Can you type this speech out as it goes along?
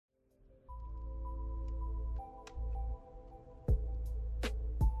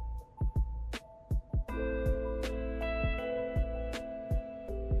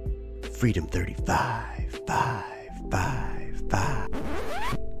Freedom 35, 5, 5, 5.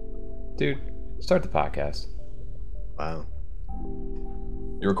 Dude, start the podcast. Wow.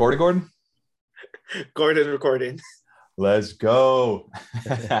 You recording, Gordon? Gordon recording. Let's go.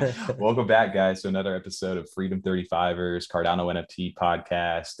 Welcome back, guys, to another episode of Freedom 35ers, Cardano NFT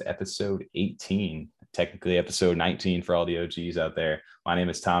podcast, episode 18. Technically, episode 19 for all the OGs out there. My name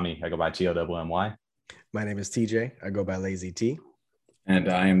is Tommy. I go by TOWMY. My name is TJ. I go by Lazy T. And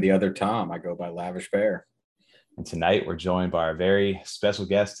I am the other Tom. I go by Lavish Bear. And tonight, we're joined by our very special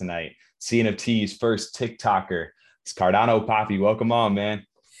guest tonight, CNFT's first TikToker. It's Cardano Poppy. Welcome on, man.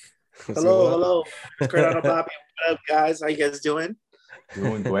 Hello. It's Cardano Poppy. What up, guys? How you guys doing?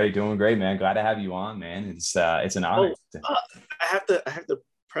 Doing great, man. Glad to have you on, man. It's an honor. I have to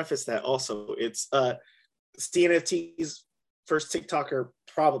preface that also. It's CNFT's first TikToker,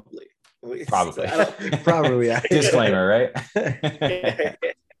 probably. Probably. Yeah. Disclaimer, right?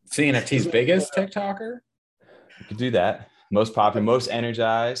 CNFT's biggest TikToker? You could do that. Most popular, most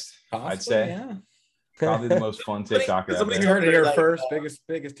energized, Possibly, I'd say. Yeah. Probably the most fun TikToker. You heard it here first. Biggest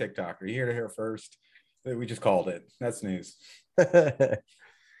TikToker. You heard it here first. We just called it. That's news. Okay,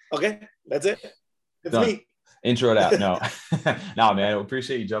 that's it. It's Done. me. Intro it out. No, no, man. We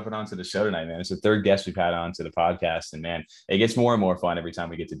appreciate you jumping onto the show tonight, man. It's the third guest we've had onto the podcast, and man, it gets more and more fun every time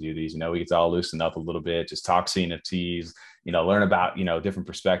we get to do these. You know, we get to all loosen up a little bit, just talk CNFTs, learn about different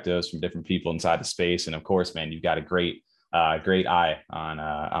perspectives from different people inside the space, and of course, man, you've got a great eye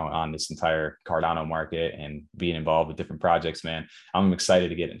on this entire Cardano market and being involved with different projects, man. I'm excited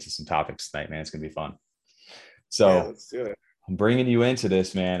to get into some topics tonight, man. It's gonna be fun. So Yeah, let's do it. I'm bringing you into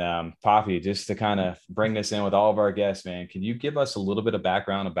this, man. Poppy, just to kind of bring this in with all of our guests, man. Can you give us a little bit of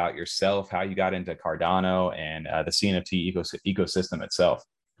background about yourself, how you got into Cardano and the CNFT ecosystem itself?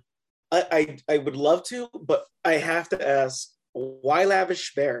 I would love to, but I have to ask, why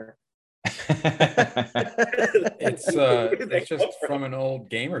Lavish Bear? It's just from an old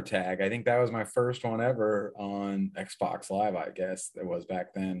gamer tag. I think that was my first one ever on Xbox Live, I guess it was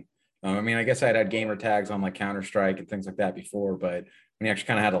back then. I guess I'd had gamer tags on like Counter-Strike and things like that before, but when you actually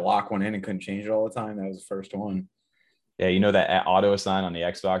kind of had to lock one in and couldn't change it all the time, that was the first one. Yeah, that auto assign on the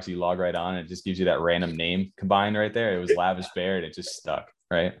Xbox, you log right on, and it just gives you that random name combined right there. It was Lavish Bear, and it just stuck,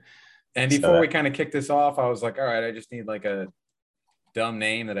 right? And before we kind of kicked this off, I was like, all right, I just need like a dumb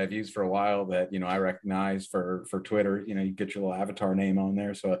name that I've used for a while that, I recognize for Twitter. You get your little avatar name on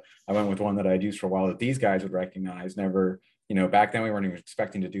there. So I went with one that I'd used for a while that these guys would recognize. Never, back then we weren't even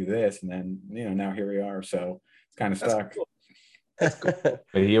expecting to do this. And then, now here we are. So it's kind of stuck. That's cool.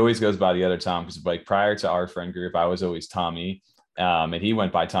 But he always goes by the other Tom, because like prior to our friend group, I was always Tommy. And he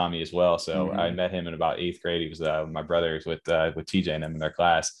went by Tommy as well. So I met him in about 8th grade. He was my brother with TJ and them in their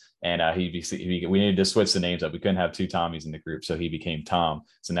class. And we needed to switch the names up. We couldn't have two Tommies in the group. So he became Tom.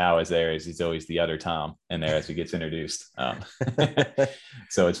 So now he's always the other Tom in there as he gets introduced.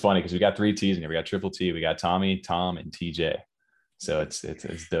 So it's funny because we got 3 T's in here. We got triple T. We got Tommy, Tom, and TJ. So it's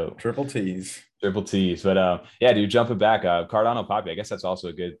dope. Triple T's. But yeah, dude, jumping back, Cardano Poppy, I guess that's also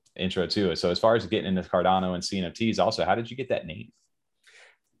a good intro too. So as far as getting into Cardano and CNFTs, also, how did you get that name?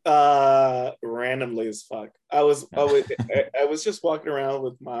 Randomly as fuck. I was just walking around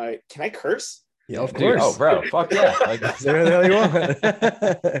with my, can I curse? Yeah, of Dude, course. oh, bro, fuck yeah. Like, Whatever the hell you want.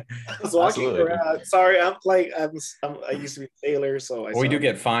 I was walking Absolutely. around. Sorry, I used to be a sailor, so We do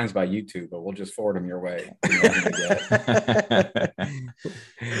get fines by YouTube, but we'll just forward them your way.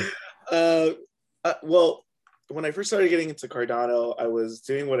 Well, when I first started getting into Cardano, I was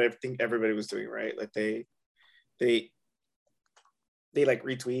doing what I think everybody was doing, right? Like they like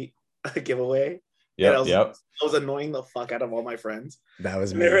retweet a giveaway. Yep. I was annoying the fuck out of all my friends. That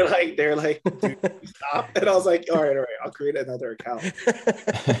was And me. they're like, dude, stop. And I was like, all right, I'll create another account.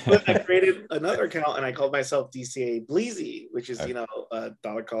 But I created another account and I called myself DCA Bleezy, which is,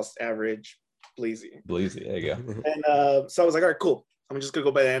 dollar cost average Bleezy. Bleezy, there you go. And so I was like, all right, cool. I'm just gonna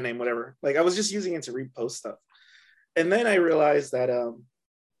go by that name, whatever. Like I was just using it to repost stuff. And then I realized that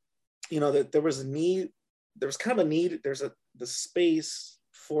that there was a need, there's the space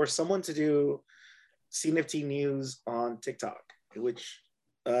for someone to do CNFT news on TikTok, which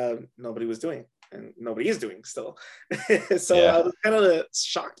nobody was doing and nobody is doing still. So Yeah. I was kind of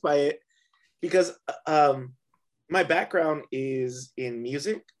shocked by it because my background is in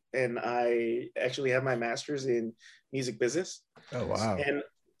music and I actually have my master's in music business. Oh, wow. And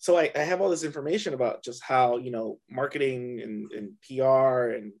so I have all this information about just how, marketing and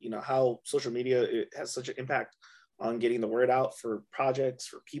PR and, how social media it has such an impact on getting the word out for projects,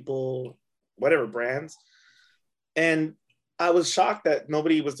 for people, whatever brands. And I was shocked that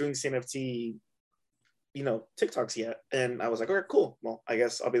nobody was doing CNFT, TikToks yet. And I was like, all right, cool. Well, I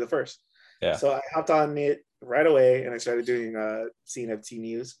guess I'll be the first. Yeah. So I hopped on it right away and I started doing CNFT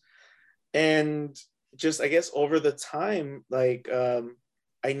news. And just, I guess, over the time, like,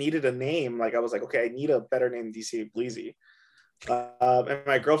 I needed a name. Like, I was like, okay, I need a better name than DCA Bleezy. And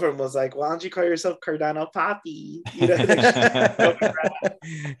my girlfriend was like, why don't you call yourself Cardano Poppy? You know,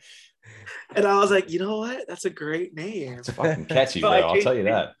 and I was like, you know what? That's a great name. It's fucking catchy, So bro. I I'll tell you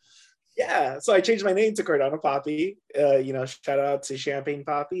that. Yeah. So I changed my name to Cardano Poppy. You know, shout out to Champagne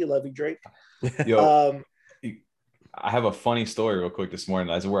Poppy. Love you, Drake. Yo, I have a funny story real quick this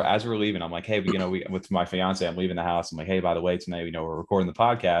morning. As we're leaving, I'm like, hey, we with my fiance, I'm leaving the house. I'm like, hey, by the way, tonight, we're recording the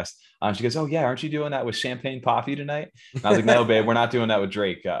podcast. She goes, oh yeah, aren't you doing that with Champagne Poppy tonight? And I was like, no, babe, we're not doing that with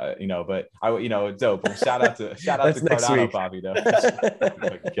Drake. But it's dope. Well, shout out to Cardano Poppy though.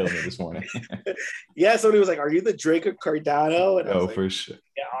 Fucking killing me this morning. Yeah, somebody was like, are you the Drake of Cardano? And I was like, for sure.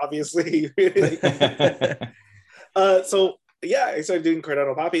 Yeah, obviously. So yeah, I started doing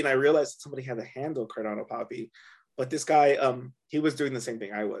Cardano Poppy, and I realized somebody had to handle Cardano Poppy. But this guy, he was doing the same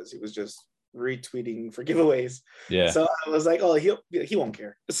thing I was. He was just retweeting for giveaways. Yeah. So I was like, oh, he won't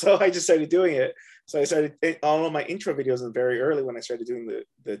care. So I just started doing it. So I started all of my intro videos, and very early when I started doing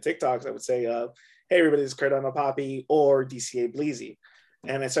the TikToks, I would say, hey, everybody, this is Cardano Poppy or DCA Bleezy.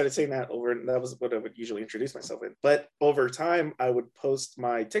 And I started saying that over, and that was what I would usually introduce myself in. But over time, I would post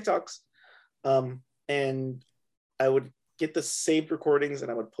my TikToks, and I would get the saved recordings and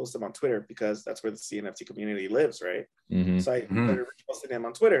I would post them on Twitter because that's where the CNFT community lives, right? Mm-hmm. So I started posting them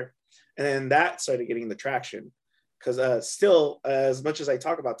on Twitter, and then that started getting the traction. Because still, as much as I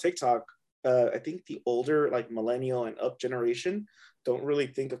talk about TikTok, I think the older, like millennial and up generation, don't really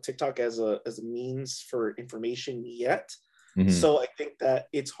think of TikTok as a means for information yet. Mm-hmm. So I think that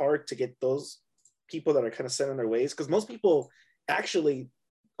it's hard to get those people that are kind of set in their ways, because most people actually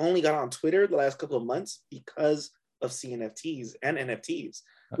only got on Twitter the last couple of months because of CNFTs and NFTs,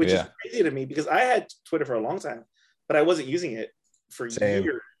 which is crazy to me, because I had Twitter for a long time, but I wasn't using it for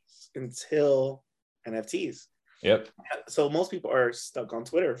years until NFTs. Yep. So most people are stuck on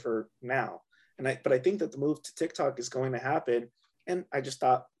Twitter for now. But I think that the move to TikTok is going to happen. And I just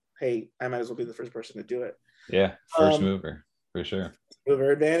thought, hey, I might as well be the first person to do it. Yeah. First mover, for sure.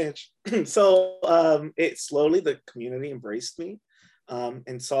 Mover advantage. So it slowly, the community embraced me,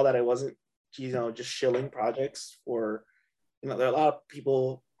 and saw that I wasn't, just shilling projects for, there are a lot of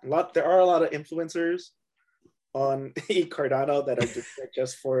people, there are a lot of influencers on Cardano that are doing it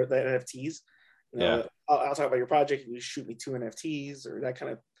just for the NFTs. I'll talk about your project, you shoot me 2 NFTs or that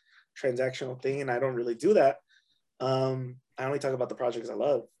kind of transactional thing. And I don't really do that. I only talk about the projects I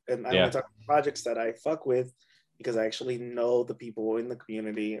love. And I only talk about projects that I fuck with because I actually know the people in the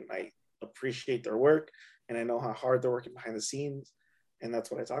community and I appreciate their work and I know how hard they're working behind the scenes. And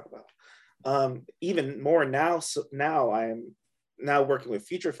that's what I talk about. Even more now. So now I'm working with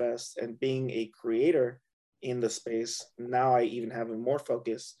FutureFest and being a creator in the space. Now I even have a more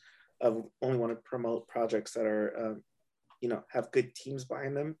focus of only want to promote projects that are, have good teams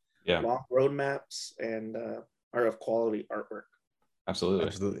behind them, long roadmaps, and are of quality artwork.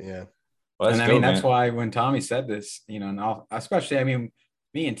 Absolutely. Yeah. Well, that's why when Tommy said this, and especially,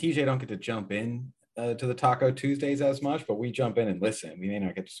 me and TJ don't get to jump in to the Taco Tuesdays as much, but we jump in and listen. We may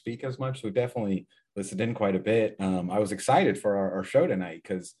not get to speak as much, so we definitely listened in quite a bit. I was excited for our show tonight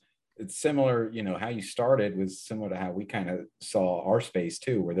because it's similar, how you started was similar to how we kind of saw our space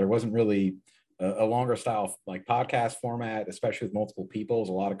too, where there wasn't really a longer style like podcast format, especially with multiple people. There's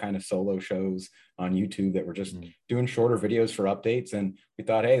a lot of kind of solo shows on YouTube that were just doing shorter videos for updates. And we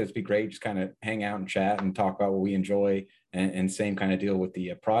thought, hey, this would be great. Just kind of hang out and chat and talk about what we enjoy, and same kind of deal with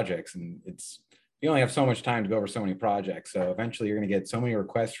the projects. And you only have so much time to go over so many projects. So eventually you're going to get so many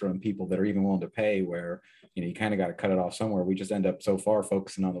requests from people that are even willing to pay where, you kind of got to cut it off somewhere. We just end up so far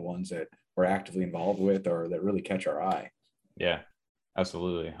focusing on the ones that we're actively involved with or that really catch our eye. Yeah,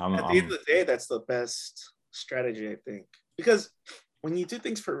 absolutely. At the end of the day, that's the best strategy, I think, because when you do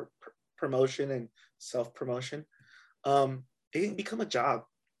things for promotion and self-promotion, it can become a job.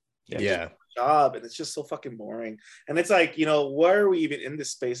 Yeah. Job, and it's just so fucking boring. And it's like, why are we even in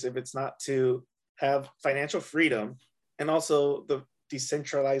this space if it's not to have financial freedom and also the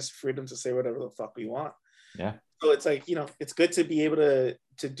decentralized freedom to say whatever the fuck we want? Yeah. So it's like, it's good to be able to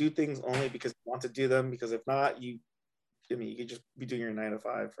do things only because you want to do them, because if not, you could just be doing your 9 to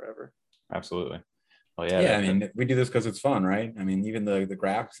 5 forever. Absolutely. Well, yeah. We do this because it's fun, right? even the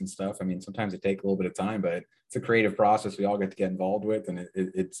graphics and stuff, sometimes it takes a little bit of time, but it's a creative process we all get to get involved with, and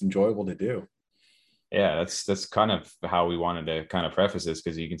it's enjoyable to do. Yeah, that's kind of how we wanted to kind of preface this,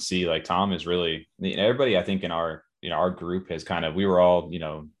 because you can see like Tom is really, everybody I think in our our group has we were all,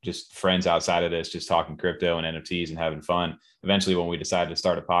 just friends outside of this, just talking crypto and NFTs and having fun. Eventually, when we decided to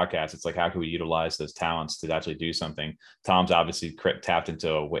start a podcast, it's like, how can we utilize those talents to actually do something? Tom's obviously tapped into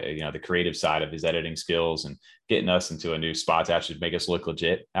the creative side of his editing skills and getting us into a new spot to actually make us look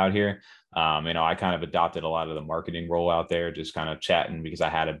legit out here. I kind of adopted a lot of the marketing role out there, just kind of chatting because I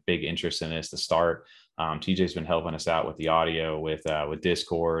had a big interest in this to start. TJ's been helping us out with the audio, with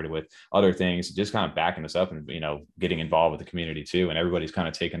Discord, with other things, just kind of backing us up and, getting involved with the community too. And everybody's kind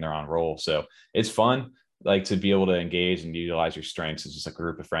of taking their own role. So it's fun, like, to be able to engage and utilize your strengths as just a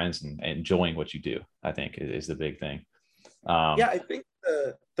group of friends and enjoying what you do, I think is the big thing. I think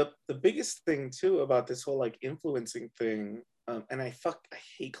the biggest thing too about this whole like influencing thing, and I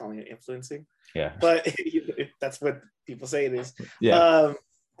hate calling it influencing. Yeah. But that's what people say it is. Yeah.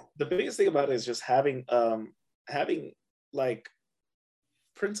 The biggest thing about it is just having like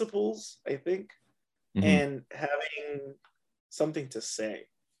principles, I think, and having something to say,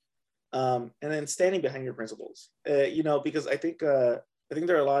 and then standing behind your principles. Because I think there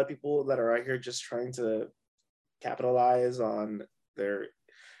are a lot of people that are out here just trying to capitalize on their.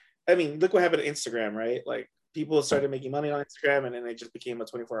 I mean, look what happened to Instagram, right? Like, people started making money on Instagram, and then it just became a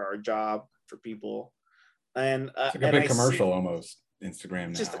 24-hour job for people. And it's like a big commercial almost. Instagram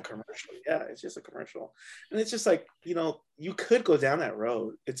it's now. just a commercial. Yeah, it's just a commercial. And it's just like, you could go down that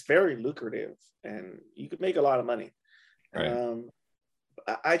road. It's very lucrative and you could make a lot of money. Right.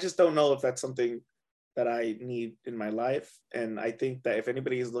 I just don't know if that's something that I need in my life. And I think that if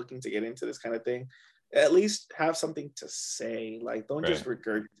anybody is looking to get into this kind of thing, at least have something to say. Like, don't just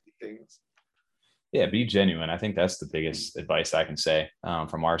regurgitate things. Yeah, be genuine. I think that's the biggest advice I can say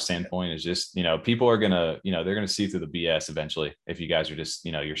from our standpoint is just, people are going to, they're going to see through the BS eventually. If you guys are just,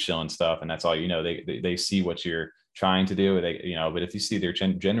 you're shilling stuff and that's all, they see what you're trying to do. But if you see they're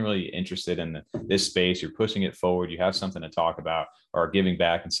generally interested in this space, you're pushing it forward, you have something to talk about or giving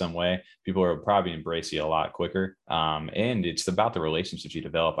back in some way, people are probably embrace you a lot quicker. And it's about the relationships you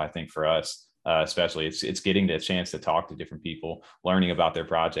develop, I think, for us. Especially it's getting the chance to talk to different people, learning about their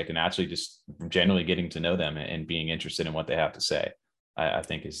project, and actually just generally getting to know them and being interested in what they have to say. I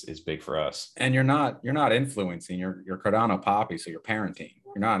think is big for us. And you're not influencing. You're Cardano Poppy, so you're parenting.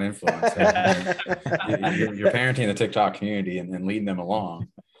 You're not influencing. you're parenting the TikTok community and leading them along.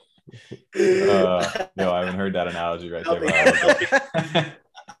 No, I haven't heard that analogy right there.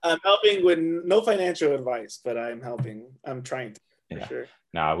 I'm helping with no financial advice, but I'm helping. I'm trying to. For sure.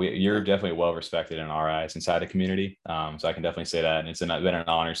 You're definitely well respected in our eyes inside the community. So I can definitely say that. And it's been an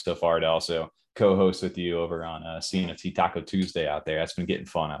honor so far to also co-host with you over on CNFT Taco Tuesday out there. That's been getting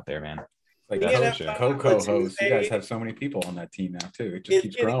fun out there, man. Like co-host. You guys have so many people on that team now too. It just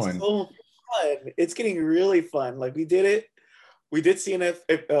keeps growing. So fun. It's getting really fun. Like, we did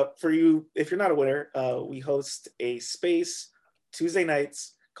CNF for you. If you're not aware, we host a space Tuesday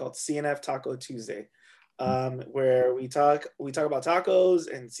nights called CNF Taco Tuesday. Where we talk about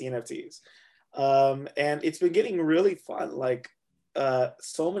tacos and CNFTs. And it's been getting really fun. Like,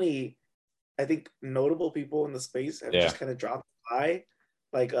 so many, I think, notable people in the space have just kind of dropped by.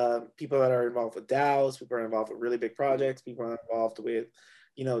 Like, people that are involved with DAOs, people are involved with really big projects, people are involved with,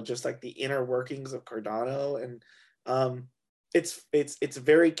 just like the inner workings of Cardano. And it's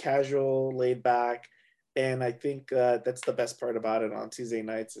very casual, laid back. And I think that's the best part about it on Tuesday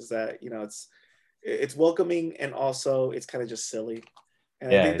nights is that, it's welcoming and also it's kind of just silly.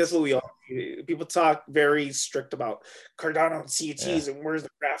 And I think that's what we all do. People talk very strict about Cardano and CETs and where's the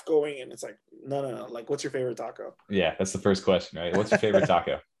graph going, and it's like no. Like, what's your favorite taco? Yeah, that's the first question, right? What's your favorite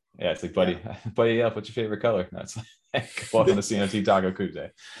taco? Yeah, it's like, buddy up. What's your favorite color? That's like, welcome to CNFT Taco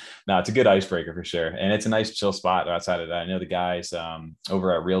Tuesday. No, it's a good icebreaker for sure, and it's a nice chill spot outside of that. I know the guys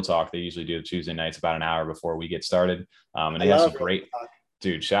over at Real Talk, they usually do the Tuesday nights about an hour before we get started, and they have some great.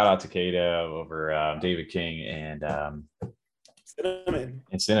 Dude, shout out to Kato over David King and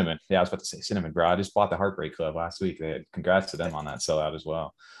Cinnamon. Yeah, I was about to say Cinnamon, bro. I just bought the Heartbreak Club last week. Congrats to them on that sellout as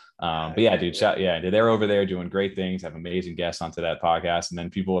well. But yeah, dude, they're over there doing great things, have amazing guests onto that podcast. And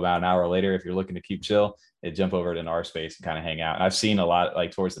then people about an hour later, if you're looking to keep chill, they jump over to our space and kind of hang out. And I've seen a lot, like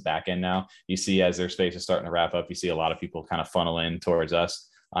towards the back end now, you see as their space is starting to wrap up, you see a lot of people kind of funnel in towards us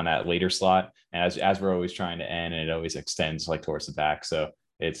on that later slot. And as we're always trying to end, and it always extends like towards the back. So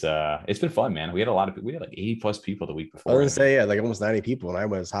it's been fun, man. We had like 80 plus people the week before. I was gonna say, like almost 90 people, and I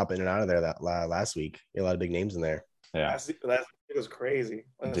was hopping in and out of there that last week. A lot of big names in there. Yeah, last week was crazy.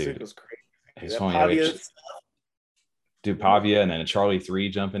 Dude, it's funny. Dude, Pavia, and then a Charlie 3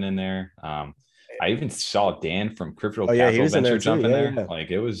 jumping in there. I even saw Dan from Crypto Capital Venture jumping there. Yeah.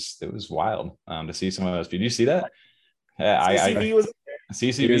 Like it was wild to see some of those. Did you see that? Yeah, CCV was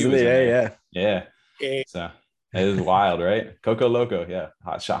CCV was in there. Yeah. Okay. So It is wild, right? Coco Loco, yeah.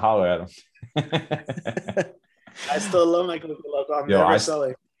 Hot shot, holler at him. I still love my Coco Loco. I'm Yo, never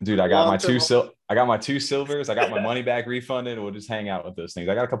selling. dude, I got my two silvers. I got my money back refunded. We'll just hang out with those things.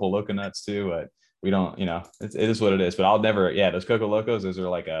 I got a couple Loco Nuts too, but we don't, it is what it is. But I'll never, those Coco Locos, those are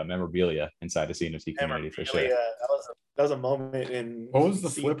like a memorabilia inside the CNFT community for sure. Yeah, that was a moment in. What was the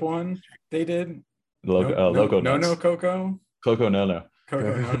flip one they did? Loco Nuts. No Coco. Coco no.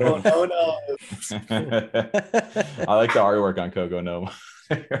 Coco no. Oh no. I like the artwork on Coco no.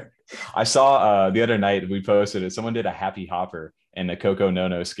 I saw the other night we posted it. Someone did a Happy Hopper and the Coco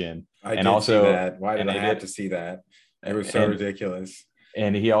no skin. I did see that. Why did I have to see that? It was so ridiculous.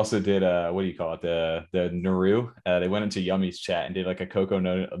 And he also did what do you call it? The Naru. They went into Yummy's chat and did like a Coco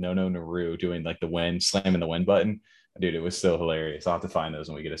no Naru doing like the win, slamming the win button. Dude, it was still hilarious. I'll have to find those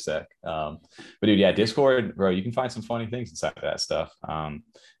when we get a sec. But dude, yeah, Discord, bro, you can find some funny things inside of that stuff. And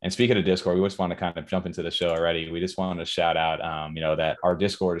speaking of Discord, we just want to kind of jump into the show already. We just wanted to shout out, that our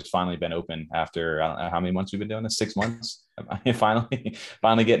Discord has finally been open after, I don't know how many months we've been doing this, 6 months.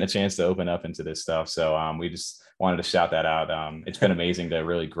 finally getting a chance to open up into this stuff. So we just wanted to shout that out. It's been amazing to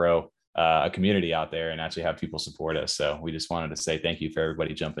really grow a community out there and actually have people support us. So we just wanted to say thank you for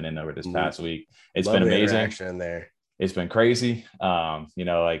everybody jumping in over this past week. It's been amazing. There. It's been crazy.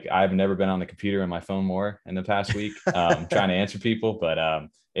 Like I've never been on the computer and my phone more in the past week, trying to answer people, but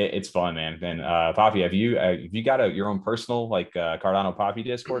it's fun, man. And Poppy, have you got your own personal like Cardano Poppy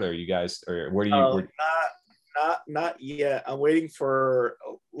Discord, or you guys, or where do you? Not yet. I'm waiting for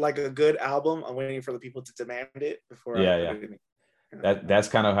like a good album. I'm waiting for the people to demand it before. That's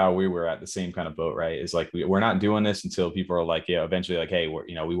kind of how we were at the same kind of boat, right? It's like we're not doing this until people are like, eventually like, hey,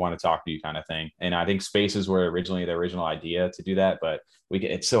 we want to talk to you kind of thing. And I think Spaces were originally the original idea to do that, but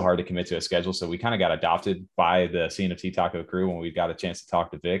it's so hard to commit to a schedule. So we kind of got adopted by the CNFT Taco crew when we got a chance to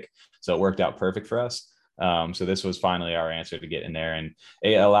talk to Vic. So it worked out perfect for us. So this was finally our answer to get in there, and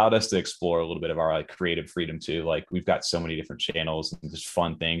it allowed us to explore a little bit of our like creative freedom too. Like we've got so many different channels and just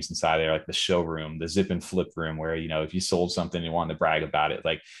fun things inside there, like the showroom, the zip and flip room, where if you sold something and wanted to brag about it,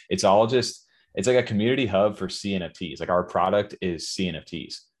 like it's like a community hub for CNFTs. Like our product is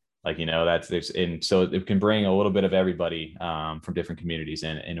CNFTs. Like, and so it can bring a little bit of everybody from different communities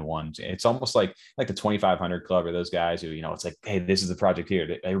in one. It's almost like the 2500 Club or those guys who, it's like, hey, this is the project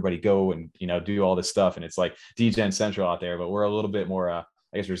here. Everybody go and, do all this stuff. And it's like DGen Central out there, but we're a little bit more, I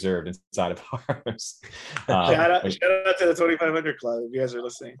guess, reserved inside of ours. Shout out to the 2500 Club if you guys are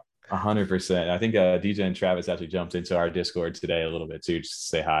listening. 100%. I think DJ and Travis actually jumped into our Discord today a little bit too, just to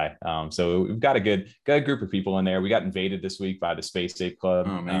say hi. So we've got a good group of people in there. We got invaded this week by the Space Ape Club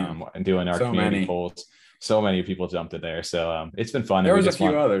and doing our community polls. So many people jumped in there. So it's been fun. There was a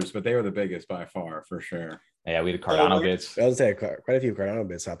few others, but they were the biggest by far, for sure. Yeah, we had Cardano bits. I was saying quite a few Cardano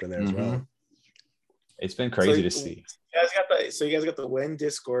bits hopped in there as well. It's been crazy to see. You guys got the When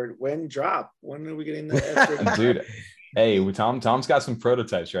Discord. When drop? When are we getting the dude? Hey, Tom's got some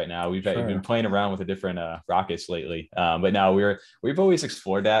prototypes right now. We've been playing around with the different rockets lately, but now we've always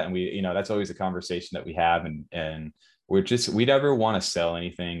explored that, and we that's always a conversation that we have, and we never want to sell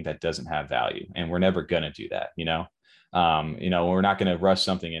anything that doesn't have value, and we're never gonna do that. We're not gonna rush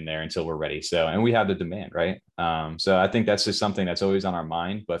something in there until we're ready. So, and we have the demand, right? So I think that's just something that's always on our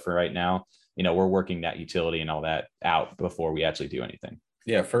mind. But for right now, we're working that utility and all that out before we actually do anything.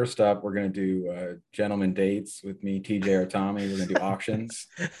 Yeah, first up, we're going to do gentleman dates with me, TJ or Tommy. We're going to do auctions.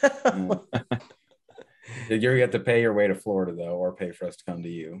 You're going to have to pay your way to Florida, though, or pay for us to come to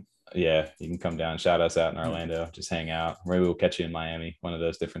you. Yeah, you can come down, shout us out in Orlando, just hang out. Maybe we'll catch you in Miami, one of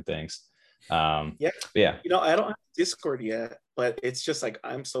those different things. Yeah. I don't have Discord yet, but it's just like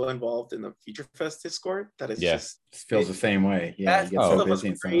I'm so involved in the Future Fest Discord that it's just feels the same way. Yeah, you get so busy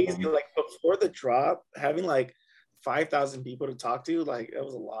and crazy. Like before the drop, having like 5,000 people to talk to, like it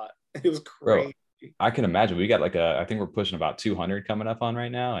was a lot. It was crazy. Bro, I can imagine. We got I think we're pushing about 200 coming up on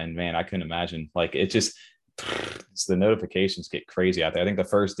right now, and man, I couldn't imagine. Like the notifications get crazy out there. I think the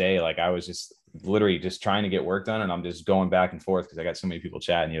first day, like I was just literally just trying to get work done, and I'm just going back and forth because I got so many people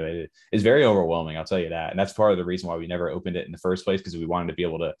chatting. It's very overwhelming, I'll tell you that. And that's part of the reason why we never opened it in the first place, because we wanted to be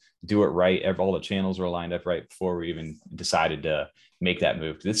able to do it right. All the channels were lined up right before we even decided to make that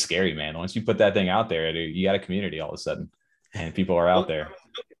move. It's scary, man. Once you put that thing out there, you got a community all of a sudden, and people are out there.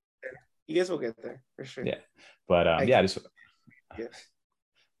 You guys will get there for sure. Yeah, but I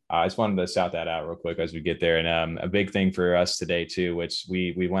just wanted to shout that out real quick as we get there. And a big thing for us today too, which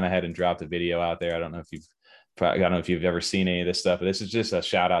we went ahead and dropped a video out there. I don't know if you've ever seen any of this stuff, but this is just a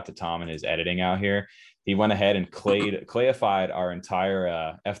shout out to Tom and his editing out here. He went ahead and clayified our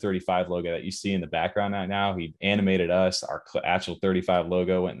entire F-35 logo that you see in the background right now. He animated us. Our actual 35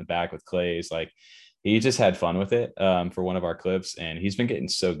 logo went in the back with clays. Like he just had fun with it for one of our clips, and he's been getting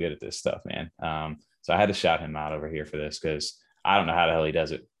so good at this stuff, man. So I had to shout him out over here for this because I don't know how the hell he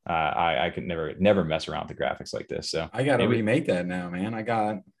does it. I could never mess around with the graphics like this. So I gotta remake that now, man. I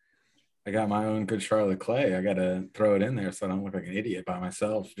got my own good Charlotte clay. I gotta throw it in there so I don't look like an idiot by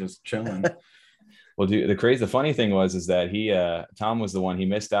myself, just chilling. Well, dude, the funny thing is that Tom was the one. He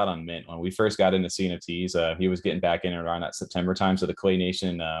missed out on mint when we first got into Scene of Teas. He was getting back in around that September time. So the Clay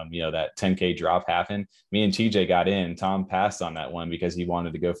Nation, that 10K drop happened. Me and TJ got in. Tom passed on that one because he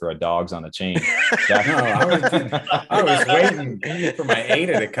wanted to go for a dogs on the chain. I was waiting for my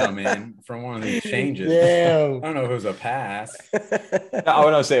ADA to come in from one of the exchanges. Damn. I don't know if it was a pass. I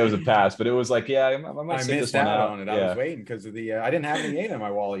would not say it was a pass, but it was like, yeah, I might sit missed this one out on it. Yeah. I was waiting because of the I didn't have any ADA in my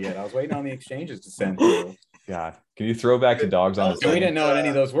wallet yet. I was waiting on the exchanges to send through. God, can you throw back the dogs on the So we chain? didn't know what any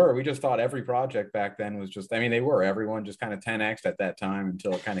of those were. We just thought every project back then was just, I mean, they were, everyone just kind of 10X'd at that time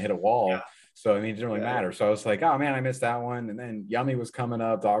until it kind of hit a wall. Yeah. So, I mean, it didn't really matter. So I was like, oh man, I missed that one. And then Yummy was coming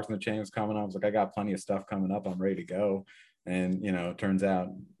up, Dogs on the Chain was coming up. I was like, I got plenty of stuff coming up. I'm ready to go. And, it turns out,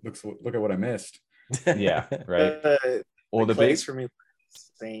 look at what I missed. Yeah, right. Well, the clays for me,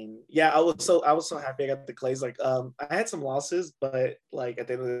 insane. Yeah, I was so happy I got the clays. Like, I had some losses, but like at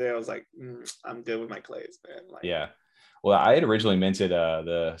the end of the day, I was like, I'm good with my clays, man. Like, yeah. Well, I had originally minted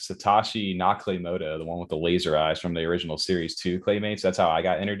the Satoshi Nakamoto, the one with the laser eyes from the original Series 2 Claymates. That's how I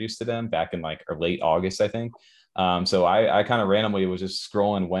got introduced to them back in like late August, I think. So I kind of randomly was just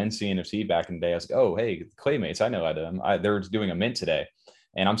scrolling when CNFT back in the day. I was like, oh, hey, Claymates, I know them. They were doing a mint today.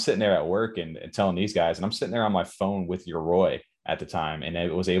 And I'm sitting there at work and telling these guys, and I'm sitting there on my phone with Yoroi at the time. And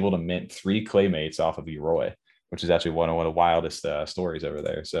it was able to mint 3 Claymates off of Yoroi, which is actually one of the wildest stories over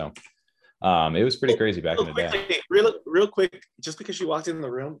there. So it was pretty crazy back in the day. Real quick, just because you walked in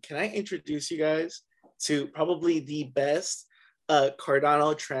the room, can I introduce you guys to probably the best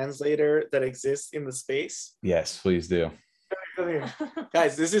Cardano translator that exists in the space? Yes, please do. Come here.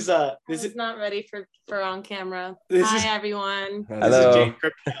 Guys, this is not ready for on camera. Hi everyone. Hello. This is Jade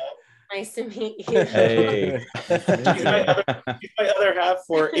Crypto. Nice to meet you. Hey. She's my other half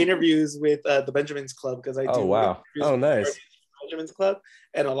for interviews with the Benjamins Club because I do. Oh wow. Oh nice. Benjamins Club,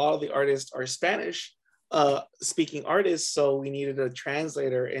 and a lot of the artists are Spanish speaking artists, so we needed a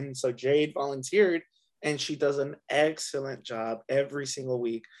translator, and so Jade volunteered, and she does an excellent job every single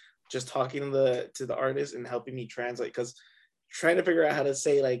week, just talking to the artists and helping me translate, because trying to figure out how to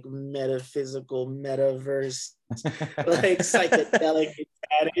say like metaphysical, metaverse, like psychedelic in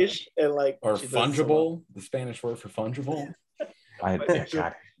Spanish, and like or fungible, the Spanish word for fungible.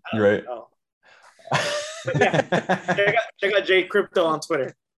 God, you're right. But yeah, check out Jade Crypto on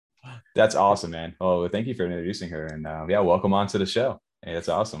Twitter. That's awesome, man. Oh, thank you for introducing her, and welcome on to the show. Hey, that's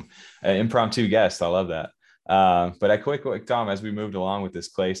awesome. Impromptu guest, I love that. But I quick Tom, as we moved along with this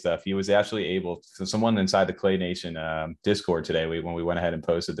clay stuff, he was actually able. So someone inside the Clay Nation Discord today, when we went ahead and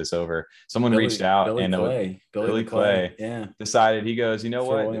posted this over, someone reached out and Billy Clay, decided, he goes, you know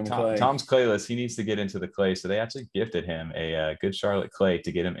what, Tom's clayless, he needs to get into the clay. So they actually gifted him a good Charlotte clay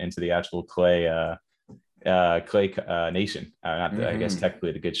to get him into the actual clay Nation. I guess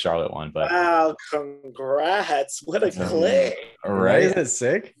technically the good Charlotte one, but wow, congrats! What a clay! Right? Isn't it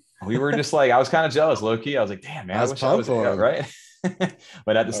sick? We were just like, I was kind of jealous, low key. I was like, damn, man, I wish I was right.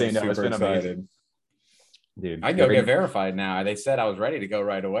 But at the same time, it's been amazing. Dude, I go get verified now. They said I was ready to go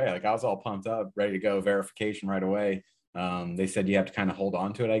right away. Like I was all pumped up, ready to go, verification right away. They said you have to kind of hold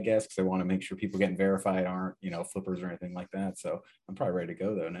on to it, I guess, because they want to make sure people getting verified aren't, flippers or anything like that. So I'm probably ready to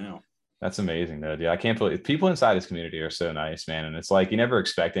go though now. That's amazing though, dude. I can't believe people inside this community are so nice, man. And it's like, you never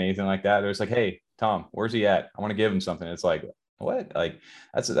expect anything like that. They're just like, hey, Tom, where's he at? I want to give him something. It's like, what? Like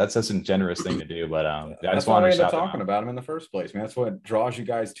that's such a generous thing to do. But I just wanted to stop talking about him in the first place. I mean, that's what draws you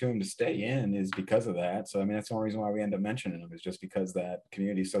guys to him to stay in, is because of that. So I mean, that's the only reason why we end up mentioning him, is just because that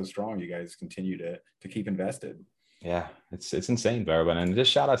community is so strong. You guys continue to keep invested. Yeah, it's insane, Barba. And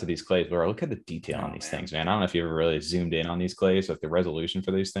just shout out to these clays, bro. Look at the detail on these things, man. I don't know if you ever really zoomed in on these clays, like the resolution for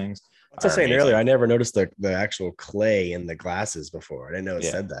these things. I was saying earlier, I never noticed the actual clay in the glasses before. I didn't know it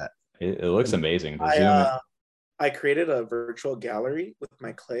said that. It looks amazing. I created a virtual gallery with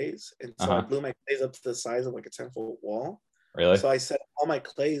my clays, and so I blew my clays up to the size of like a 10-foot wall. Really? So I set all my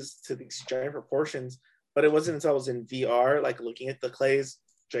clays to these giant proportions, but it wasn't until I was in VR, like looking at the clays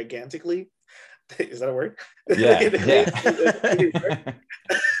gigantically. Is that a word? Yeah.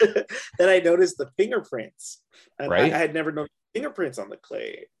 Then I noticed the fingerprints, and right? I had never noticed fingerprints on the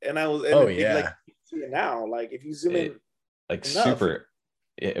clay, and I was. Like, now, like if you zoom in, like enough, super.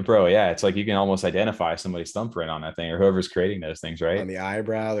 Bro, yeah, it's like you can almost identify somebody's thumbprint on that thing or whoever's creating those things, right? On the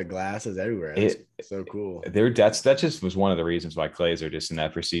eyebrow, the glasses, everywhere. That's so cool. That just was one of the reasons why clays are just in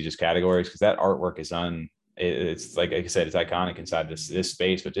that prestigious categories, because that artwork is it's like I said, it's iconic inside this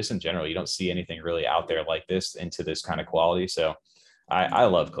space, but just in general, you don't see anything really out there like this into this kind of quality. So I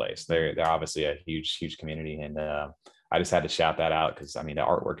love clays. They're obviously a huge community, and I just had to shout that out because I mean the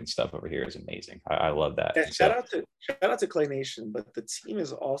artwork and stuff over here is amazing. I love that. Yeah, shout out to Clay Nation, but the team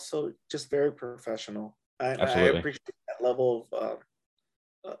is also just very professional. I appreciate that level of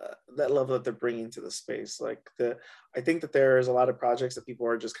that they're bringing to the space. I think that there is a lot of projects that people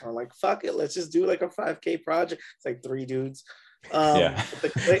are just kind of like, fuck it, let's just do like a 5K project. It's like 3 dudes. Yeah.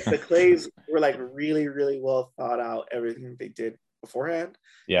 The clays were like really, really well thought out, everything that they did beforehand.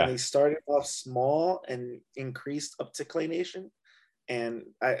 Yeah. And they started off small and increased up to Clay Nation. And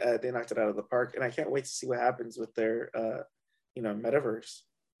they knocked it out of the park. And I can't wait to see what happens with their metaverse.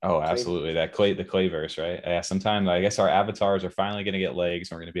 Oh, absolutely. The Clayverse, right? Yeah. Sometime I guess our avatars are finally going to get legs,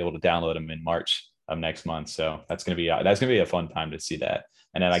 and we're going to be able to download them in March of next month. So that's going to be a fun time to see that.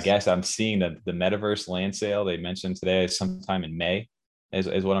 And then I guess I'm seeing the metaverse land sale they mentioned today sometime in May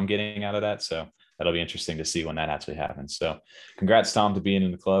is what I'm getting out of that. So that'll be interesting to see when that actually happens. So congrats, Tom, to being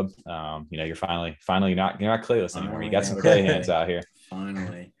in the club. You're finally you're not clayless anymore. You got some clay hands out here.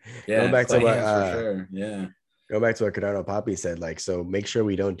 Finally. Yeah. Going back to what, for sure. Yeah. Go back to what Cardano Poppy said, like, so make sure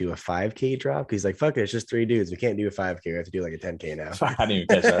we don't do a 5K drop. He's like, fuck it, it's just 3 dudes. We can't do a 5K. We have to do like a 10K now. I didn't even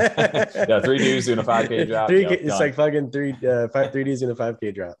catch that. Yeah, 3 dudes doing a 5K drop. It's like fucking 3 dudes doing a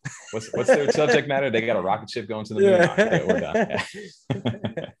 5K drop. What's their subject matter? They got a rocket ship going to the moon. Yeah. Okay, we're done.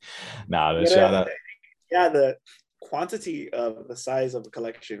 Yeah. Shout out. Yeah, the quantity of the size of the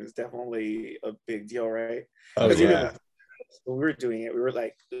collection is definitely a big deal, right? Oh, yeah. When we were doing it, we were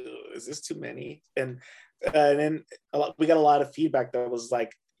like, is this too many? And then we got a lot of feedback that was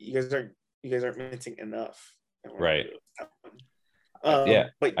like, you guys aren't minting enough. Right. Yeah,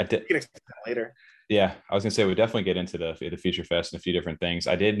 but I did. You can expect that later. Yeah, I was gonna say we definitely get into the Future Fest and a few different things.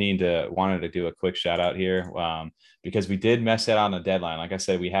 I did wanted to do a quick shout out here because we did mess it on the deadline. Like I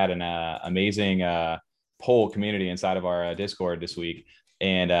said, we had an amazing poll community inside of our Discord this week.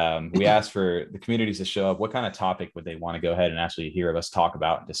 And we asked for the communities to show up. What kind of topic would they want to go ahead and actually hear us talk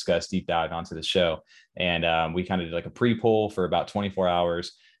about and discuss, deep dive onto the show? And we kind of did like a pre-poll for about 24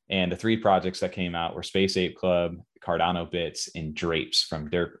 hours. And the 3 projects that came out were Space Ape Club, Cardano Bits, and Drapes from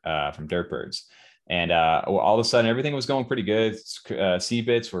Dirtbirds. And all of a sudden, everything was going pretty good.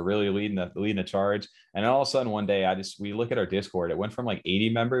 C-Bits were really leading the charge. And then all of a sudden, one day, we look at our Discord. It went from like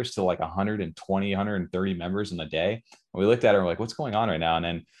 80 members to like 120, 130 members in a day. And we looked at it and we're like, what's going on right now? And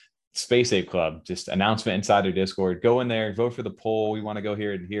then Space Ape Club, just announcement inside their Discord. Go in there, vote for the poll. We want to go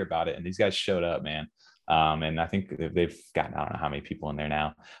here and hear about it. And these guys showed up, man. And I think they've gotten, I don't know how many people in there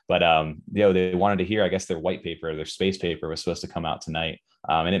now, but they wanted to hear, I guess their white paper, their space paper was supposed to come out tonight.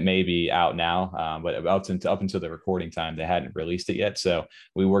 And it may be out now, but up until the recording time, they hadn't released it yet. So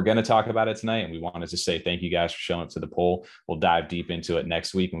we were going to talk about it tonight, and we wanted to say thank you guys for showing up to the poll. We'll dive deep into it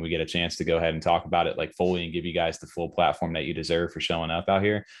next week when we get a chance to go ahead and talk about it like fully and give you guys the full platform that you deserve for showing up out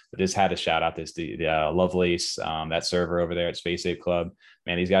here. But just had to shout out the Lovelace, that server over there at Space Ape Club.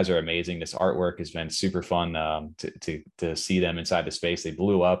 Man, these guys are amazing. This artwork has been super fun to see them inside the space. They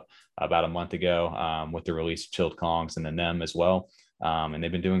blew up about a month ago with the release of Chilled Kongs and then them as well. And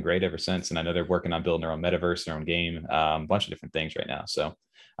they've been doing great ever since. And I know they're working on building their own metaverse, their own game, a bunch of different things right now. So,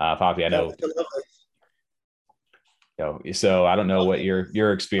 Poppy, I know. So I don't know what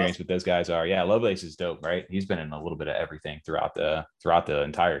your experience with those guys are. Yeah, Lovelace is dope, right? He's been in a little bit of everything throughout the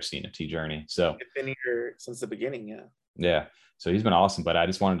entire scene of T Journey. So he's been here since the beginning, yeah. Yeah. So he's been awesome. But I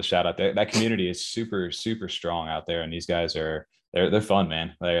just wanted to shout out that community is super, super strong out there. And these guys they're fun,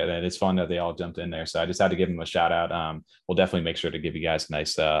 man. It's fun that they all jumped in there. So I just had to give them a shout out. We'll definitely make sure to give you guys a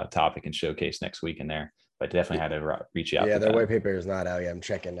nice topic and showcase next week in there. But definitely had to reach out. Yeah, their white paper is not out yet. I'm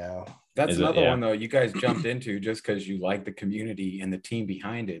checking now. That's another one though. You guys jumped into just because you like the community and the team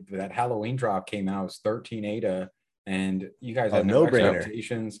behind it. That Halloween drop came out, it was 13 ADA, and you guys had no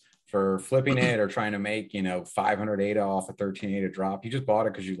expectations for flipping it or trying to make 500 ADA off a 13 ADA drop. You just bought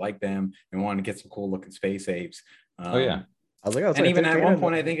it because you like them and wanted to get some cool looking space apes. Oh yeah. I was like, and even at one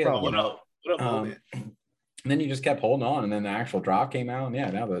point, I think and then you just kept holding on, and then the actual drop came out, and yeah,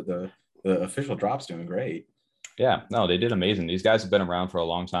 now the official drop's doing great. Yeah, no, they did amazing. These guys have been around for a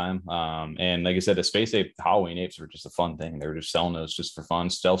long time. And like I said, the Space Ape Halloween apes were just a fun thing. They were just selling those just for fun.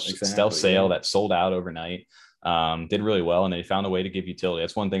 Stealth sale that sold out overnight. Did really well, and they found a way to give utility.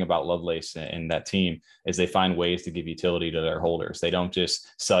 That's one thing about Lovelace and that team is they find ways to give utility to their holders. They don't just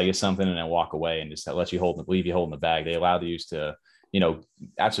sell you something and then walk away and just leave you holding the bag. They allow you to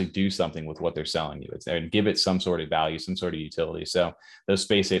actually do something with what they're selling you. And give it some sort of value, some sort of utility. So those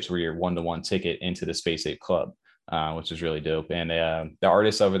Space Apes were your one-to-one ticket into the Space Ape Club, which is really dope. And the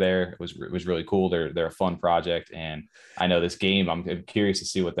artists over there was really cool. They're a fun project. And I know this game, I'm curious to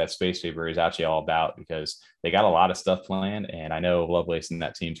see what that Space Paper is actually all about, because they got a lot of stuff planned. And I know Lovelace and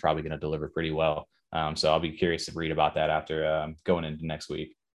that team's probably going to deliver pretty well. So I'll be curious to read about that after going into next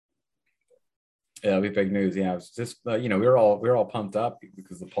week. Yeah, it'll be big news. Yeah, it's just we were all pumped up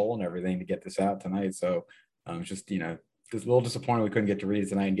because of the poll and everything to get this out tonight. So just just a little disappointed we couldn't get to read it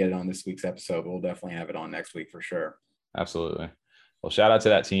tonight and get it on this week's episode. But we'll definitely have it on next week for sure. Absolutely. Well, shout out to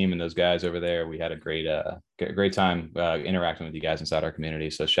that team and those guys over there. We had a great time interacting with you guys inside our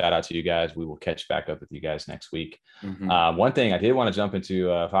community. So shout out to you guys. We will catch back up with you guys next week. Mm-hmm. One thing I did want to jump into,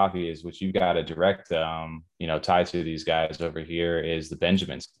 Fafi, is which you got a direct, tie to these guys over here is the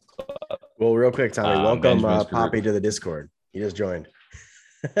Benjamins Club. Well, real quick, Tommy, welcome Poppy group to the Discord. He just joined.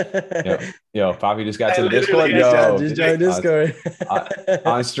 Yo, Poppy just got to the Discord. Just joined Discord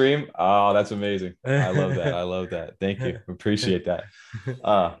on stream. Oh, that's amazing. I love that. Thank you. Appreciate that.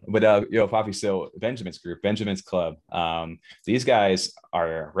 Poppy, so Benjamin's group, Benjamin's Club. These guys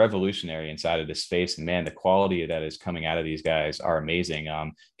are revolutionary inside of this space, and man, the quality that is coming out of these guys are amazing.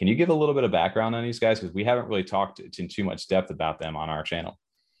 Can you give a little bit of background on these guys, because we haven't really talked in too much depth about them on our channel?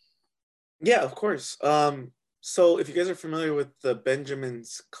 Yeah, of course. So if you guys are familiar with the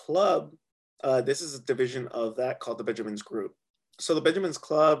Benjamins Club, this is a division of that called the Benjamins Group. So the Benjamins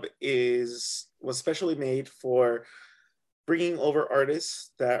Club was specially made for bringing over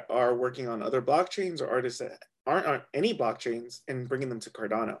artists that are working on other blockchains or artists that aren't on any blockchains and bringing them to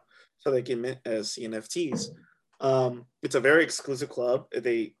Cardano so they can mint as CNFTs. It's a very exclusive club.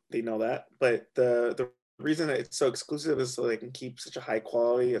 They know that, but the reason that it's so exclusive is so they can keep such a high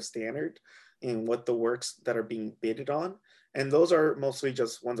quality of standard in what the works that are being bidded on. And those are mostly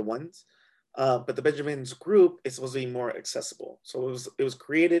just one-to-ones. But the Benjamins Group is supposed to be more accessible. So it was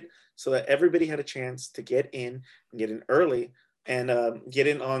created so that everybody had a chance to get in and get in early and get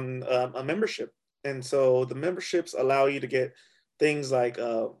in on a membership. And so the memberships allow you to get things like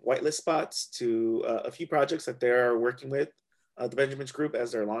whitelist spots to a few projects that they're working with the Benjamins Group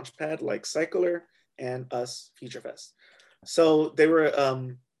as their launch pad, like Cycler and us, FutureFest. So they're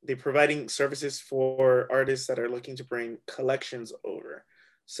providing services for artists that are looking to bring collections over.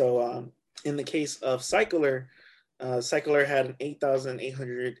 So in the case of Cycler, Cycler had an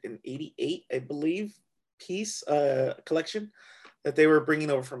 8,888, I believe, piece collection that they were bringing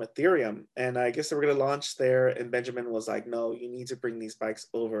over from Ethereum. And I guess they were going to launch there. And Benjamin was like, no, you need to bring these bikes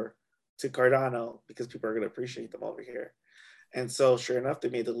over to Cardano because people are going to appreciate them over here. And so sure enough, they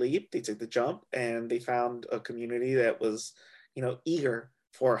made the leap, they took the jump, and they found a community that was, eager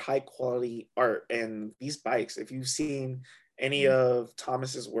for high quality art. And these bikes, if you've seen any of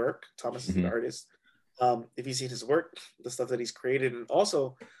Thomas's work, Thomas is an artist. If you've seen his work, the stuff that he's created, and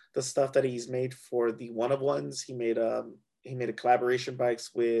also the stuff that he's made for the one-of-ones, he made a collaboration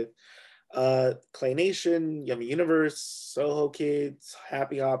bikes with Clay Nation, Yummy Universe, Soho Kids,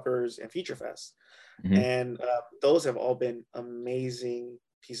 Happy Hoppers, and FutureFest. And those have all been amazing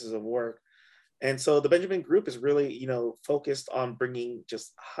pieces of work. And so the Benjamin Group is really, focused on bringing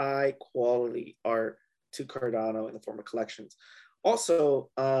just high quality art to Cardano in the form of collections.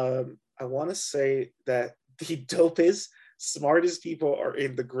 Also, I want to say that the dopest, smartest people are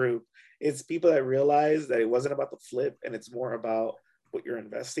in the group. It's people that realize that it wasn't about the flip and it's more about what you're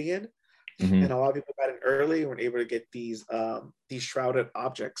investing in. And a lot of people got in early and were able to get these shrouded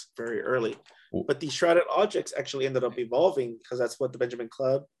objects very early. But these shrouded objects actually ended up evolving because that's what the Benjamin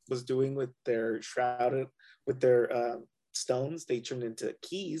Club was doing with their stones. They turned into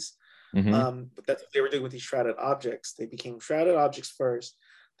keys. But that's what they were doing with these shrouded objects. They became shrouded objects first,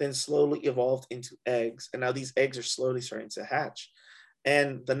 then slowly evolved into eggs. And now these eggs are slowly starting to hatch.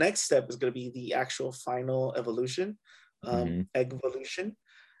 And the next step is going to be the actual final evolution, egg evolution.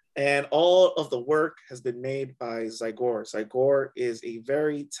 And all of the work has been made by Zygor. Zygor is a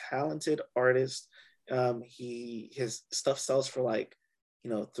very talented artist. His stuff sells for like,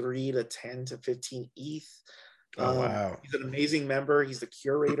 3 to 10 to 15 ETH. Wow. He's an amazing member. He's the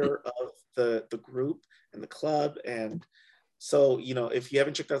curator of the group and the club. And so, if you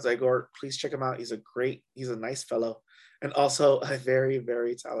haven't checked out Zygor, please check him out. He's a nice fellow and also a very,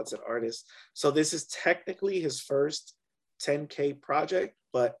 very talented artist. So this is technically his first 10K project,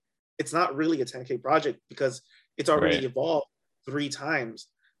 but it's not really a 10K project because it's already evolved 3 times.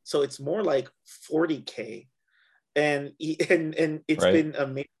 So it's more like 40K. And it's been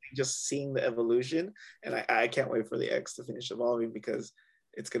amazing just seeing the evolution. And I can't wait for the X to finish evolving because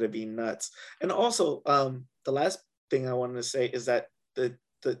it's going to be nuts. And also the last thing I wanted to say is that the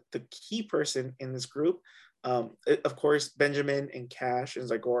key person in this group, of course, Benjamin and Cash and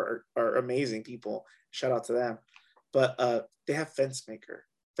Zygor are amazing people. Shout out to them. But they have Fencemaker.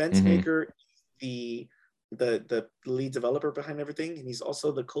 Fencemaker, the lead developer behind everything, and he's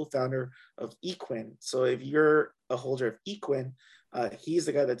also the co-founder of Equin. So if you're a holder of Equin, he's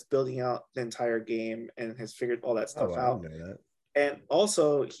the guy that's building out the entire game and has figured all that stuff out. I didn't know that. And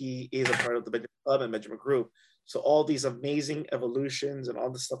also, he is a part of the Benjamin Club and Benjamin Group. So all these amazing evolutions and all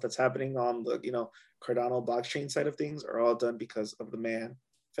the stuff that's happening on the Cardano blockchain side of things are all done because of the man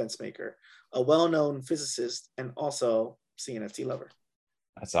Fencemaker, a well-known physicist and also CNFT lover.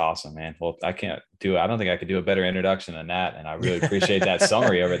 That's awesome, man. Well, I don't think I could do a better introduction than that. And I really appreciate that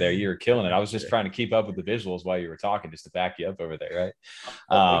summary over there. You were killing it. I was just trying to keep up with the visuals while you were talking, just to back you up over there.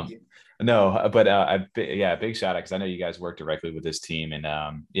 Right. No, but big shout out, because I know you guys work directly with this team, and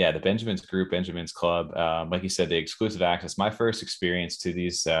the Benjamin's group, Benjamin's club, like you said, the exclusive access. My first experience to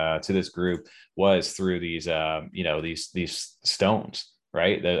this group was through these stones,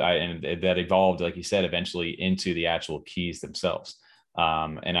 right? That evolved, like you said, eventually into the actual keys themselves.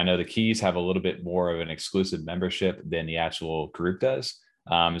 And I know the keys have a little bit more of an exclusive membership than the actual group does.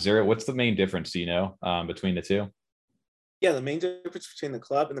 What's the main difference, between the two? Yeah, the main difference between the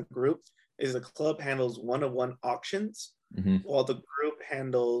club and the group is the club handles one-on-one auctions, while the group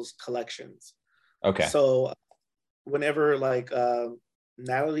handles collections. Okay. So whenever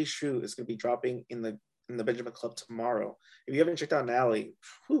Natalie Shu is going to be dropping in the Benjamin Club tomorrow. If you haven't checked out Natalie,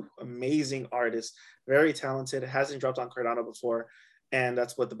 amazing artist, very talented, hasn't dropped on Cardano before. And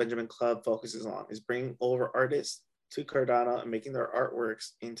that's what the Benjamin Club focuses on, is bringing over artists to Cardano and making their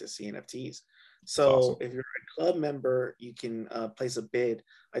artworks into CNFTs. So awesome. If you're a club member, you can place a bid.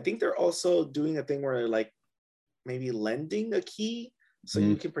 I think they're also doing a thing where maybe lending a key so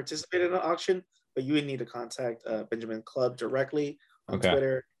you can participate in an auction, but you would need to contact Benjamin Club directly on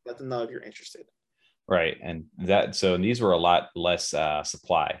Twitter. Let them know if you're interested. Right. And these were a lot less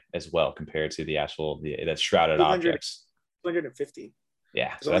supply as well compared to the actual, that shrouded objects. 250.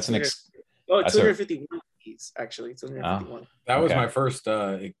 Yeah. So that's 251 keys, actually. 251. That was my first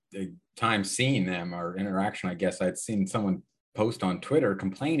time seeing them, or interaction, I guess. I'd seen someone post on Twitter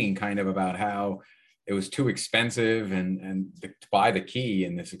complaining kind of about how it was too expensive and to buy the key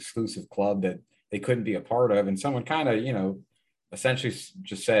in this exclusive club that they couldn't be a part of. And someone kind of, essentially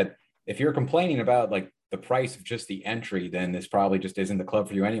just said, if you're complaining about the price of just the entry, then this probably just isn't the club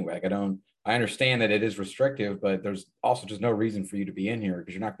for you anyway. I understand that it is restrictive, but there's also just no reason for you to be in here,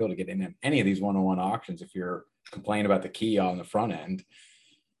 because you're not going to get in any of these one-on-one auctions if you're complaining about the key on the front end.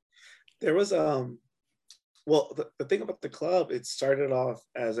 There was the thing about the club, it started off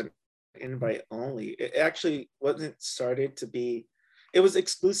as an invite only. It actually wasn't started to be, it was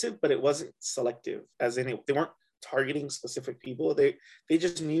exclusive, but it wasn't selective, as in they weren't targeting specific people. They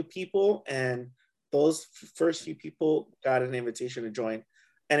just knew people, and those first few people got an invitation to join.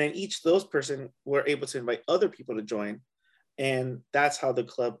 And then each of those person were able to invite other people to join. And that's how the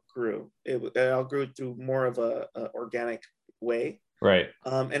club grew. It all grew through more of a organic way. Right.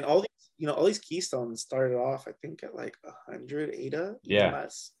 And all these keystones started off, I think, at 100 ADA. Yeah.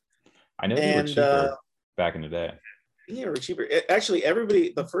 I know they were cheaper back in the day. Yeah, they were cheaper. Actually,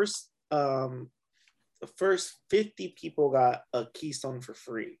 everybody, the first 50 people got a keystone for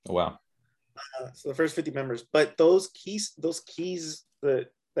free. Oh, wow. So the first 50 members, but those keys, the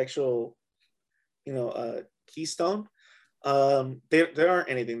actual, keystone, they aren't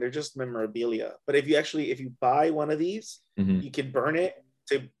anything. They're just memorabilia. But if you buy one of these, you can burn it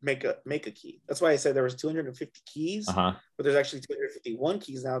to make a key. That's why I said there was 250 keys, but there's actually 251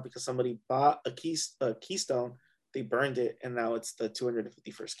 keys now, because somebody bought a keystone, they burned it, and now it's the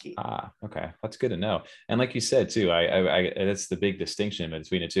 251st key. Okay, that's good to know. And like you said too, I that's the big distinction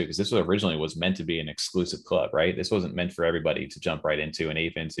between the two, because this originally was meant to be an exclusive club, right? This wasn't meant for everybody to jump right into and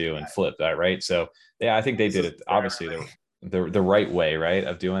ape into and flip that, right? So yeah, I think they did it obviously the right way, right,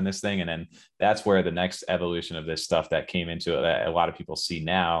 of doing this thing. And then that's where the next evolution of this stuff that came into it, that a lot of people see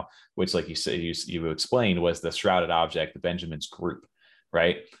now, which, like you said, you explained, was the shrouded object, the Benjamin's group.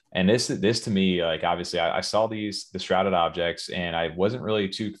 Right. And this to me, obviously I saw the shrouded objects, and I wasn't really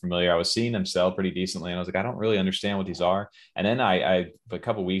too familiar. I was seeing them sell pretty decently, and I was like, I don't really understand what these are. And then a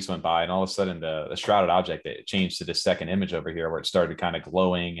couple of weeks went by, and all of a sudden the shrouded object, it changed to this second image over here, where it started kind of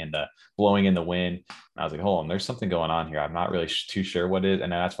glowing and blowing in the wind. And I was like, hold on, there's something going on here. I'm not really too sure what it is.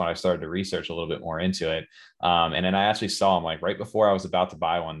 And then that's when I started to research a little bit more into it. And then I actually saw them, right before I was about to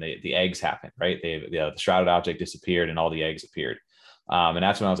buy one, the eggs happened, right? The shrouded object disappeared and all the eggs appeared. And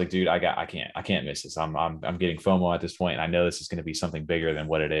that's when I was like, dude, I can't miss this. I'm getting FOMO at this point, and I know this is going to be something bigger than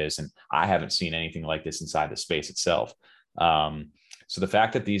what it is. And I haven't seen anything like this inside the space itself. So the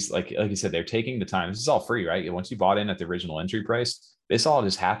fact that these, like you said, they're taking the time. This is all free, right? Once you bought in at the original entry price, this all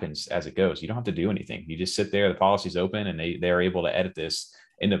just happens as it goes. You don't have to do anything. You just sit there. The policy's open, and they're able to edit this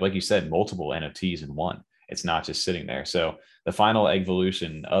into, like you said, multiple NFTs in one. It's not just sitting there. So the final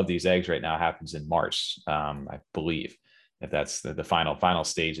evolution of these eggs right now happens in March, I believe, if that's the final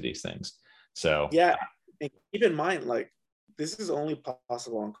stage of these things. So yeah, and keep in mind, like, this is only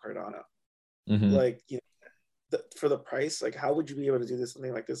possible on Cardano. Mhm. Like, you know, for the price, like, how would you be able to do this,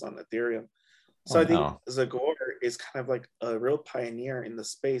 something like this on Ethereum? So I think Zagor is kind of like a real pioneer in the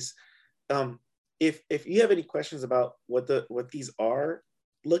space. If you have any questions about what these are,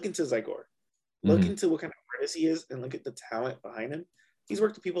 look into Zagor. Look into what kind of artist he is, and look at the talent behind him. He's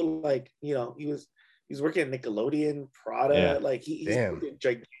worked with people like, you know, he was working at Nickelodeon, Prada, like he's worked at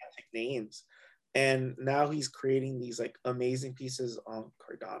gigantic names, and now he's creating these like amazing pieces on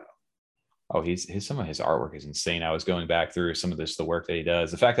Cardano. Oh, some of his artwork is insane. I was going back through some of the work that he does.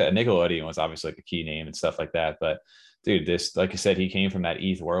 The fact that Nickelodeon was obviously like a key name and stuff like that. But dude, this, like I said, he came from that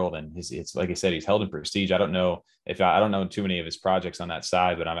ETH world, and it's like I said, he's held in prestige. I don't know too many of his projects on that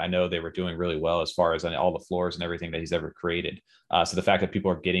side, but I know they were doing really well as far as on all the floors and everything that he's ever created. So the fact that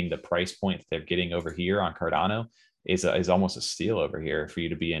people are getting the price point that they're getting over here on Cardano is almost a steal over here for you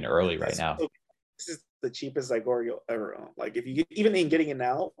to be in early right now. This is the cheapest Zagor you'll ever own. Like, if you get, even in getting it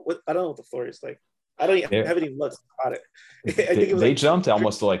now, I don't know what the floor is like. I haven't even looked about it. I think they jumped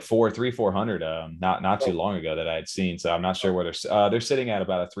almost to like 400 not too long ago that I had seen. So I'm not sure where they're sitting at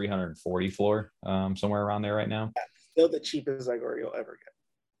about a 340 floor, somewhere around there right now. Yeah, still the cheapest Zagor you'll ever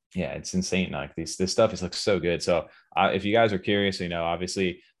get. Yeah, it's insane. Like this stuff looks so good. So if you guys are curious, you know,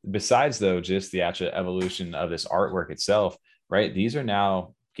 obviously besides though just the actual evolution of this artwork itself, right? These are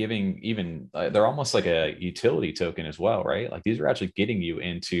now giving even they're almost like a utility token as well, right? Like these are actually getting you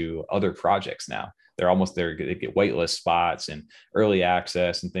into other projects now. They get whitelist spots and early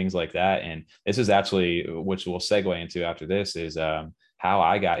access and things like that. And this is actually, which we'll segue into after this, is how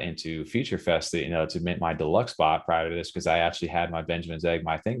I got into Future Fest, you know, to mint my deluxe spot prior to this, because I actually had my Benjamin's Egg,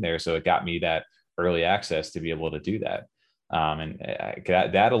 my thing there. So it got me that early access to be able to do that. And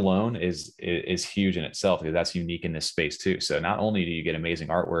that alone is huge in itself, because that's unique in this space too. So not only do you get amazing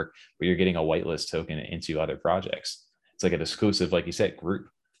artwork, but you're getting a whitelist token into other projects. It's like an exclusive, like you said, group,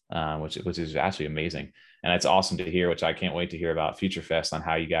 which is actually amazing. And it's awesome to hear, which I can't wait to hear about Future Fest on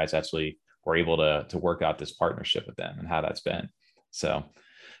how you guys actually were able to work out this partnership with them and how that's been. So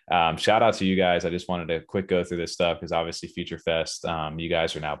shout out to you guys. I just wanted to quick go through this stuff because obviously Future Fest, you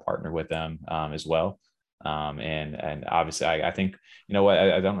guys are now partnered with them as well. And obviously I think, you know what,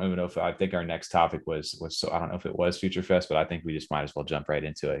 I don't even know if I think our next topic was so I don't know if it was Future Fest, but I think we just might as well jump right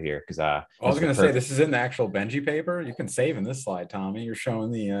into it here because I was going to say this is in the actual Benji paper. You can save in this slide, Tommy. You're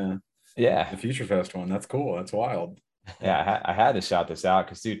showing the Future Fest one. That's cool. That's wild. Yeah, I had to shout this out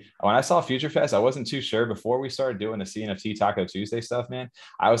because, dude, when I saw Future Fest, I wasn't too sure before we started doing the CNFT Taco Tuesday stuff, man.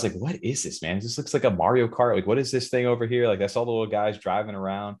 I was like, what is this, man? This looks like a Mario Kart. Like, what is this thing over here? Like, I saw the little guys driving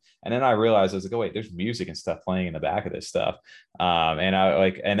around. And then I realized, I was like, oh, wait, there's music and stuff playing in the back of this stuff.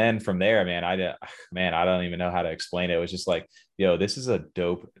 And then from there, man, I don't even know how to explain it. It was just like, yo, this is a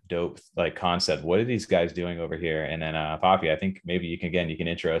dope like concept. What are these guys doing over here? And then Poppy, I think maybe you can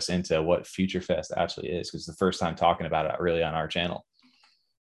intro us into what Future Fest actually is, because it's the first time talking about it really on our channel.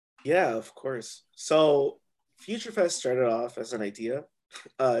 Yeah, of course. So Future Fest started off as an idea.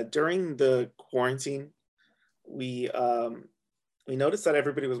 During the quarantine, we noticed that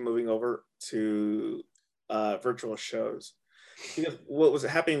everybody was moving over to virtual shows. Because what was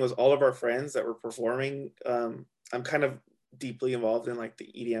happening was all of our friends that were performing, I'm kind of deeply involved in like the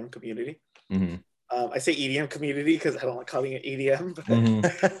EDM community. Mm-hmm. I say EDM community because I don't like calling it EDM, but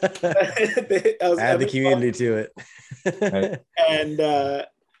add the community to it. Right.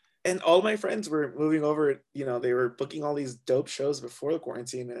 And all my friends were moving over. You know, they were booking all these dope shows before the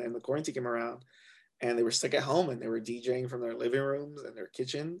quarantine, and the quarantine came around, and they were stuck at home, and they were DJing from their living rooms and their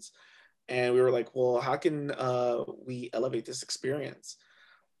kitchens. And we were like, well, how can we elevate this experience?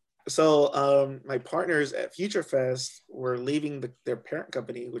 So my partners at Future Fest were leaving their parent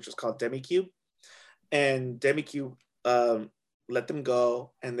company, which was called Demicube. And Demicube let them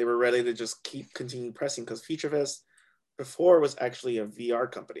go, and they were ready to just continue pressing because Future Fest before was actually a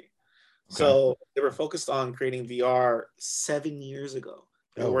VR company. Okay. So they were focused on creating VR 7 years ago.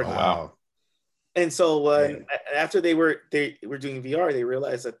 Wow. And so after they were doing VR, they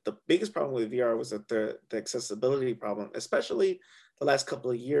realized that the biggest problem with VR was that the accessibility problem, especially the last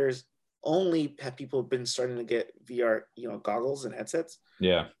couple of years, only have people been starting to get VR, goggles and headsets.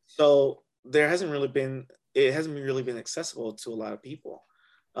 Yeah. So it hasn't really been accessible to a lot of people.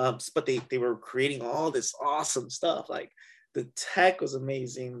 But they were creating all this awesome stuff. Like the tech was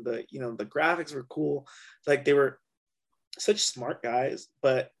amazing. The graphics were cool. Like they were such smart guys,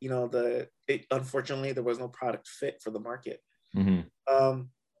 but unfortunately there was no product fit for the market. Mm-hmm.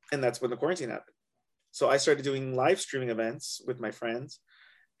 And that's when the quarantine happened. So I started doing live streaming events with my friends,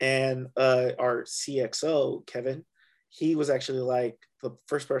 and our CXO Kevin, he was actually like the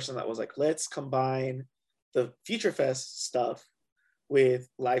first person that was like, let's combine the Future Fest stuff with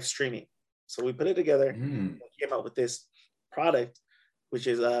live streaming. So we put it together and came out with this product, which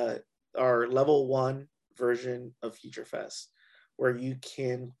is our level 1 version of Future Fest, where you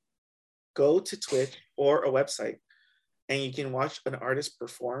can go to Twitch or a website and you can watch an artist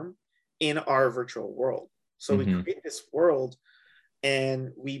perform in our virtual world. So we create this world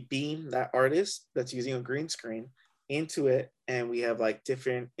and we beam that artist that's using a green screen into it, and we have like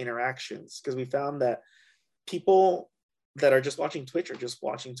different interactions, because we found that people that are just watching Twitch are just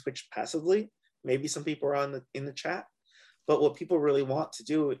watching Twitch passively. Maybe some people are in the chat, but what people really want to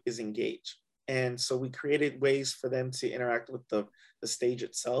do is engage. And so we created ways for them to interact with the stage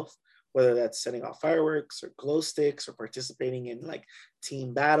itself, whether that's setting off fireworks or glow sticks or participating in like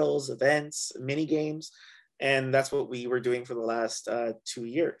team battles, events, mini games. And that's what we were doing for the last 2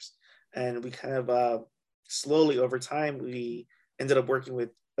 years. And we kind of slowly over time, we ended up working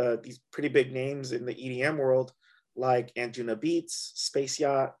with these pretty big names in the EDM world, like Anjuna Beats, Space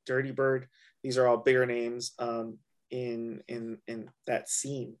Yacht, Dirty Bird. These are all bigger names in that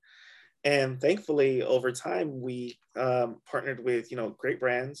scene. And thankfully, over time, we partnered with great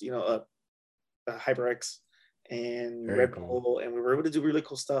brands, HyperX and Very Red cool. Bull, and we were able to do really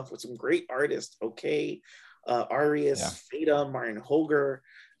cool stuff with some great artists. Okay, Arias, Fada, Martin Holger,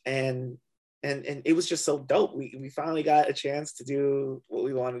 and it was just so dope. We finally got a chance to do what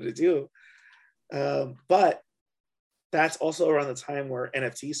we wanted to do, but that's also around the time where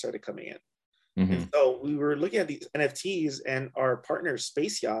NFTs started coming in. And so we were looking at these NFTs, and our partner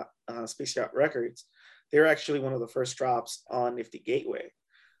Space Yacht Records, they were actually one of the first drops on Nifty Gateway.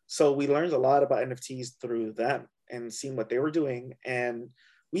 So we learned a lot about NFTs through them and seeing what they were doing. And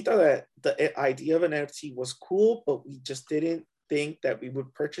we thought that the idea of an NFT was cool, but we just didn't think that we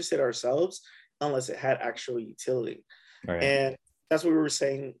would purchase it ourselves unless it had actual utility. Right. And that's what we were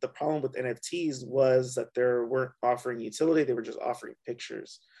saying. The problem with NFTs was that they weren't offering utility. They were just offering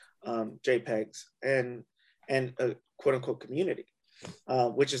pictures, JPEGs, and a quote unquote community,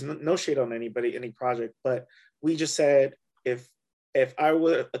 which is no shade on anybody, any project. But we just said, if I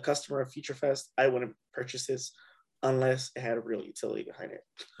were a customer of Future Fest, I wouldn't purchase this unless it had a real utility behind it,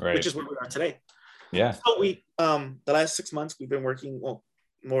 Right. which is where we are today. Yeah. So we, the last 6 months, we've been working, well,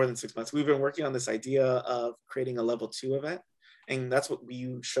 more than 6 months, we've been working on this idea of creating a level 2 event. And that's what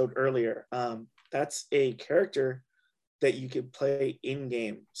you showed earlier. That's a character that you could play in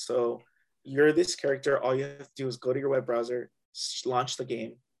game. So you're this character, all you have to do is go to your web browser, launch the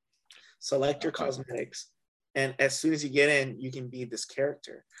game, select your cosmetics, and as soon as you get in, you can be this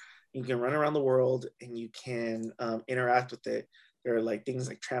character. You can run around the world and you can interact with it. There are like things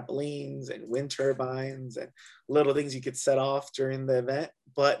like trampolines and wind turbines and little things you could set off during the event,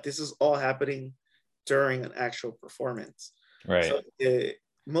 but this is all happening during an actual performance. Right. So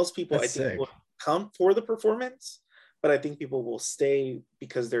most people, That's I think, sick. will come for the performance, but I think people will stay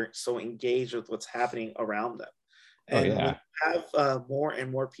because they're so engaged with what's happening around them. And when you have more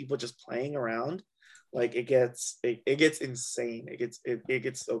and more people just playing around, like it gets insane. It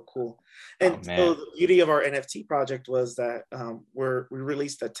gets so cool. And so the beauty of our NFT project was that we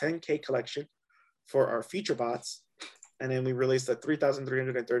released a 10K collection for our Future Bots, and then we released a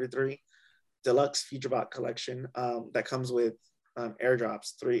 3,333 deluxe Future Bot collection that comes with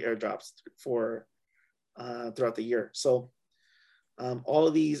airdrops, 3 airdrops for throughout the year. So all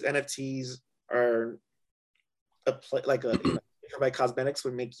of these NFTs are provide cosmetics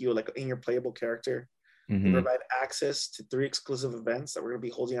would make you like in your playable character. They provide access to 3 exclusive events that we're going to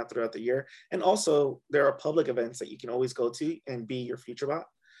be holding out throughout the year. And also there are public events that you can always go to and be your Future Bot.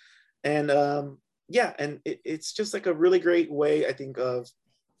 And and it's just like a really great way, I think, of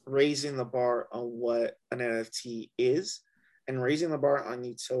raising the bar on what an NFT is and raising the bar on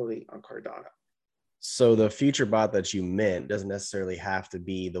utility on Cardano. So the Future Bot that you mint doesn't necessarily have to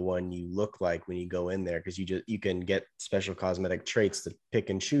be the one you look like when you go in there, because you can get special cosmetic traits to pick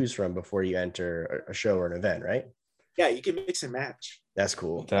and choose from before you enter a show or an event, right? Yeah, you can mix and match. That's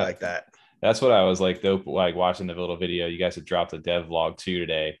cool. I like that. That's what I was like dope, like watching the little video. You guys had dropped a dev vlog too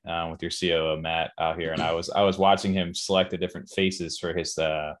today with your COO Matt out here, and I was watching him select the different faces for his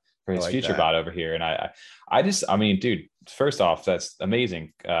for his like future that. bot over here. And I mean, dude, first off, that's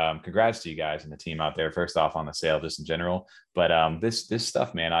amazing. Congrats to you guys and the team out there. First off on the sale, just in general. But this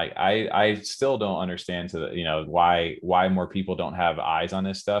stuff, man, I still don't understand why more people don't have eyes on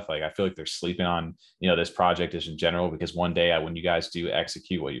this stuff. Like, I feel like they're sleeping on, this project just in general, because one day when you guys do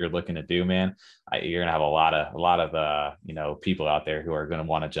execute what you're looking to do, man, you're gonna have a lot of people out there who are gonna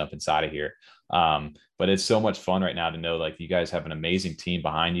want to jump inside of here. But it's so much fun right now to know, like, you guys have an amazing team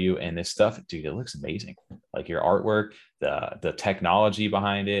behind you, and this stuff, dude, it looks amazing. Like your artwork, the technology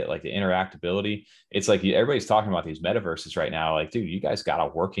behind it, like the interactability. It's like everybody's talking about these metaverses right now. Like, dude, you guys got a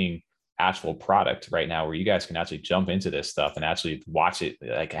working actual product right now where you guys can actually jump into this stuff and actually watch it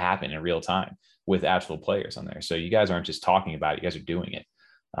like happen in real time with actual players on there. So you guys aren't just talking about it, you guys are doing it.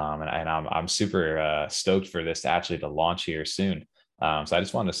 And I'm super stoked for this to launch here soon. So I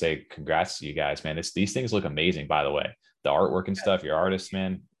just wanted to say congrats to you guys, man. These things look amazing, by the way. The artwork and stuff, your artists,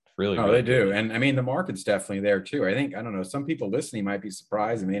 man, really. Oh, really they do. good. And I mean, the market's definitely there too. I don't know, some people listening might be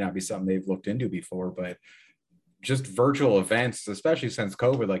surprised. It may not be something they've looked into before, but just virtual events, especially since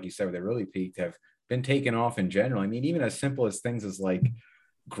COVID, like you said, where they really peaked, have been taken off in general. I mean, even as simple as things as like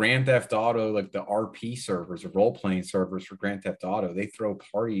Grand Theft Auto, like the RP servers or role-playing servers for Grand Theft Auto, they throw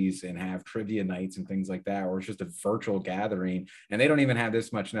parties and have trivia nights and things like that, or it's just a virtual gathering, and they don't even have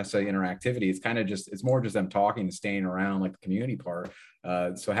this much necessarily interactivity. It's kind of it's more just them talking and staying around, like the community part.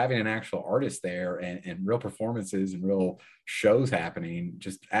 So having an actual artist there and real performances and real shows happening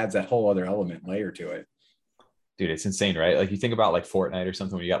just adds that whole other layer to it. Dude, it's insane, right? Like, you think about like Fortnite or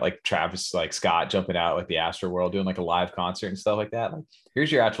something, where you got like Travis Scott jumping out like the Astro World doing like a live concert and stuff like that. Like,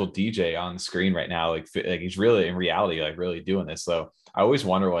 here's your actual DJ on the screen right now. Like he's really in reality, like really doing this. So I always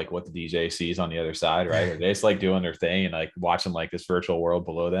wonder like what the DJ sees on the other side, right? Are they just like doing their thing and like watching like this virtual world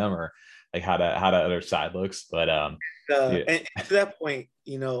below them, or like how the other side looks. But and to that point,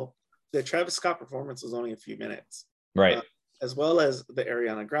 the Travis Scott performance was only a few minutes, right? As well as the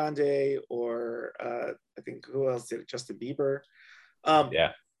Ariana Grande, or I think who else did it? Justin Bieber.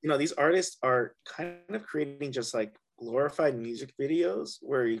 Yeah. These artists are kind of creating just like glorified music videos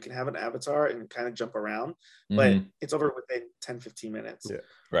where you can have an avatar and kind of jump around, but it's over within 10, 15 minutes. Yeah.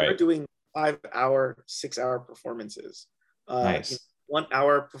 Right. We're doing 5-hour, 6-hour performances. Nice. 1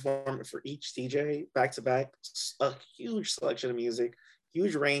 hour performance for each DJ, back to back, a huge selection of music,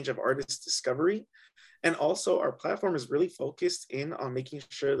 huge range of artist discovery. And also, our platform is really focused in on making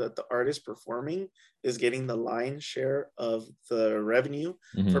sure that the artist performing is getting the lion's share of the revenue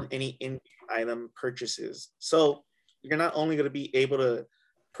from any in-game item purchases. So you're not only going to be able to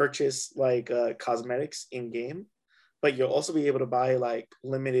purchase like cosmetics in-game, but you'll also be able to buy like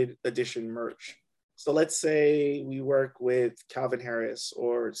limited edition merch. So let's say we work with Calvin Harris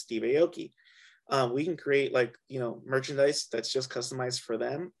or Steve Aoki. We can create like, merchandise that's just customized for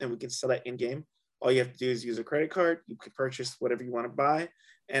them, and we can sell that in-game. All you have to do is use a credit card. You can purchase whatever you want to buy,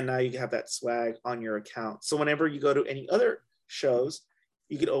 and now you have that swag on your account. So whenever you go to any other shows,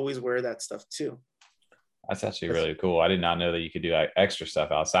 you could always wear that stuff too. That's actually really cool. I did not know that you could do like extra stuff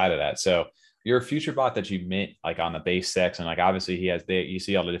outside of that. So your future bot that you mint like on the base section, like obviously you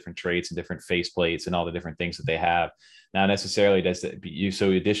see all the different traits and different faceplates and all the different things that they have. Now necessarily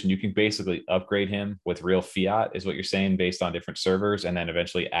you can basically upgrade him with real fiat, is what you're saying, based on different servers, and then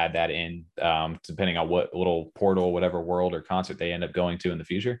eventually add that in depending on what little portal, whatever world or concert they end up going to in the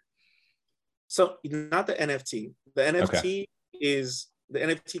future. So not the NFT. The NFT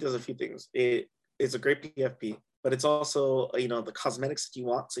does a few things. It's a great PFP, but it's also, the cosmetics that you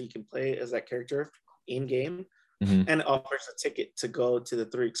want, so you can play as that character in game, and it offers a ticket to go to the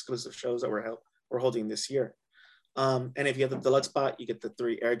 3 exclusive shows that we're holding this year. And if you have the deluxe bot, you get the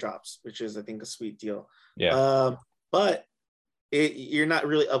 3 airdrops, which is, I think, a sweet deal. Yeah. But you're not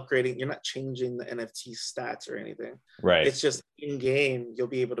really upgrading. You're not changing the NFT stats or anything. Right. It's just in game. You'll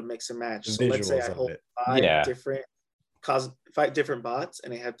be able to mix and match. So let's say I hold 5 different bots,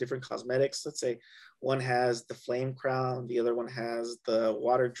 and they have different cosmetics. Let's say one has the flame crown, the other one has the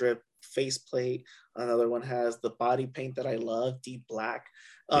water drip faceplate, another one has the body paint that I love, deep black.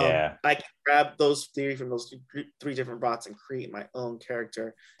 I can grab those 3 from those 3 different bots and create my own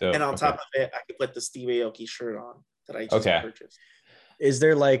character. Dope. And on top of it, I can put the Steve Aoki shirt on that I just purchased. Is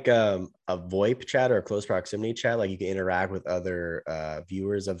there like a VoIP chat or a close proximity chat? Like you can interact with other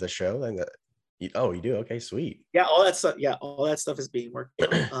viewers of the show? You do? Okay, sweet. Yeah, all that stuff. Yeah, all that stuff is being worked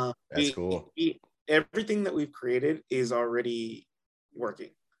on. That's cool. Everything that we've created is already working.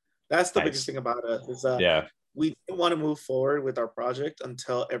 That's the biggest thing about us. Is we didn't want to move forward with our project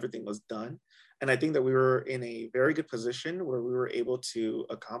until everything was done. And I think that we were in a very good position where we were able to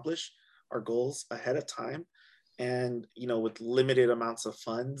accomplish our goals ahead of time. and with limited amounts of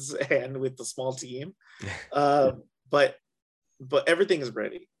funds and with the small team. But everything is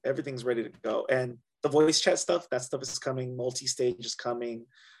ready. Everything's ready to go. And the voice chat stuff, that stuff is coming. Multi-stage is coming.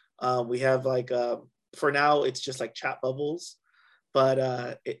 We have for now it's just like chat bubbles,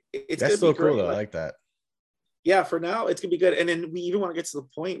 but it's that's so cool though. Like, I like that. Yeah, for now it's gonna be good. And then we even want to get to the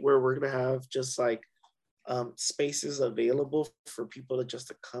point where we're gonna have just like spaces available for people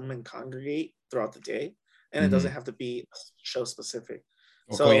to come and congregate throughout the day, and it doesn't have to be show specific.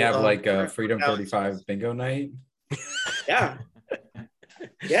 Well, so can we have like a Freedom 35 bingo night? Yeah.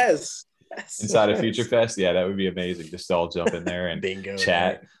 Yes. Inside of Future Fest, yeah, that would be amazing. Just all jump in there and bingo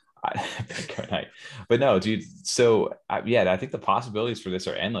chat. Bingo night. But no, dude. So I think the possibilities for this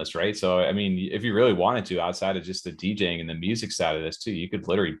are endless, right? So I mean, if you really wanted to, outside of just the DJing and the music side of this too, you could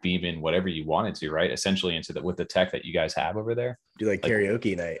literally beam in whatever you wanted to, right? Essentially into with the tech that you guys have over there. Do like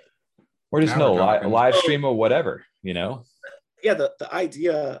karaoke night, or just live stream or whatever, Yeah, the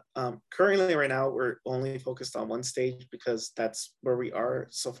idea currently right now we're only focused on one stage because that's where we are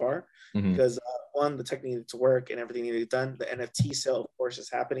so far. Because one, the tech needed to work and everything needed done. The NFT sale, of course, is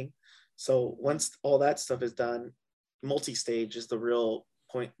happening. So once all that stuff is done, multi-stage is the real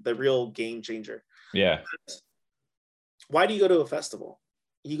point, the real game changer. Yeah. Why do you go to a festival?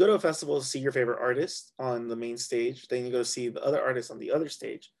 You go to a festival to see your favorite artist on the main stage. Then you go to see the other artists on the other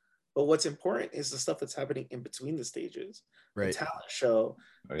stage. But what's important is the stuff that's happening in between the stages. Right. The talent show,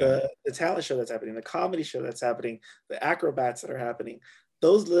 the talent show that's happening, the comedy show that's happening, the acrobats that are happening.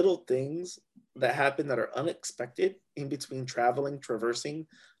 Those little things that happen that are unexpected in between traversing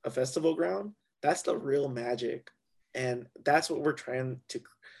a festival ground, that's the real magic. And that's what we're trying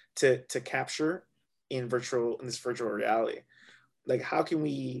to capture in this virtual reality. Like how can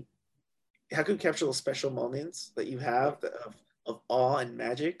we capture those special moments that you have of awe and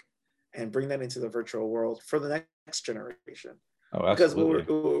magic and bring that into the virtual world for the next generation? Because what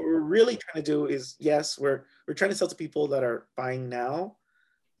we're really trying to do is, yes, we're trying to sell to people that are buying now,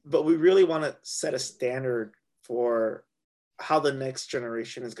 but we really want to set a standard for how the next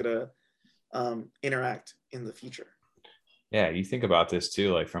generation is going to interact in the future. Yeah, you think about this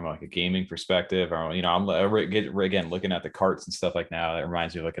too, like from like a gaming perspective, or I'm again looking at the carts and stuff like now. That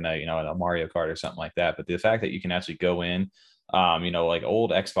reminds me of looking at a Mario Kart or something like that. But the fact that you can actually go in, like old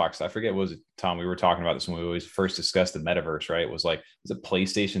Xbox, I forget, was it Tom? We were talking about this when we always first discussed the metaverse, right? It was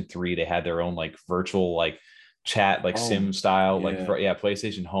PlayStation 3. They had their own like virtual like chat sim style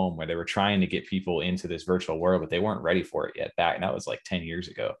PlayStation Home, where they were trying to get people into this virtual world, but they weren't ready for it yet back, and that was like 10 years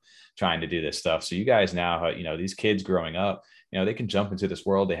ago, trying to do this stuff. So you guys now, these kids growing up, they can jump into this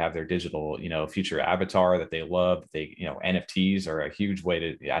world. They have their digital future avatar that they love. They NFTs are a huge way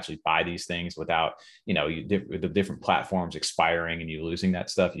to actually buy these things without the different platforms expiring and you losing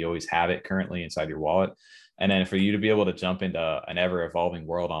that stuff. You always have it currently inside your wallet, and then for you to be able to jump into an ever evolving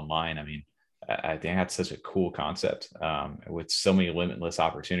world online, I mean, I think that's such a cool concept with so many limitless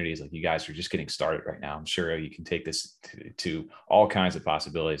opportunities. Like you guys are just getting started right now. I'm sure you can take this to all kinds of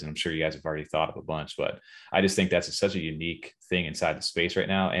possibilities. And I'm sure you guys have already thought of a bunch, but I just think that's such a unique thing inside the space right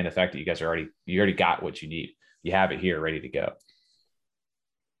now. And the fact that you guys you already got what you need. You have it here ready to go.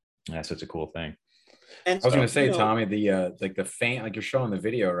 And that's such a cool thing. And I was going to say, Tommy, the fan, like you're showing the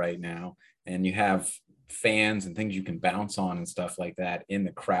video right now, and you have fans and things you can bounce on and stuff like that in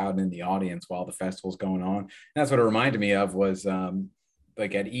the crowd and in the audience while the festival's going on. And that's what it reminded me of was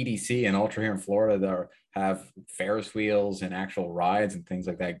like at EDC and Ultra here in Florida, they have Ferris wheels and actual rides and things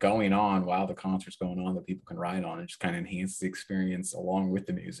like that going on while the concert's going on that people can ride on, and just kind of enhance the experience along with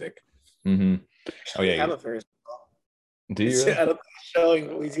the music. Mm-hmm. Oh yeah, have a Ferris wheel. Do you? Really? Showing,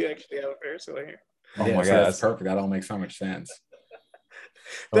 but we do actually have a Ferris wheel here. Oh my God, that's perfect. That all makes so much sense.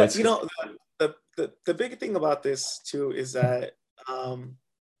 The big thing about this too is that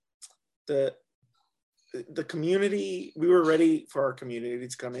the community, we were ready for our community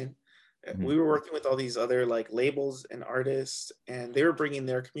to come in. Mm-hmm. We were working with all these other like labels and artists, and they were bringing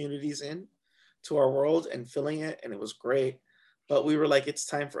their communities in to our world and filling it, and it was great. But we were like, it's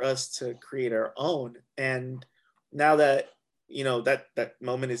time for us to create our own. And now that that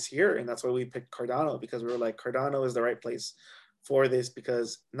moment is here, and that's why we picked Cardano, because we were like, Cardano is the right place for this,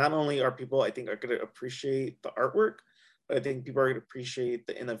 because not only are people, I think, are going to appreciate the artwork, but I think people are going to appreciate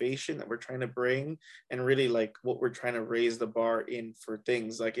the innovation that we're trying to bring, and really like what we're trying to raise the bar in for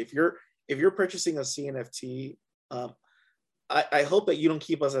things. Like if you're purchasing a CNFT, I hope that you don't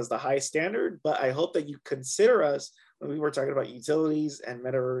keep us as the high standard, but I hope that you consider us when we were talking about utilities and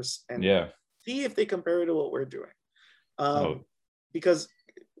metaverse, and see if they compare to what we're doing. Because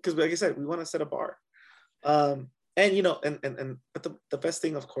like I said, we want to set a bar. And you know, but the best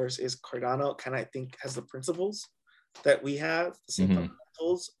thing, of course, is Cardano kind of, I think, has the principles that we have, the same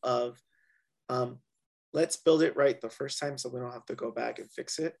fundamentals of let's build it right the first time so we don't have to go back and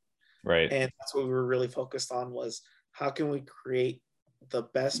fix it. Right. And that's what we were really focused on, was how can we create the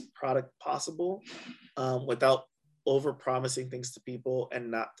best product possible without over promising things to people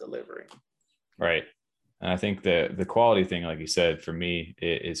and not delivering. Right. And I think the quality thing, like you said, for me,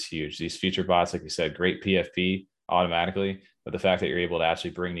 is huge. These feature bots, like you said, great PFP automatically, but the fact that you're able to actually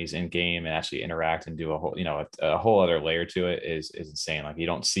bring these in game and actually interact and do a whole, a whole other layer to it is insane. Like, you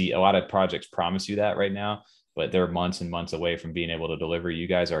don't see a lot of projects promise you that right now, but they're months and months away from being able to deliver. You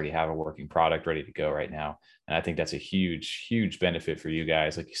guys already have a working product ready to go right now. And I think that's a huge, huge benefit for you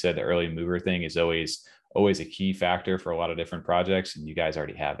guys. Like you said, the early mover thing is always a key factor for a lot of different projects. And you guys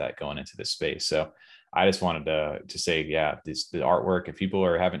already have that going into this space. So I just wanted to say, yeah, the artwork, if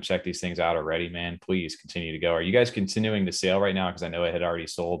people haven't checked these things out already, man, please continue to go. Are you guys continuing to sale right now? Because I know it had already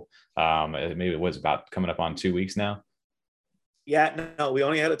sold. Maybe it was about coming up on 2 weeks now. Yeah, no, we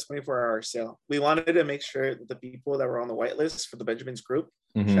only had a 24-hour sale. We wanted to make sure that the people that were on the whitelist for the Benjamins group,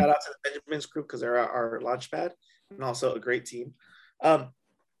 shout out to the Benjamins group, because they're our launch pad and also a great team.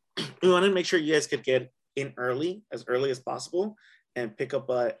 We wanted to make sure you guys could get in early as possible and pick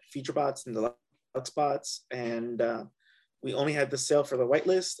up feature bots and deluxe bots. And we only had the sale for the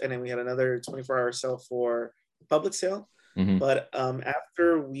whitelist, and then we had another 24-hour sale for the public sale. But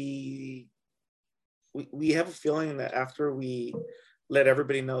after we have a feeling that after we let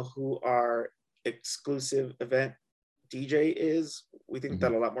everybody know who our exclusive event DJ is, we think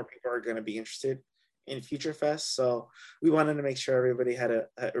that a lot more people are going to be interested in Future Fest. So we wanted to make sure everybody had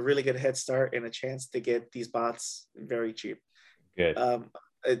a really good head start and a chance to get these bots very cheap. Good.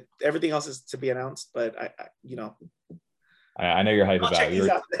 Everything else is to be announced, but I know you're hyped about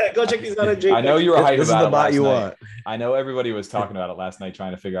it. Go check these out. I know you were hyped about it. The bot you want. I know everybody was talking about it last night,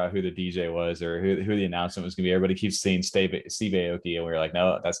 trying to figure out who the DJ was or who the announcement was going to be. Everybody keeps saying Steve Aoki, and we were like,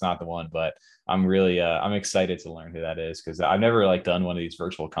 no, that's not the one. But I'm really, I'm excited to learn who that is, because I've never done one of these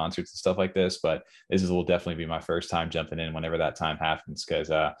virtual concerts and stuff like this. But will definitely be my first time jumping in whenever that time happens,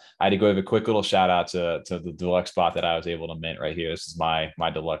 because I had to go give a quick little shout out to the deluxe spot that I was able to mint right here. This is my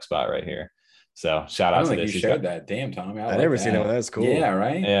deluxe spot right here. So shout out to this. You showed that. Damn, Tommy. I never seen that. That's cool. Yeah,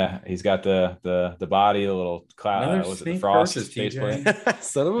 right. Yeah, he's got the body, the little cloud. Was it the frost faceplate?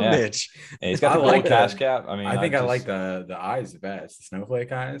 Son of a bitch. And he's got the little cash cap. I mean, I think I like the eyes the best. The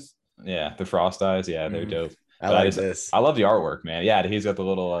snowflake eyes. Yeah, the frost eyes. Yeah, they're dope. I this. I love the artwork, man. Yeah, he's got the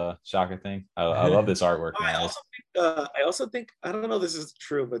little Shaka thing. I love this artwork, man. I also think I don't know if this is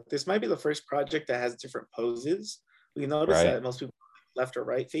true, but this might be the first project that has different poses. We noticed that most people left or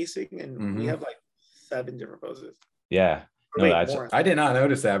right facing, and we have 7 different poses. Yeah. No, I did not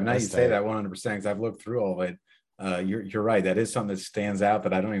notice that, but now you say that 100% because I've looked through all of it. You're right. That is something that stands out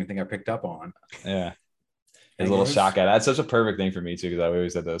that I don't even think I picked up on. Yeah. His little shotgun. That's such a perfect thing for me too, because I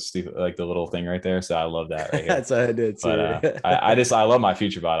always had those stupid, the little thing right there. So I love that right here. That's what I did too. But I love my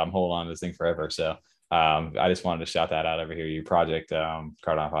future bot. I'm holding on to this thing forever. So I just wanted to shout that out over here. Your project,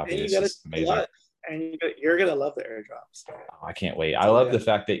 Cardano Poppy, is just amazing. And you're gonna love the airdrops. Oh, I can't wait. I love the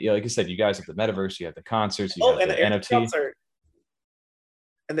fact that, like you said, you guys have the metaverse, you have the concerts, you have the NFT.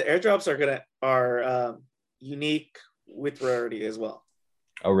 And the airdrops are unique with rarity as well.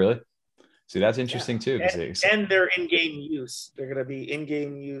 Oh, really? See, that's interesting too. And they're in-game use. They're gonna be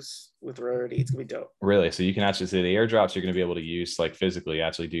in-game use with rarity. It's gonna be dope. Really? So you can actually see the airdrops you're gonna be able to use, physically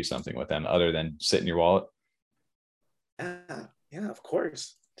actually do something with them other than sit in your wallet? Yeah, of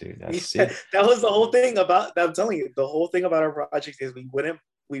course. Dude, that's that was the whole thing about. I'm telling you, the whole thing about our project is we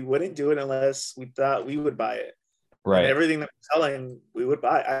wouldn't do it unless we thought we would buy it. Right. And everything that we're selling, we would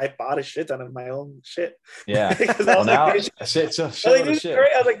buy. I bought a shit ton of my own shit. Yeah. Well, now, shit. I was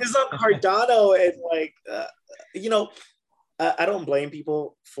like, this is on Cardano, and I don't blame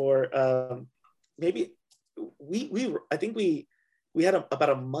people for maybe I think we had about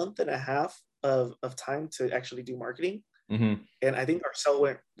a month and a half of time to actually do marketing. Mm-hmm. And I think our sale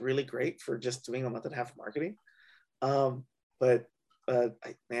went really great for just doing a month and a half of marketing.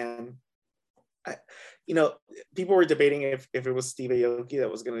 People were debating if it was Steve Aoki that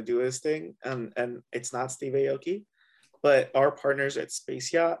was going to do this thing, and it's not Steve Aoki, but our partners at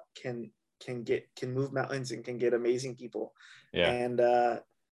Space Yacht can move mountains and can get amazing people. Yeah. And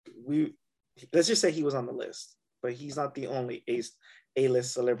let's just say he was on the list, but he's not the only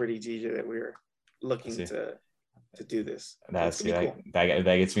A-list celebrity DJ that we're looking to do this. That's cool. that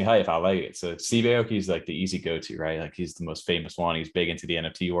gets me hype. I like it. So Steve Aoki is the easy go-to, right? He's the most famous one. He's big into the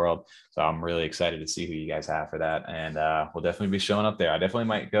NFT world. So I'm really excited to see who you guys have for that. And we'll definitely be showing up there. I definitely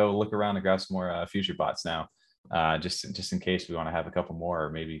might go look around and grab some more future bots now. just in case we want to have a couple more, or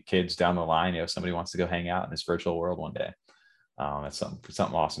maybe kids down the line, if somebody wants to go hang out in this virtual world one day. That's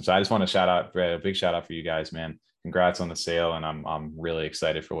something awesome. So I just want to shout out, a big shout out for you guys, man. Congrats on the sale, and I'm really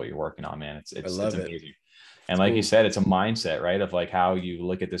excited for what you're working on, man. It's amazing. And like you said, it's a mindset, right? Of like how you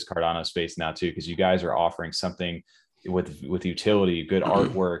look at this Cardano space now too, because you guys are offering something with utility, good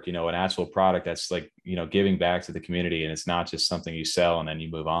artwork, an actual product that's like, giving back to the community, and it's not just something you sell and then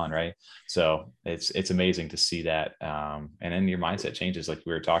you move on. Right. So it's amazing to see that. And then your mindset changes, like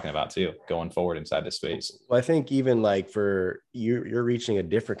we were talking about too, going forward inside the space. Well, I think even like for you're reaching a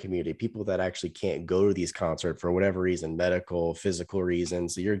different community, people that actually can't go to these concerts for whatever reason, medical, physical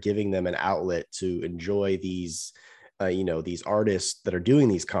reasons. So you're giving them an outlet to enjoy these these artists that are doing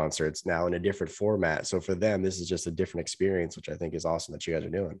these concerts now in a different format. So for them, this is just a different experience, which I think is awesome that you guys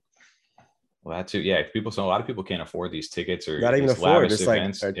are doing. Well, that too. Yeah. A lot of people can't afford these tickets, or not even afford, just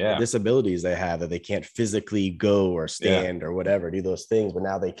events. Like disabilities they have that they can't physically go or stand or whatever, do those things, but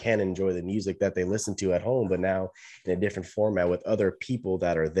now they can enjoy the music that they listen to at home, but now in a different format with other people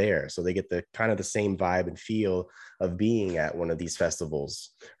that are there. So they get the kind of the same vibe and feel of being at one of these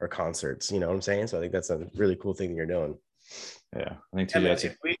festivals or concerts. You know what I'm saying? So I think that's a really cool thing that you're doing. Yeah, I think too.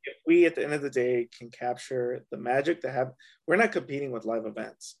 If we at the end of the day can capture the magic to have, we're not competing with live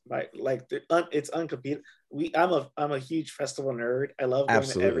events, right? Like it's uncompetitive. I'm a huge festival nerd. I love going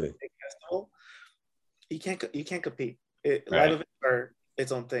to every big festival. You can't compete. Live events are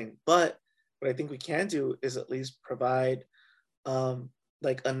its own thing. But what I think we can do is at least provide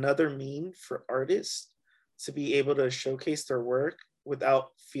like another mean for artists to be able to showcase their work without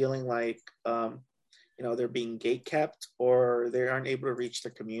feeling like they're being gatekept or they aren't able to reach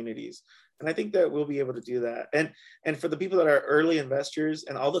their communities. And I think that we'll be able to do that. And for the people that are early investors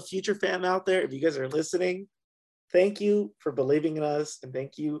and all the future fam out there, if you guys are listening, thank you for believing in us, and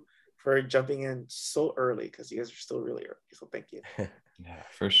thank you for jumping in so early, because you guys are still really early. So thank you. Yeah,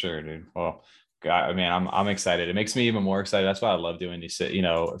 for sure, dude. Well, God, I mean, I'm excited. It makes me even more excited. That's why I love doing these.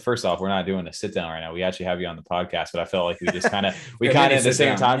 First off, we're not doing a sit down right now. We actually have you on the podcast, but I felt like we just kind of at the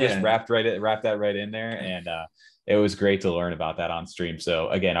same time just wrapped that right in there, and it was great to learn about that on stream. So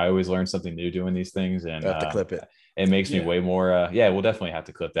again, I always learn something new doing these things, and have to clip it. It makes me way more. We'll definitely have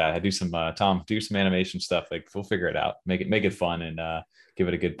to clip that. I do some Tom, do some animation stuff. Like we'll figure it out, make it fun, and give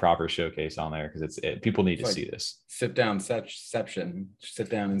it a good proper showcase on there, because people need to see this. Sit down inside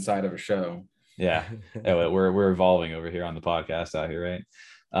of a show. Yeah, we're evolving over here on the podcast out here, right?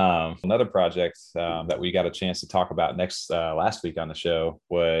 Another project that we got a chance to talk about last week on the show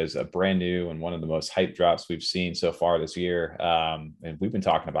was a brand new and one of the most hype drops we've seen so far this year. And we've been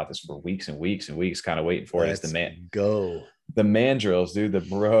talking about this for weeks and weeks and weeks, kind of waiting for it. It's the Mandrills, dude. The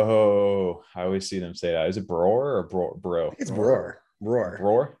bro. I always see them say that. Is it Bror or bro? It's Bror.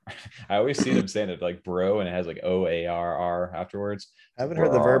 Roar. I always see them saying it like bro, and it has like OARR afterwards. I haven't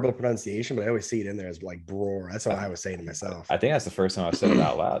heard the verbal pronunciation, but I always see it in there as like Bror. That's what I was saying to myself. I think that's the first time I've said it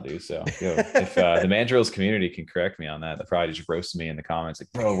out loud, dude. So if the Mandrills community can correct me on that, they'll probably just roast me in the comments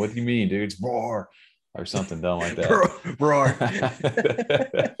like, bro, what do you mean, dude? It's Roar or something dumb like that. Roar.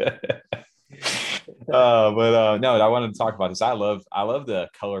 No, I wanted to talk about this. I love the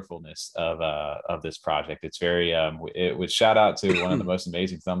colorfulness of this project. It's very it would shout out to one of the most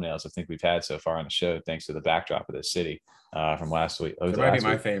amazing thumbnails I think we've had so far on the show, thanks to the backdrop of this city from last week. It might be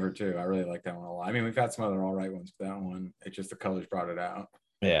my favorite too. I really like that one a lot. I mean, we've had some other all right ones, but that one, it's just the colors brought it out.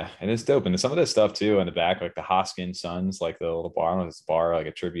 Yeah, and it's dope. And some of this stuff too in the back, like the Hoskin Suns, like the little bar, like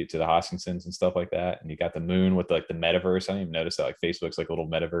a tribute to the Hoskinsons and stuff like that. And you got the moon with like the metaverse. I didn't even notice that, like Facebook's like a little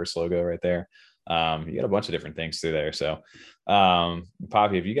metaverse logo right there. You got a bunch of different things through there. So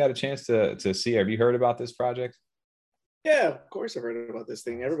Poppy, have you got a chance to see, have you heard about this project? Yeah, of course I've heard about this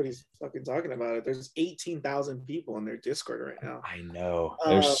thing. Everybody's fucking talking about it. There's 18,000 people in their Discord right now. I know.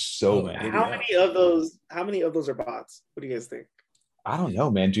 There's so many. How many of those are bots? What do you guys think? I don't know,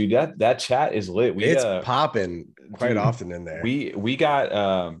 man, dude. That chat is lit. It's popping quite often in there. We got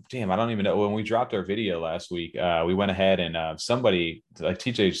I don't even know, when we dropped our video last week, we went ahead and somebody, like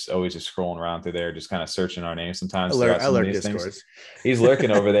TJ's always just scrolling around through there, just kind of searching our names sometimes. I lurk Discord. He's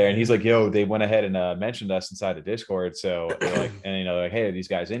lurking over there, and he's like, "Yo, they went ahead and mentioned us inside the Discord." So they're like, and like, "Hey, are these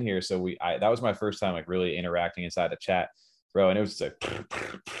guys in here?" So that was my first time like really interacting inside the chat, bro, and it was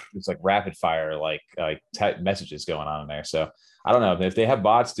like rapid fire like type messages going on in there. So I don't know if they have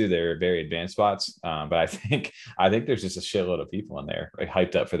bots, they're very advanced bots. But I think there's just a shitload of people in there like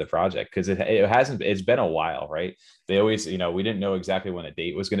hyped up for the project, because it's been a while, right? They always, we didn't know exactly when the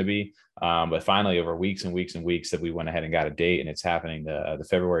date was going to be. But finally over weeks and weeks and weeks that we went ahead and got a date, and it's happening the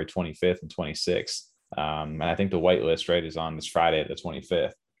February 25th and 26th. And I think the whitelist, right, is on this Friday, the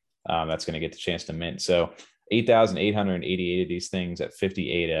 25th. That's going to get the chance to mint. So 8,888 of these things at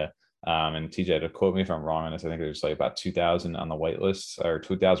 50 ADA. And TJ, to quote me if I'm wrong on this, I think there's like about 2,000 on the whitelist, or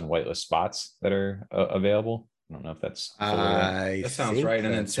 2,000 whitelist spots that are available. I don't know if that's fully right. That sounds right.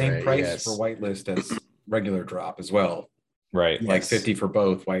 And then same right, price yes. for whitelist as regular drop as well. Right. Like Yes. 50 for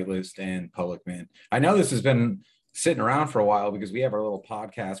both whitelist and public mint. I know this has been sitting around for a while because we have our little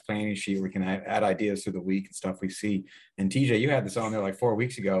podcast planning sheet where we can add ideas through the week and stuff we see. And TJ, you had this on there like 4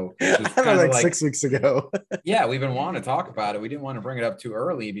 weeks ago. I had it like 6 weeks ago. Yeah, we've been wanting to talk about it. We didn't want to bring it up too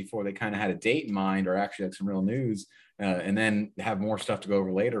early before they kind of had a date in mind, or actually like some real news, and then have more stuff to go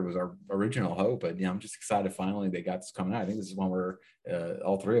over later was our original hope. But I'm just excited finally they got this coming out. I think this is one where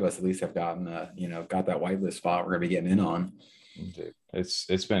all three of us at least have gotten got that whitelist spot we're gonna be getting in on. Dude,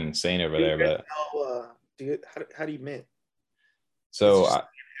 it's been insane over there. But how do you mint? So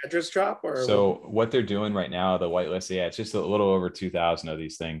address drop, or so what they're doing right now, the whitelist, it's just a little over 2,000 of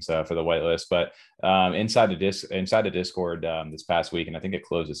these things for the whitelist. But inside the Discord this past week, and I think it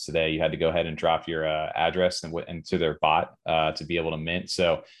closes today, you had to go ahead and drop your address into their bot to be able to mint.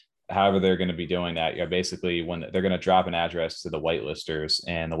 So however they're going to be doing that, basically when they're going to drop an address to the whitelisters,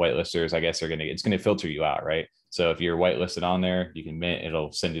 and the whitelisters, I guess it's going to filter you out, right? So if you're whitelisted on there, you can mint,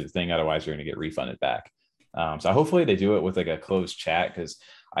 it'll send you the thing. Otherwise, you're going to get refunded back. So hopefully they do it with like a closed chat, because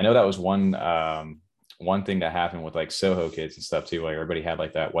I know that was one thing that happened with like Soho kids and stuff too. Like everybody had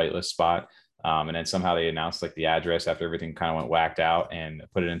like that whitelist spot. And then somehow they announced like the address after everything kind of went whacked out and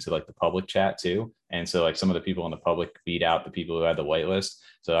put it into like the public chat too. And so like some of the people in the public beat out the people who had the whitelist.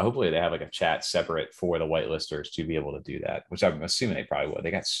 So hopefully they have like a chat separate for the whitelisters to be able to do that, which I'm assuming they probably would.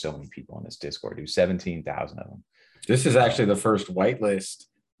 They got so many people in this Discord, dude, 17,000 of them. This is actually the first whitelist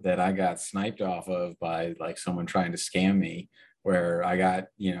that I got sniped off of by like someone trying to scam me, where I got,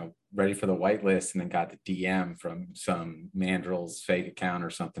 ready for the whitelist and then got the DM from some Mandrill's fake account or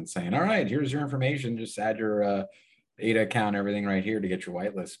something saying, all right, here's your information. Just add your ADA account, everything right here to get your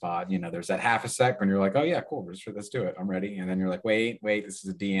whitelist spot. There's that half a sec when you're like, oh yeah, cool, let's do it. I'm ready. And then you're like, wait, this is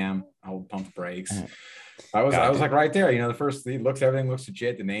a DM. I'll pump the brakes. I was like right there, the first everything looks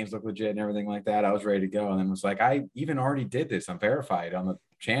legit. The names look legit and everything like that. I was ready to go. And then was like, I even already did this. I'm verified on the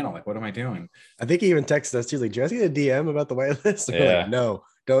channel. Like, what am I doing? I think he even texted us too. Like, do you guys get a DM about the whitelist? Yeah. Like, no,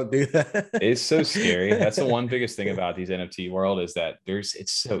 don't do that. It's so scary. That's the one biggest thing about these NFT world is that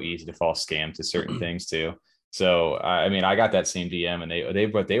it's so easy to fall scam to certain things too. So, I mean, I got that same DM and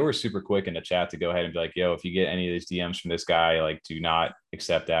they were super quick in the chat to go ahead and be like, yo, if you get any of these DMs from this guy, like, do not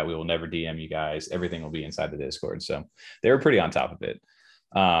accept that. We will never DM you guys. Everything will be inside the Discord. So they were pretty on top of it.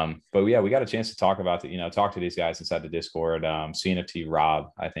 But yeah, we got a chance to talk about talk to these guys inside the Discord. CNFT Rob,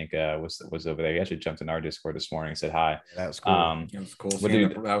 I think, was over there. He actually jumped in our Discord this morning and said hi. That was cool. It was cool.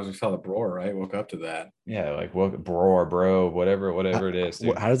 I saw the Broer, right? Woke up to that. Yeah, like Broer, bro, whatever it is.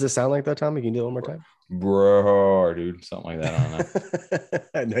 Dude. How does it sound like that, Tommy? Can you do it one more time? Bro, dude, something like that. I don't know.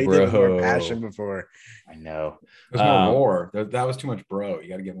 I know you did more passion before. I know. There's more roar. That was too much bro. You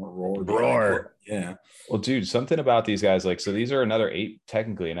got to get more roar. Roar. Yeah. Well, dude, something about these guys, like, so these are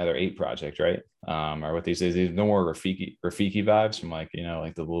technically another 8 project, right? Or what these no more Rafiki vibes from like,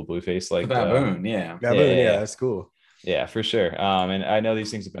 like the little blue face, like the baboon. Yeah. Baboon, yeah, that's cool. Yeah, for sure. And I know these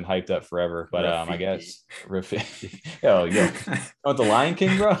things have been hyped up forever, but I guess Rafiki. Yo, want the Lion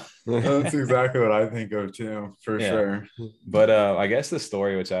King, bro? That's exactly what I think of too, for sure. But I guess the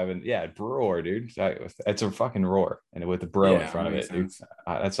story, which I haven't, roar, dude. It's a fucking roar, and with the bro in front of it, dude.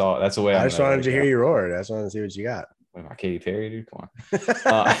 That's all. That's the way. I just wanted to hear you roar. I just wanted to see what you got. My Katy Perry, dude, come on.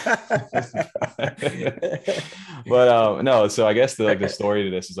 But no, so I guess the story to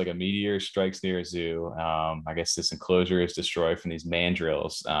this is like a meteor strikes near a zoo. I guess this enclosure is destroyed from these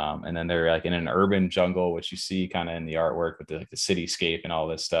mandrills, and then they're like in an urban jungle, which you see kind of in the artwork with the cityscape and all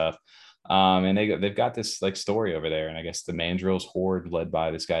this stuff. And they've got this like story over there, and I guess the mandrills horde led by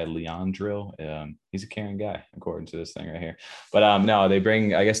this guy Leon Drill. He's a caring guy according to this thing right here. But no, I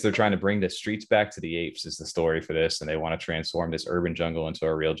guess they're trying to bring the streets back to the apes is the story for this, and they want to transform this urban jungle into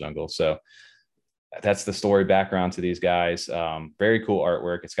a real jungle. So that's the story background to these guys. Very cool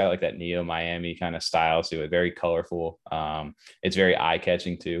artwork. It's got like that Neo Miami kind of style to it. Very colorful. It's very eye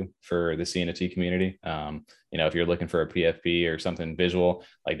catching too for the CNFT community. If you're looking for a PFP or something visual,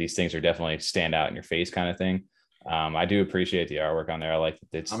 like these things are definitely stand out in your face kind of thing. I do appreciate the artwork on there. I like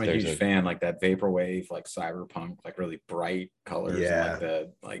that. I'm a huge fan, like that vaporwave, like cyberpunk, like really bright colors, and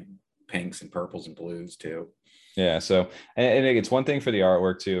like pinks and purples and blues too. Yeah. So, and it's one thing for the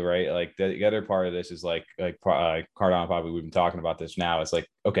artwork too, right? Like the other part of this is like Cardano Poppy, we've been talking about this now. It's like,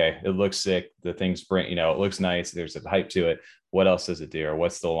 okay, it looks sick. The thing's it looks nice. There's a hype to it. What else does it do? Or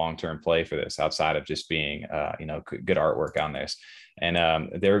what's the long-term play for this outside of just being, good artwork on this?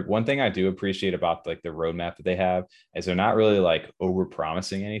 And they're one thing I do appreciate about like the roadmap that they have is they're not really like over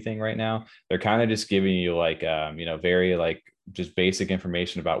promising anything right now. They're kind of just giving you like very like just basic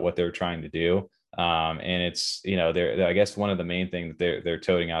information about what they're trying to do. And it's, they're I guess one of the main things that they're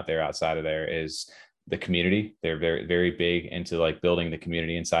toting out there outside of there is the community. They're very, very big into like building the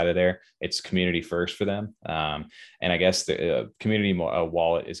community inside of there. It's community first for them. And I guess the community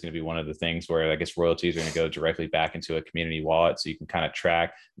wallet is going to be one of the things where I guess royalties are going to go directly back into a community wallet. So you can kind of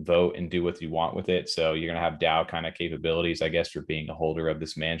track, vote, and do what you want with it. So you're going to have DAO kind of capabilities, I guess, for being a holder of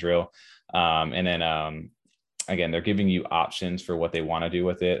this mandrill. And then, again, they're giving you options for what they want to do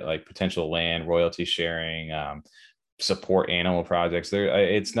with it, like potential land, royalty sharing, support animal projects.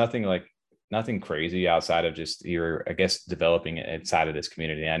 It's nothing crazy outside of just your, I guess, developing it inside of this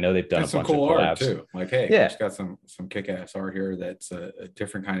community. I know they've done some cool art too. Like, hey, it's got some kick-ass art here that's a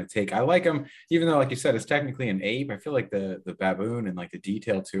different kind of take. I like them, even though, like you said, it's technically an ape. I feel like the baboon and like the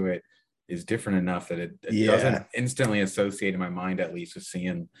detail to it is different enough that it doesn't instantly associate in my mind, at least, with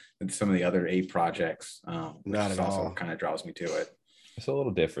seeing some of the other ape projects. Not at all. Kind of draws me to it. It's a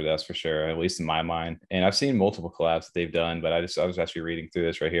little different, that's for sure, at least in my mind. And I've seen multiple collabs that they've done, but I was actually reading through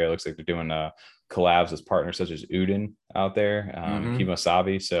this right here. It looks like they're doing collabs with partners such as Udin out there,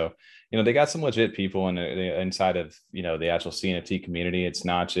 Kimosabi. So, they got some legit people inside of, the actual CNFT community. It's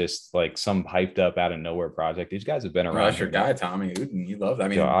not just like some hyped up out of nowhere project. These guys have been around. That's your guy, Tommy Udin. You love that. I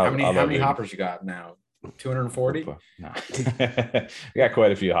mean, how many hoppers you got now? 240? No. We got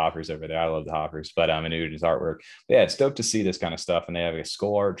quite a few hoppers over there. I love the hoppers, but and Udin's artwork. But yeah, it's dope to see this kind of stuff. And they have a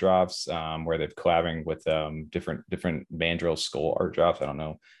skull art drops where they're collaborating with different mandrill skull art drops. I don't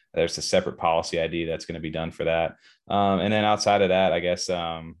know. There's a separate policy ID that's going to be done for that. And then outside of that, I guess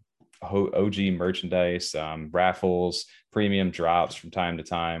OG merchandise, raffles, premium drops from time to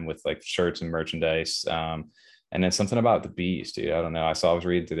time with like shirts and merchandise. And then something about the bees, dude. I don't know. I was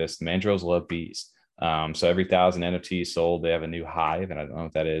reading through this. The mandrills love bees. So every 1,000 NFTs sold, they have a new hive, and I don't know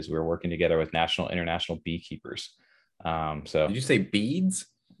what that is. We're working together with international beekeepers. So did you say beads?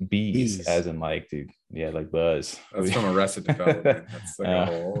 Bees, as in like, dude, yeah, like buzz. That's from Arrested Development. That's like a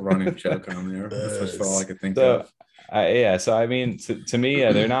whole running joke on there. That's all I could think of. So I mean, to me,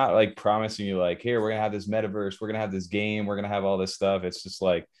 they're not like promising you like, here, we're gonna have this metaverse, we're gonna have this game, we're gonna have all this stuff. It's just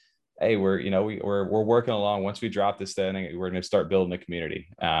like, hey, we're working along. Once we drop this thing, we're going to start building a community.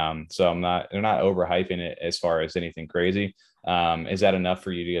 So they're not overhyping it as far as anything crazy. Is that enough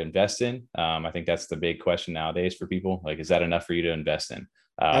for you to invest in? I think that's the big question nowadays for people. Like, is that enough for you to invest in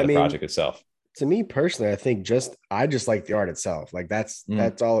the project itself? To me personally, I just like the art itself. Like that's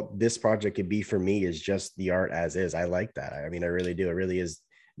all this project could be for me, is just the art as is. I like that. I mean, I really do. It really is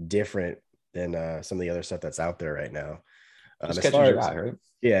different than some of the other stuff that's out there right now. Just catches your eye, right?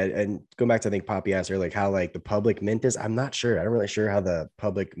 Yeah, and go back to, I think Poppy asked earlier, like how like the public mint is. I'm not sure. I'm really sure how the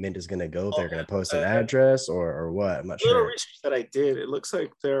public mint is going to go. If they're going to post an address or what. I'm not sure. Little research that I did, it looks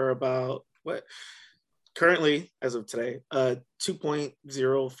like there are about currently, as of today,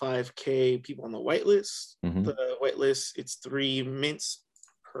 2.05K people on the whitelist. Mm-hmm. The whitelist, it's 3 mints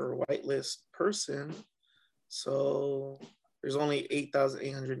per whitelist person. So there's only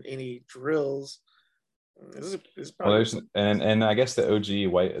 8,880 drills. And I guess the OG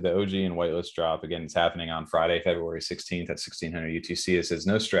and whitelist drop again. It's happening on Friday, February 16th at 1600 UTC. It says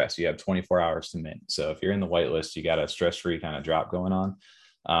no stress. You have 24 hours to mint. So if you're in the whitelist, you got a stress-free kind of drop going on.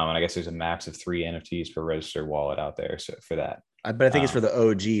 And I guess there's a max of 3 NFTs per registered wallet out there. So for that, but I think it's for the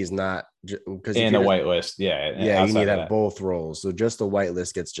OGs, not because in the whitelist. Yeah, you need to have both roles. So just the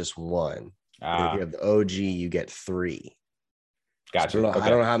whitelist gets just 1. If you have the OG, you get 3. Gotcha. So I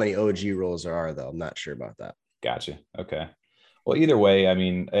don't know how many OG roles there are, though. I'm not sure about that. Gotcha. Okay. Well, either way, I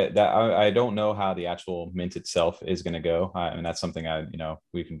mean, I don't know how the actual mint itself is going to go. I mean, that's something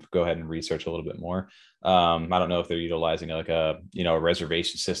we can go ahead and research a little bit more. I don't know if they're utilizing like a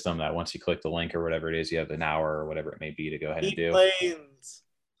reservation system that once you click the link or whatever it is, you have an hour or whatever it may be to go ahead and do. Seaplanes.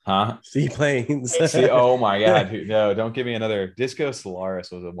 Huh? Seaplanes. Oh my God. No, don't give me another. Disco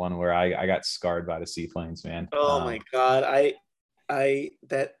Solaris was the one where I got scarred by the seaplanes, man. Oh my God.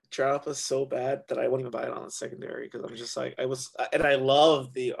 That drop was so bad that I won't even buy it on the secondary because I'm just like, I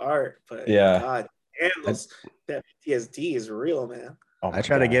love the art, but yeah, God damn, that PTSD is real, man. Oh I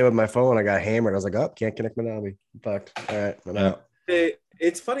tried to give up my phone. I got hammered. I was like, oh, can't connect my Navi. Fucked. All right, I'm out.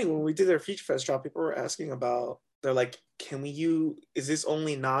 It's funny when we did their Feature Fest drop, people were asking about, they're like, is this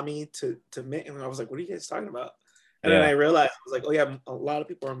only Nami to mint? And I was like, what are you guys talking about? And then I realized, I was like, oh yeah, a lot of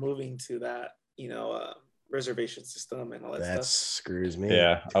people are moving to that, reservation system and all that stuff. Screws me.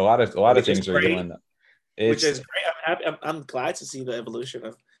 Yeah, a lot of things are doing that. Which is great. I'm glad to see the evolution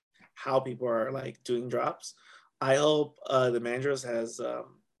of how people are like doing drops. I hope the Mandrills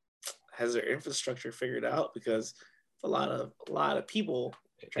has their infrastructure figured out, because a lot of people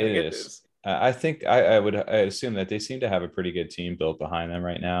trying to It get is. this. I think I assume that they seem to have a pretty good team built behind them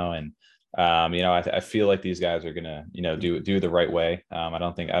right now, and I feel like these guys are gonna do the right way. I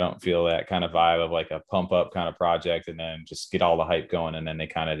don't feel that kind of vibe of like a pump up kind of project and then just get all the hype going and then they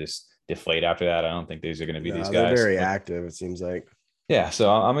kind of just deflate after that. I don't think these are going to be No, these they're guys. very active, it seems like. Yeah, so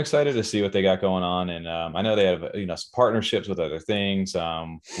I'm excited to see what they got going on, and I know they have some partnerships with other things.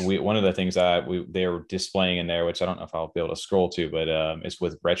 One of the things they were displaying in there, which I don't know if I'll be able to scroll to, but it's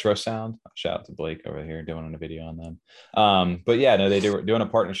with Retro Sound. Shout out to Blake over here doing a video on them. But yeah, no, they were doing a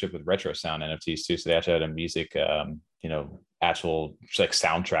partnership with Retro Sound NFTs too, so they actually had a music, actual like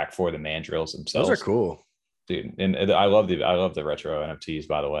soundtrack for the Mandrills themselves. Those are cool. Dude, and I love the retro NFTs,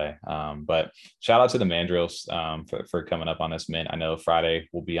 by the way. But shout out to the Mandrills for coming up on this mint. I know Friday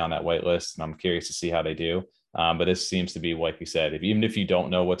will be on that white list, and I'm curious to see how they do. But this seems to be, like we said, even if you don't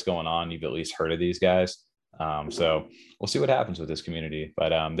know what's going on, you've at least heard of these guys. So we'll see what happens with this community.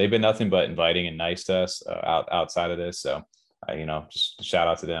 But they've been nothing but inviting and nice to us outside of this. So just shout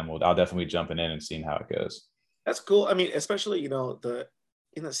out to them. I'll definitely be jumping in and seeing how it goes. That's cool. I mean, especially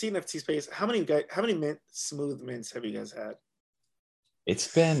in the CNFT space, how many smooth mints have you guys had? It's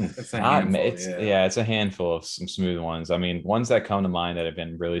been it's a handful of some smooth ones. I mean, ones that come to mind that have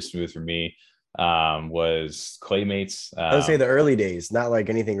been really smooth for me was Claymates. I would say the early days, not like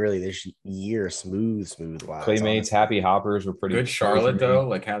anything really this year. Smooth. Wow. Claymates, Happy Hoppers were pretty good. Charlotte though,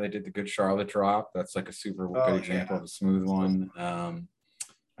 like how they did the Good Charlotte drop. That's like a super good example of a smooth one.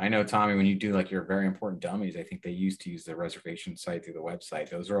 I know, Tommy, when you do like your very important dummies, I think they used to use the reservation site through the website.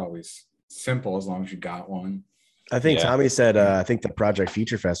 Those are always simple as long as you got one. I think Tommy said, I think the Project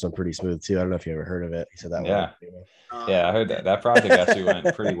Future Fest went pretty smooth too. I don't know if you ever heard of it. He said that one. Yeah, I heard that project actually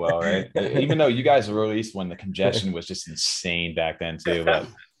went pretty well, right? Even though you guys released when the congestion was just insane back then too, but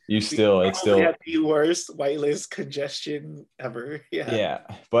it's still had the worst whitelist congestion ever. Yeah,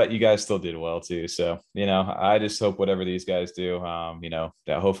 but you guys still did well too. So I just hope whatever these guys do,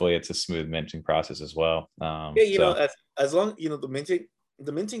 that hopefully it's a smooth minting process as well. As long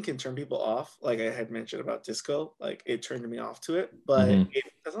the minting can turn people off. Like I had mentioned about disco, like it turned me off to it. But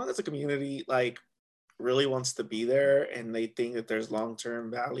as long as the community like really wants to be there and they think that there's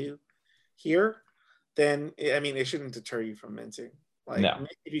long-term value here, then I mean it shouldn't deter you from minting. Like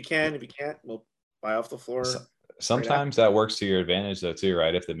if you can't, well, buy off the floor. Sometimes that works to your advantage though too,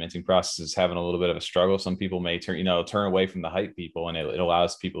 right? If the minting process is having a little bit of a struggle, some people may turn away from the hype people, and it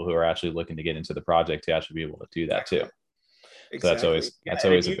allows people who are actually looking to get into the project to actually be able to do that too. Exactly. So that's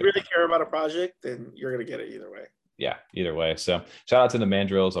always if you really care about a project, then you're gonna get it either way. Yeah, either way. So shout out to the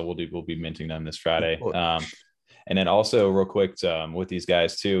Mandrills. We'll be minting them this Friday. And then also real quick with these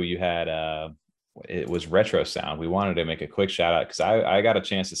guys too, you had it was Retro Sound. We wanted to make a quick shout out because I got a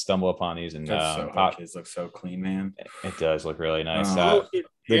chance to stumble upon these, and kids look so clean, man. It does look really nice.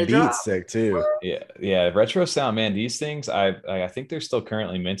 The beat's sick too. Yeah. Retro Sound, man. These things, I think they're still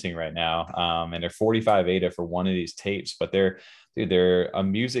currently minting right now. And they're 45 ADA for one of these tapes, but they're a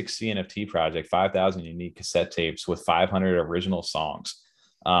music CNFT project, 5,000 unique cassette tapes with 500 original songs.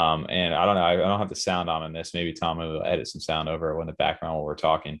 And I don't know, I don't have the sound on this. Maybe Tom will edit some sound over in the background while we're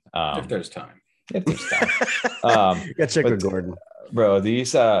talking. If there's time. Got check with Gordon. Bro,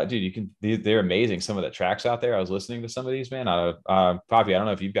 these they're amazing. Some of the tracks out there, I was listening to some of these, man. Poppy, I don't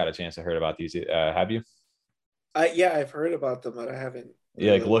know if you've got a chance to heard about these. Have you? I've heard about them, but I haven't.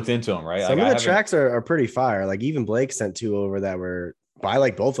 Looked into them, right? Some of the tracks are pretty fire. Like even Blake sent 2 over that were. I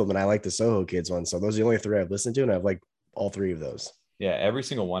like both of them, and I like the Soho Kids one. So those are the only 3 I've listened to, and I've like all 3 of those. Yeah, every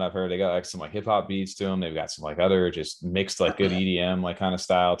single one I've heard, they got like some like hip hop beats to them. They've got some like other just mixed like good EDM like kind of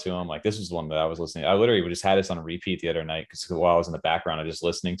style to them. Like this was the one that I was listening. I literally just had this on a repeat the other night because while I was in the background, I just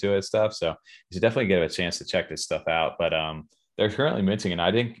listening to it stuff. So you should definitely get a chance to check this stuff out. But they're currently minting, and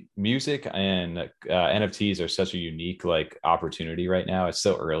I think music and NFTs are such a unique like opportunity right now. It's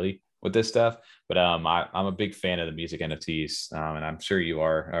so early with this stuff, but I'm a big fan of the music NFTs, and I'm sure you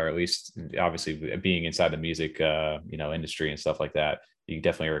are, or at least obviously being inside the music industry and stuff like that, you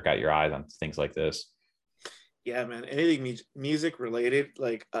definitely got your eyes on things like this. Yeah, man, anything music related,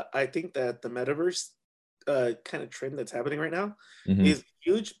 like I think that the metaverse kind of trend that's happening right now is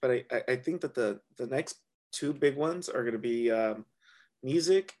huge, but I think that the next 2 big ones are going to be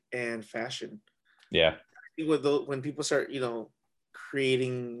music and fashion. Yeah, when people start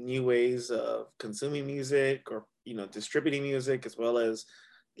creating new ways of consuming music or distributing music, as well as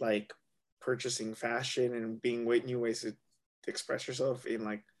like purchasing fashion and being new ways to express yourself in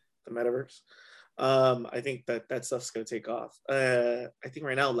like the metaverse. I think that stuff's gonna take off. I think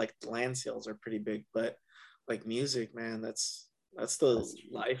right now like land sales are pretty big, but like music, man. That's the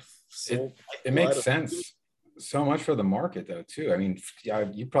life. It makes sense so much for the market though too. I mean, yeah,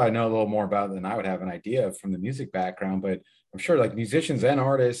 you probably know a little more about it than I would have an idea from the music background, but I'm sure like musicians and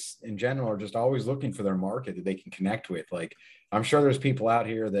artists in general are just always looking for their market that they can connect with. Like I'm sure there's people out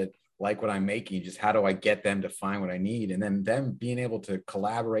here that like what I'm making, just how do I get them to find what I need? And then them being able to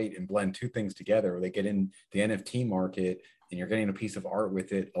collaborate and blend two things together where they get in the NFT market and you're getting a piece of art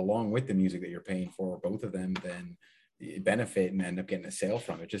with it along with the music that you're paying for, both of them then benefit and end up getting a sale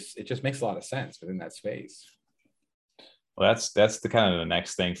from it. It just makes a lot of sense within that space. Well, that's the kind of the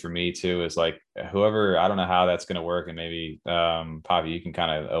next thing for me too, is like whoever, I don't know how that's going to work. And maybe Pavi, you can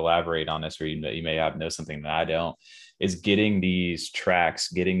kind of elaborate on this, or you may have know something that I don't, is getting these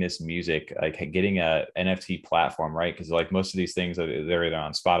tracks, getting this music, like getting a NFT platform, right? Because like most of these things, they're either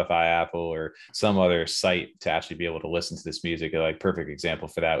on Spotify, Apple, or some other site to actually be able to listen to this music. Like perfect example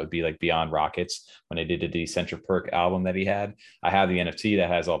for that would be like Beyond Rockets when they did the Decentra Perk album that he had. I have the NFT that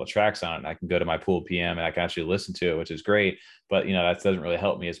has all the tracks on it, and I can go to my pool PM and I can actually listen to it, which is great. But that doesn't really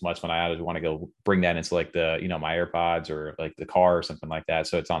help me as much when I want to go bring that into like the my AirPods or like the car or something like that.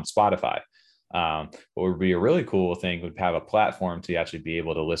 So it's on Spotify. What would be a really cool thing would have a platform to actually be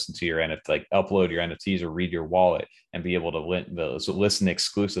able to listen to your NFT, like upload your NFTs or read your wallet and be able to listen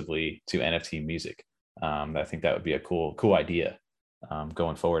exclusively to NFT music. I think that would be a cool idea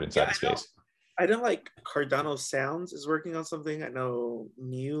going forward inside the space. I know like Cardano Sounds is working on something. I know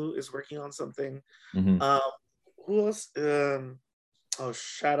Mew is working on something. Mm-hmm. Who else?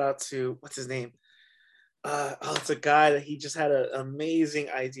 Shout out to what's his name? It's a guy that he just had an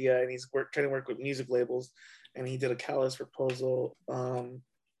amazing idea, and he's trying to work with music labels, and he did a Catalyst proposal. I'm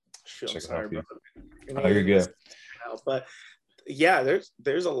sorry, bro. You're good. But yeah,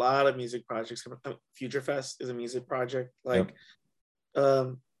 there's a lot of music projects coming. Future Fest is a music project. Like,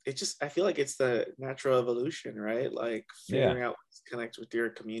 it just, I feel like it's the natural evolution, right? Like figuring out ways to connect with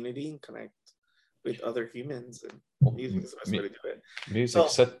your community and connect with other humans, and music is the best way to do it. Music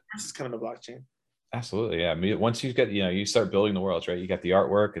is coming to blockchain. Absolutely, yeah. Once you get, you start building the worlds, right? You got the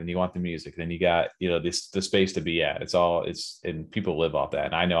artwork, and you want the music, then you got, the space to be at. And people live off that.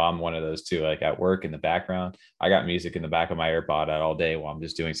 And I know I'm one of those too. Like at work in the background, I got music in the back of my AirPod out all day while I'm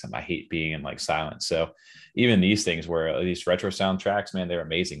just doing something. I hate being in like silence. So even these things where these retro soundtracks, man, they're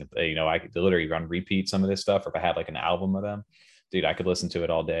amazing. I could literally run repeat some of this stuff. Or if I had like an album of them, dude, I could listen to it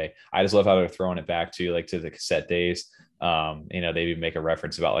all day. I just love how they're throwing it back to like to the cassette days. They even make a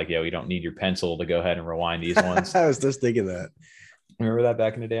reference about like, you don't need your pencil to go ahead and rewind these ones. I was just thinking that. Remember that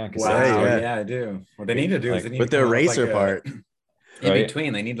back in the day on cassette? Wow, yeah, I do. What they need to do is they need with the eraser part in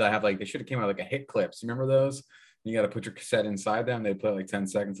between. They need to have they should have came out like a hit clips. You remember those? You got to put your cassette inside them. They play like 10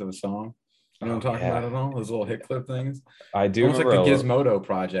 seconds of a song. You know what I'm talking about at all? Those little hit clip things. I do. Almost like the Gizmodo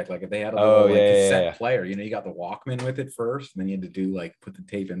project. Like if they had a little cassette player, you got the Walkman with it first, and then you had to do put the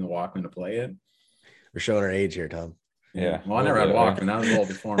tape in the Walkman to play it. We're showing our age here, Tom. Yeah. Well, I never had a Walkman. That was a little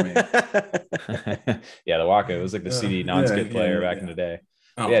before me. Yeah, the Walkman. It was like the CD non-skid player back in the day.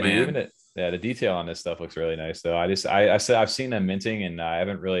 Oh, yeah, man. Dude, the detail on this stuff looks really nice though. I've seen them minting, and I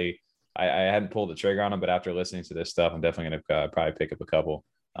haven't really, I hadn't pulled the trigger on them, but after listening to this stuff, I'm definitely going to probably pick up a couple.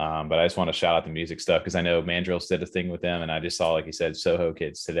 But I just want to shout out the music stuff because I know Mandrills did a thing with them, and I just saw, like you said, Soho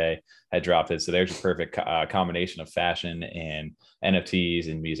Kids today had dropped it. So there's a perfect combination of fashion and NFTs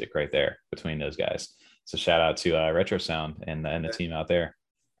and music right there between those guys. So shout out to Retro Sound and the team out there.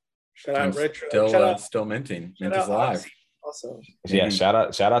 Shout out Retro. Still minting. Mint is live. Also, yeah, shout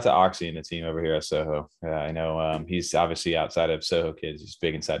out to Oxy and the team over here at Soho. I know he's obviously outside of Soho Kids. He's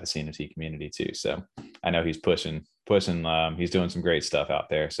big inside the CNFT community too. So I know he's pushing. He's doing some great stuff out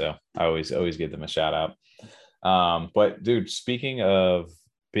there. So I always give them a shout out. But dude, speaking of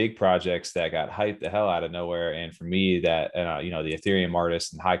big projects that got hyped the hell out of nowhere, and for me that the Ethereum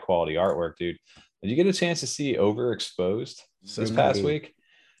artists and high quality artwork, dude, did you get a chance to see Overexposed this past week?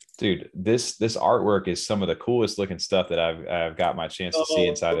 Dude, this artwork is some of the coolest looking stuff that I've got my chance to see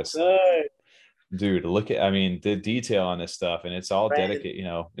inside this. Dude, the detail on this stuff, and it's all dedicated,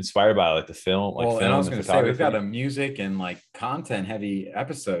 inspired by like the film, and I was going to say we've got a music and content heavy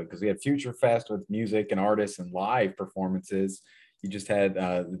episode because we had Future Fest with music and artists and live performances. You just had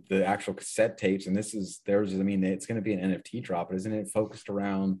the actual cassette tapes, and it's going to be an NFT drop, but isn't it focused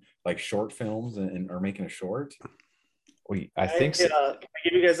around short films or making a short? I think so. Can I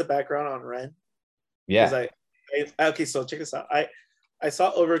give you guys a background on Ren? Yeah. Okay, so check this out. I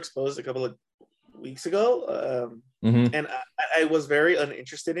saw Overexposed a couple of weeks ago, and I was very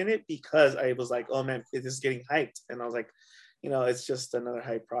uninterested in it because I was like, oh man, this is getting hyped, and I was like, it's just another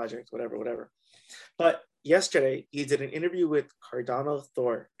hype project, whatever. But yesterday he did an interview with Cardano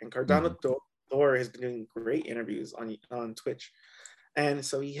Thor, and Cardano Thor has been doing great interviews on Twitch. And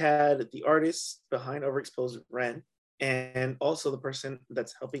so he had the artist behind Overexposed, Ren, and also the person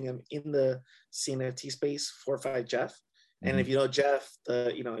that's helping him in the CNFT space, 4-5 Jeff. And if you know Jeff,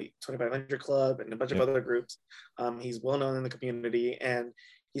 the 2500 Club and a bunch of other groups, he's well known in the community, and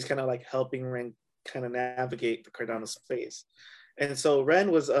he's kind of like helping Ren kind of navigate the Cardano space. And so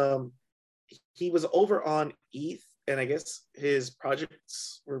Ren was he was over on ETH, and I guess his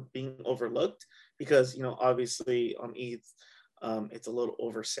projects were being overlooked because obviously on ETH it's a little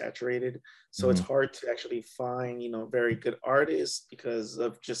oversaturated, so it's hard to actually find very good artists because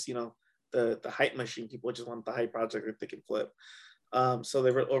of just the hype machine. People just want the hype project that they can flip. So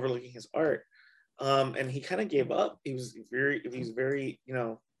they were overlooking his art, and he kind of gave up. He was very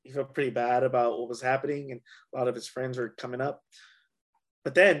he felt pretty bad about what was happening, and a lot of his friends were coming up.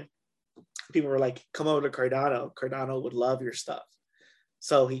 But then people were like, come over to Cardano. Cardano would love your stuff.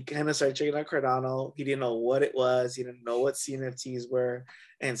 So he kind of started checking out Cardano. He didn't know what it was. He didn't know what CNFTs were.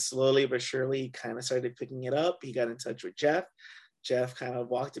 And slowly but surely, he kind of started picking it up. He got in touch with Jeff. Jeff kind of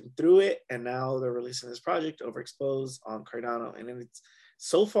walked him through it. And now they're releasing this project, Overexposed, on Cardano. And then it's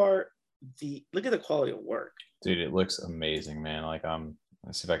so far, look at the quality of work. Dude, it looks amazing, man. Like,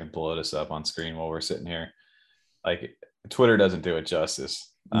 let's see if I can blow this up on screen while we're sitting here. Like, Twitter doesn't do it justice.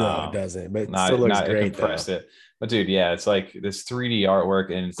 No, it doesn't. But it still looks great. But dude, yeah, it's like this 3D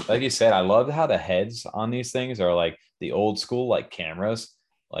artwork, and it's, like you said, I love how the heads on these things are like the old school like cameras.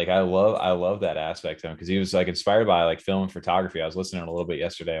 Like I love that aspect of him because he was like inspired by like film and photography. I was listening a little bit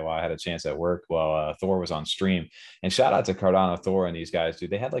yesterday while I had a chance at work while Thor was on stream. And shout out to Cardano Thor and these guys,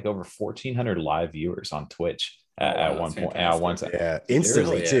 dude. They had like over 1,400 live viewers on Twitch at one point. At one time, yeah,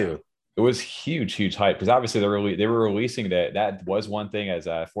 instantly too. It was huge hype because obviously they were releasing that. That was one thing as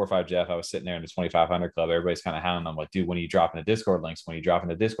 4-5 Jeff. I was sitting there in the 2500 club. Everybody's kind of hounding them like, dude, when are you dropping the Discord links? When are you dropping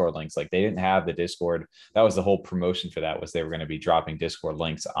the Discord links? Like they didn't have the Discord. That was the whole promotion for that, was they were going to be dropping Discord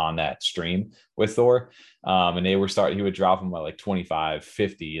links on that stream with Thor. And they were he would drop them at like 25,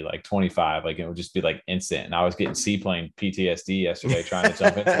 50, like 25, like it would just be like instant. And I was getting seaplane PTSD yesterday trying to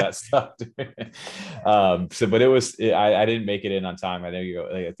jump into that stuff. But I didn't make it in on time. I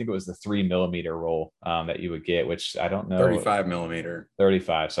think it was the 3 millimeter roll that you would get, which I don't know. 35 millimeter.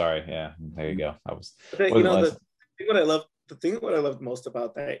 35. Sorry. Yeah. There you go. The thing what I loved most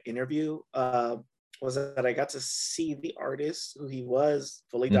about that interview was that I got to see the artist who he was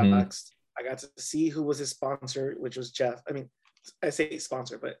fully doxed. I got to see who was his sponsor, which was Jeff. I mean, I say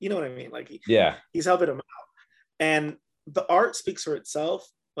sponsor, but you know what I mean? Like he's helping him out. And the art speaks for itself,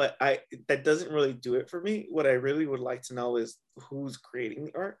 but that doesn't really do it for me. What I really would like to know is who's creating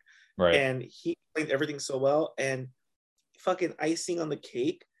the art. Right. And he explained everything so well. And fucking icing on the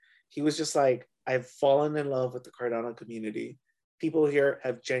cake, he was just like, I've fallen in love with the Cardano community. People here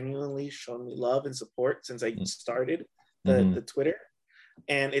have genuinely shown me love and support since I started the Twitter.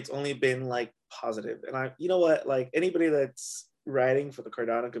 And it's only been like positive. And you know what, like anybody that's writing for the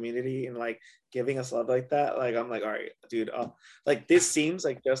Cardano community and like giving us love like that, like I'm like, all right, dude, like this seems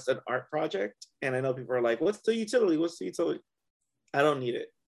like just an art project. And I know people are like, what's the utility? I don't need it.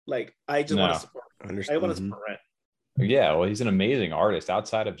 Like I just want to support. I want to support Ren. Yeah, well, he's an amazing artist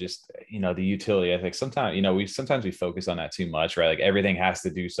outside of just, the utility. I think sometimes we focus on that too much, right? Like everything has to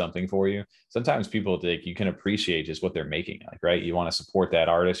do something for you. Sometimes people think you can appreciate just what they're making, like, right? You want to support that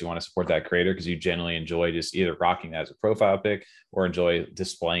artist, you want to support that creator because you genuinely enjoy just either rocking that as a profile pic or enjoy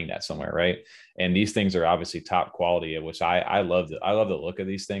displaying that somewhere, right? And these things are obviously top quality, which I love the look of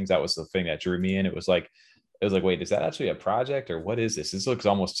these things. That was the thing that drew me in. It was like, wait, is that actually a project or what is this? This looks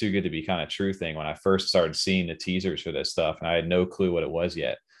almost too good to be kind of true thing when I first started seeing the teasers for this stuff and I had no clue what it was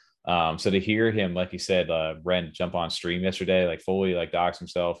yet. So to hear him, like you said, Ren jump on stream yesterday, like fully like dox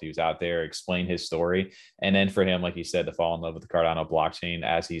himself. He was out there, explain his story. And then for him, like you said, to fall in love with the Cardano blockchain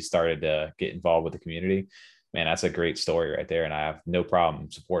as he started to get involved with the community, man, that's a great story right there. And I have no problem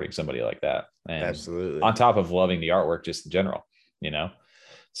supporting somebody like that. And absolutely, on top of loving the artwork just in general,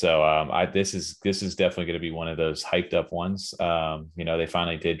 So this is definitely going to be one of those hyped up ones. They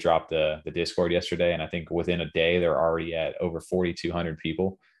finally did drop the Discord yesterday, and I think within a day they're already at over 4,200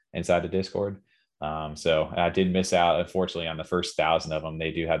 people inside the Discord. So I did miss out, unfortunately, on the first 1,000 of them.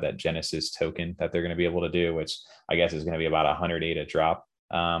 They do have that Genesis token that they're going to be able to do, which I guess is going to be about 108 a drop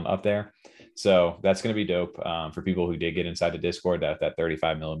up there. So that's going to be dope for people who did get inside the Discord, that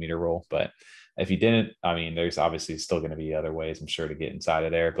 35 millimeter roll. But if you didn't, I mean, there's obviously still going to be other ways, I'm sure, to get inside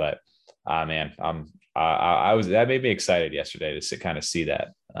of there. But man, that made me excited yesterday to kind of see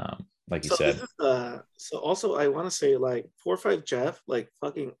that. Like you said. So also I want to say, like, 4-5 Jeff, like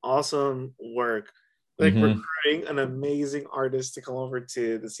fucking awesome work like Mhm. recruiting an amazing artist to come over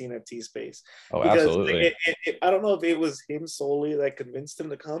to the CNFT space. Oh, Because absolutely. I don't know if it was him solely that convinced him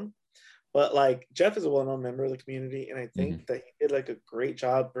to come, but like Jeff is a well-known member of the community, and I think Mhm. that he did like a great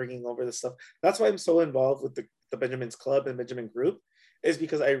job bringing over this stuff. That's why I'm so involved with the Benjamin's Club and Benjamin Group, is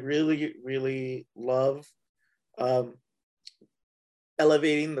because I really, really love um,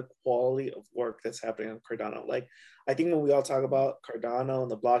 elevating the quality of work that's happening on Cardano. Like, I think when we all talk about Cardano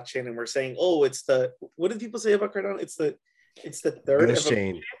and the blockchain, and we're saying, "Oh, it's the," what did people say about Cardano? It's the third Ghost of a,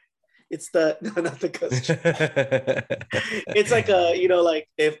 chain. it's the no, not the ghost chain. It's like a, you know, like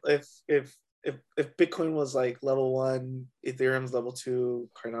if Bitcoin was like level 1, Ethereum's level 2,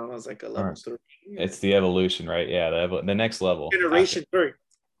 Cardano is like a All level right. 3. It's the evolution, right? Yeah, the next level. Generation,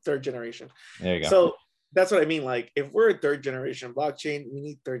 third generation. There you go. So that's what I mean. Like, if we're a third generation blockchain, we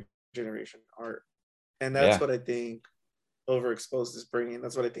need third generation art, and that's Yeah. what I think Overexposed is bringing.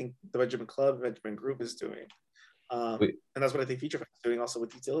 That's what I think the Benjamin Club, Benjamin Group is doing, and that's what I think FeatureFest is doing also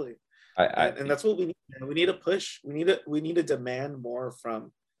with utility. And that's what we need. We need to push. We need to demand more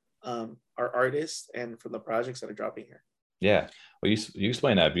from our artists and from the projects that are dropping here. Yeah. Well, you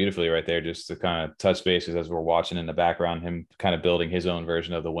explained that beautifully right there, just to kind of touch bases as we're watching in the background, him kind of building his own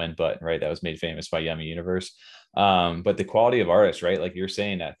version of the win button, right? That was made famous by Yummy Universe. But the quality of artists, right? Like you're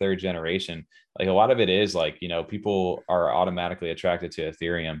saying, that third generation, like a lot of it is like, you know, people are automatically attracted to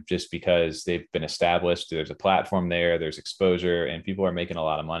Ethereum just because they've been established. There's a platform there, there's exposure, and people are making a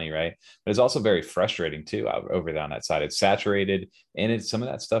lot of money, right? But it's also very frustrating too over there on that side. It's saturated, and some of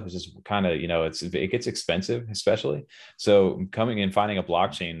that stuff is just kind of, you know, it gets expensive, especially. So coming and finding a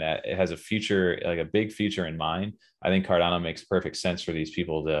blockchain that it has a future, like a big future in mind, I think Cardano makes perfect sense for these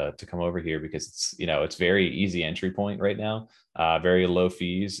people to come over here, because it's, you know, it's very easy entry point right now, very low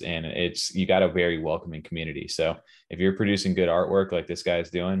fees, and you got a very welcoming community. So if you're producing good artwork like this guy's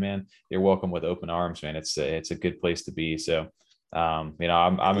doing, man, you're welcome with open arms, man. It's a good place to be. So, you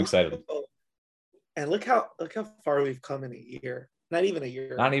know, I'm excited. And look how far we've come in a year. Not even a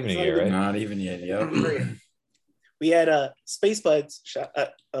year. Not even a year, right? Not even yet. Yep. We had Space Buds.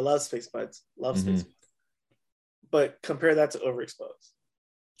 I love Space Buds. Love Mhm. Space Buds. But compare that to Overexposed.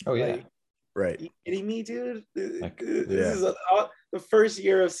 Oh yeah. Like, Right. you kidding me, dude? Like, This yeah. is the first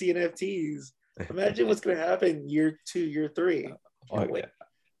year of CNFTs. Imagine what's going to happen year 2, year 3. Like,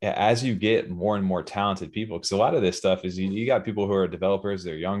 yeah, as you get more and more talented people, because a lot of this stuff is you got people who are developers,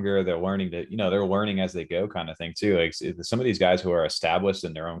 they're younger, they're learning they're learning as they go, kind of thing too. Like some of these guys who are established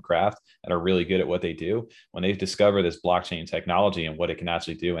in their own craft and are really good at what they do, when they discover this blockchain technology and what it can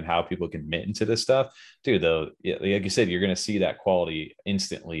actually do and how people can mint into this stuff, dude, though, like you said, you're going to see that quality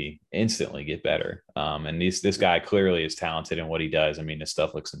instantly get better. And this guy clearly is talented in what he does. I mean, this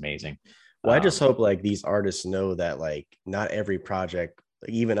stuff looks amazing. Well, I just hope like these artists know that like not every project,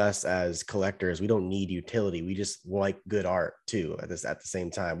 like even us as collectors, we don't need utility. We just like good art too. At the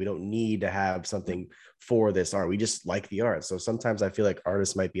same time, we don't need to have something for this art. We just like the art. So sometimes I feel like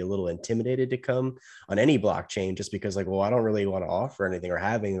artists might be a little intimidated to come on any blockchain just because like, well, I don't really want to offer anything or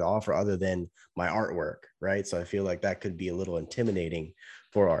have anything to offer other than my artwork, right? So I feel like that could be a little intimidating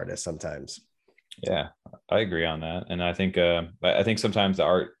for artists sometimes. Yeah, I agree on that. And I think sometimes the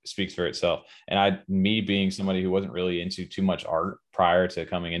art speaks for itself. And me being somebody who wasn't really into too much art prior to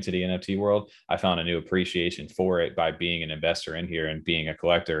coming into the NFT world, I found a new appreciation for it by being an investor in here and being a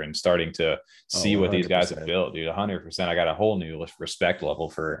collector and starting to see what these guys have built, dude. 100%. I got a whole new respect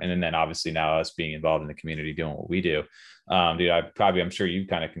level and then obviously now us being involved in the community doing what we do. Dude, I'm sure you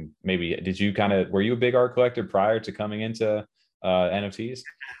kind of can were you a big art collector prior to coming into NFTs?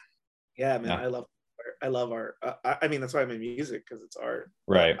 Yeah, man, yeah. I love art. I mean, that's why I'm in music, because it's art.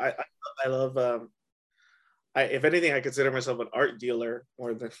 Right. I love. If anything, I consider myself an art dealer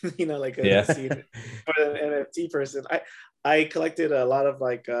more than like a more than an NFT person. I collected a lot of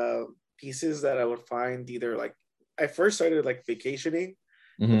like pieces that I would find either like I first started like vacationing,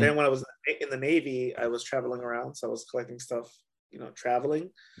 but then when I was in the Navy, I was traveling around, so I was collecting stuff, traveling.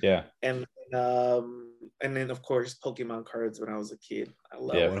 Yeah. And then of course Pokemon cards when I was a kid. I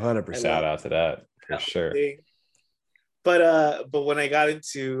love 100%. Shout out to that for sure. But when I got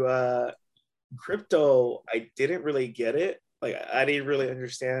into crypto, I didn't really get it. Like I didn't really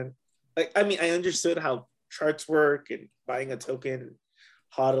understand. Like I mean, I understood how charts work and buying a token,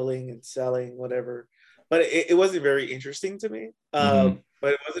 hodling and selling, whatever. But it wasn't very interesting to me. But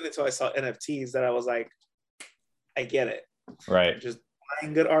it wasn't until I saw NFTs that I was like, I get it. Right. Just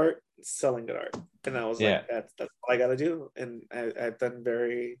buying good art, selling good art, and I was like, that's all I got to do. And I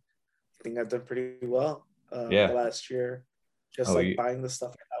think I've done pretty well. The last year, just buying the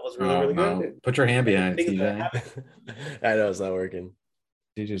stuff that was really good. Put your hand behind it, TJ. I know it's not working.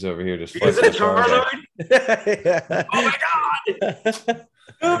 TJ's over here just Is flexing it the a Charizard. Charizard? Oh my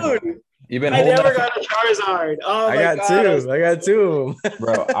god, dude! You've been I holding never that. got a Charizard. Oh I my got god, two. I got two of them.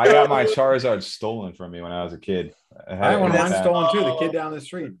 Bro, I got my Charizard stolen from me when I was a kid. I had one of mine That's- stolen too. The Oh. kid down the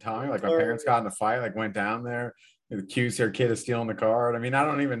street, Tommy. Like my parents got in a fight, like went down there, accused their kid of stealing the card. I mean, I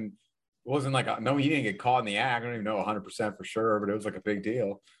don't even. It wasn't like no, he didn't get caught in the act. I don't even know 100% for sure, but it was like a big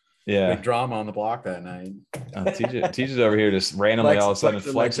deal. Yeah. Big drama on the block that night. TJ's over here just randomly all of a sudden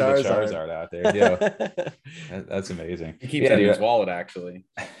flexing the Charizard out there. Yeah, that's amazing. He keeps it in his wallet, actually.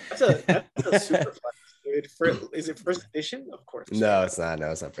 That's a super flex, dude. Is it first edition? Of course. No, it's not. No,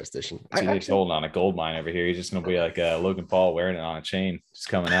 it's not first edition. TJ's holding on a gold mine over here. He's just gonna be like Logan Paul wearing it on a chain, just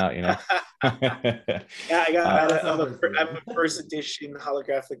coming out, you know. Yeah, I got I'm a first edition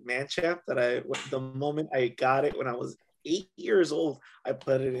holographic Manchap that the moment I got it when I was 8 years old, I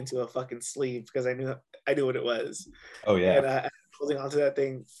put it into a fucking sleeve because I knew what it was. Oh yeah. And I was holding onto that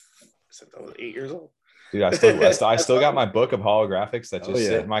thing since I was 8 years old. Dude, I still got my book of holographics that just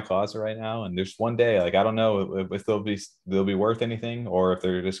sit in my closet right now. And there's one day, like I don't know if they'll be worth anything or if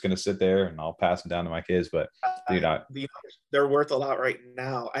they're just gonna sit there and I'll pass them down to my kids. But dude, they're worth a lot right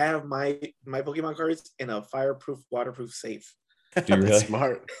now. I have my Pokemon cards in a fireproof, waterproof safe. Do you really?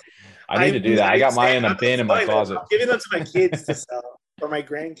 Smart. I need to do that. I got mine in a bin in my closet. I'm giving them to my kids to sell or my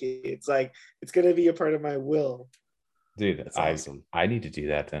grandkids. Like it's gonna be a part of my will. Dude, that's awesome. I need to do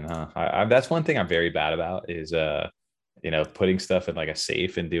that then, huh? That's one thing I'm very bad about is putting stuff in like a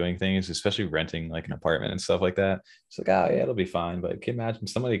safe and doing things, especially renting like an apartment and stuff like that. It's like, oh yeah, it'll be fine. But can you imagine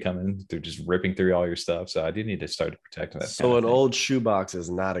somebody coming, they're just ripping through all your stuff. So I do need to start to protect that. So an old shoebox is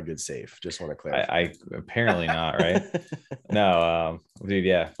not a good safe. Just want to clarify. I apparently not, right? No, dude,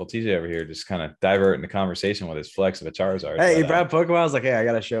 yeah. Well, TJ over here just kind of diverting the conversation with his flex of a Charizard. Hey, he brought Pokemon. I was like, hey, I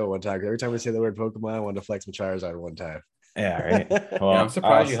got to show it one time. Every time we say the word Pokemon, I wanted to flex my Charizard one time. Yeah, right. Well, I'm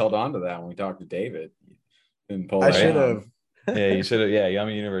surprised you held on to that when we talked to David. Didn't pull I should have. Yeah, you should have. Yeah,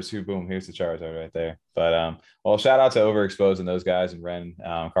 Yummy Universe. Who? Boom. Here's the Charizard right there. But well, shout out to Overexposed and those guys and Ren,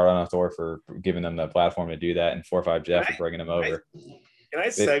 Cardano Thor for giving them the platform to do that, and 4-5 Jeff for bringing them over. Can I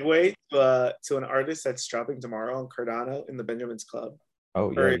segue to an artist that's dropping tomorrow on Cardano in the Benjamin's Club?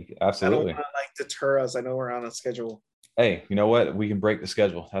 Oh yeah, absolutely. I don't want to deter us. I know we're on a schedule. Hey, you know what? We can break the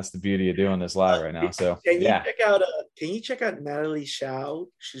schedule. That's the beauty of doing this live right now. So can you check out Natalie Shao?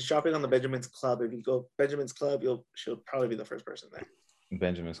 She's dropping on the Benjamin's Club. If you go Benjamin's Club, she'll probably be the first person there.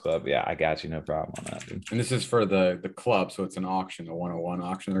 Benjamin's Club. Yeah, I got you. No problem on that, dude. And this is for the club, so it's an auction, a 101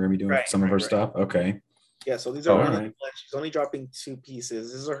 auction. They're gonna be doing some of her stuff. Okay. Yeah, so these are she's only dropping 2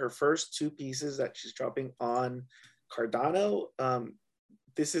 pieces. These are her first 2 pieces that she's dropping on Cardano.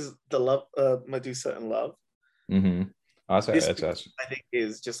 This is the Love Medusa in Love. Mm-hmm. That's I think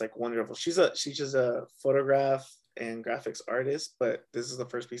is just like wonderful. She's just a photograph and graphics artist, but this is the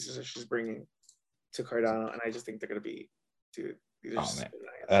first pieces that she's bringing to Cardano, and I just think they're gonna be, dude. These are so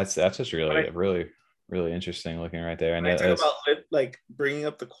nice. That's just really interesting looking right there. And I talk about like bringing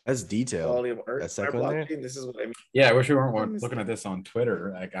up the that's detail quality of art. That's blockchain. This is what I mean. Yeah, I wish we weren't looking at this on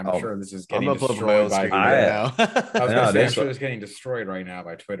Twitter. Like I'm sure this is getting destroyed by now. I'm sure it's getting destroyed right now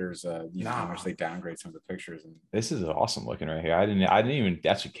by Twitter's how much they downgrade some of the pictures. And this is awesome looking right here. I didn't even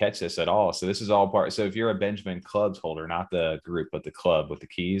actually catch this at all. So this is all part. So if you're a Benjamin Clubs holder, not the group, but the club with the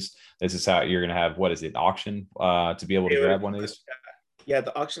keys, this is how you're gonna have auction to be able to grab one of these. Yeah,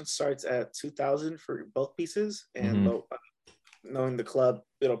 the auction starts at 2,000 for both pieces, and knowing the club,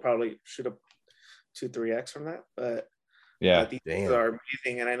 it'll probably shoot up 2-3x from that. But yeah, these are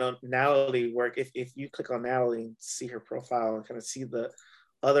amazing, and I know Natalie work. If you click on Natalie and see her profile and kind of see the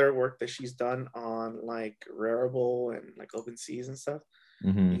other work that she's done on like Rarible and like OpenSeas and stuff,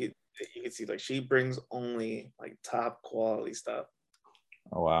 you can see like she brings only like top quality stuff.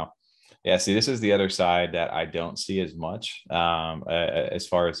 Oh wow. Yeah, see, this is the other side that I don't see as much as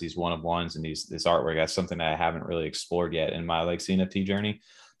far as these one-of-ones and this artwork. That's something that I haven't really explored yet in my like CNFT journey.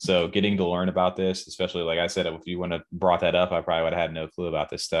 So getting to learn about this, especially like I said, if you wouldn't have brought that up, I probably would have had no clue about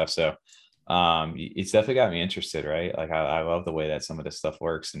this stuff. So it's definitely got me interested, right? Like I love the way that some of this stuff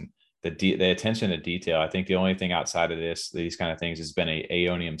works and the attention to detail. I think the only thing outside of these kind of things has been a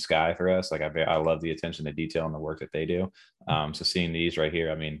Aeonium Sky for us. Like I love the attention to detail and the work that they do. So seeing these right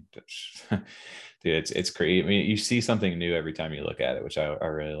here, I mean, dude, it's great. I mean, you see something new every time you look at it, which I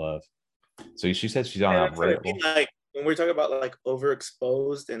really love. So she said she's on that Rarible. Like when we're talking about like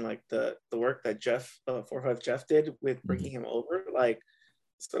Overexposed and like the work that Jeff 4-5 Jeff did with bringing him over, like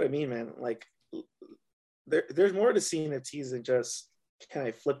that's what I mean, man. Like there's more to seeing NFTs than just, can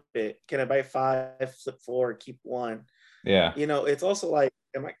I flip it? Can I buy 5, flip 4, keep 1? Yeah. You know, it's also like,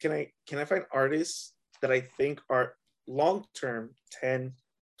 can I find artists that I think are long term, 10,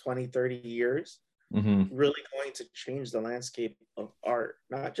 20, 30 years, really going to change the landscape of art,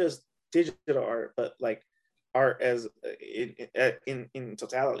 not just digital art, but like art as in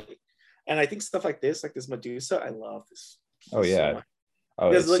totality. And I think stuff like this Medusa, I love this. Oh yeah. So much.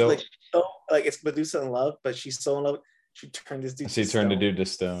 Oh, It look so, like it's Medusa in love, but she's so in love. She turned this dude. she turned the dude to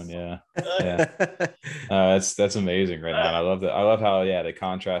stone. Yeah, yeah. That's amazing right now. And I love that. I love how the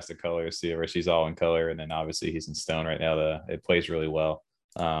contrast of colors too, where she's all in color, and then obviously he's in stone right now. It plays really well.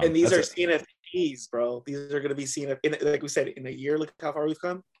 And these are CNFTs, bro. These are gonna be CNFTs. Like we said, in a year, look how far we've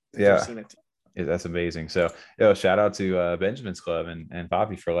come. Yeah. That's amazing. So, shout out to Benjamin's Club and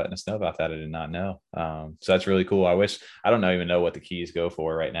Poppy for letting us know about that. I did not know. So that's really cool. I don't even know what the keys go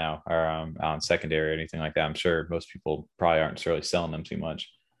for right now, or on secondary or anything like that. I'm sure most people probably aren't really selling them too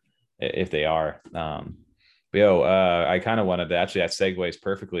much, if they are. I kind of wanted to actually, that segues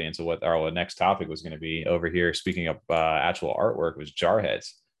perfectly into what our next topic was going to be over here. Speaking of actual artwork, was Jarheads.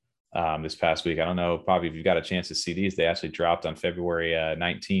 This past week, I don't know, Poppy, if you got a chance to see these, they actually dropped on February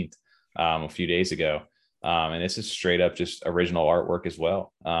 19th. A few days ago, and this is straight up just original artwork as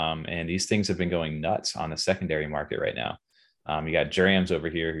well, and these things have been going nuts on the secondary market right now. You got Drams over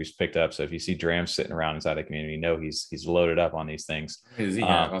here who's picked up, so if you see Drams sitting around inside the community, he's loaded up on these things. Is he?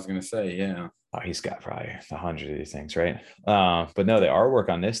 I was gonna say, yeah. He's got probably 100 of these things, right? But no, the artwork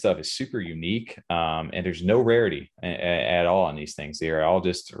on this stuff is super unique, and there's no rarity at all on these things. They are all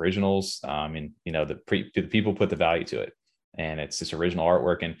just originals, and the people put the value to it. And it's this original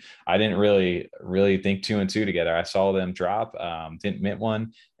artwork. And I didn't really think two and two together. I saw them drop, didn't mint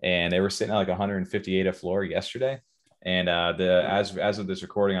one, and they were sitting at like 158 a floor yesterday. And as of this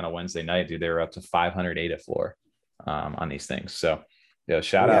recording on a Wednesday night, dude, they were up to 508 a floor on these things. So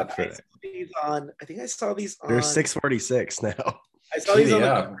shout out for I think I saw these on. They're 646 now. I saw these on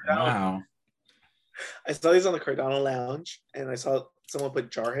the I saw these on the Cardano Lounge, and I saw someone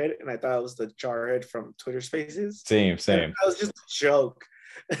put Jarhead, and I thought it was the Jarhead from Twitter Spaces. Same. That was just a joke.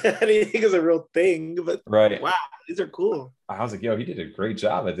 I didn't think it was a real thing, but right. Wow, these are cool. I was like, he did a great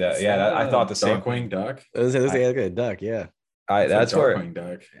job at that. Yeah, I thought the same. Darkwing Duck. It was like a duck, yeah. That's where,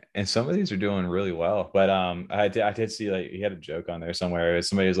 Duck. And some of these are doing really well. But I did see, like, he had a joke on there somewhere.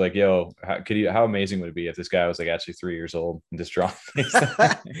 Somebody was like, "Yo, how amazing would it be if this guy was like actually 3 years old and just drawing these?"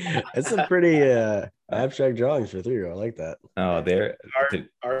 It's a pretty abstract drawings for 3-year-old. I like that. Oh,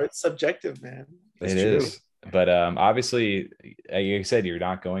 Art's subjective, man. It is. But obviously, like you said, you're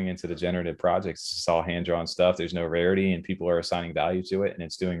not going into the generative projects. It's just all hand-drawn stuff. There's no rarity, and people are assigning value to it, and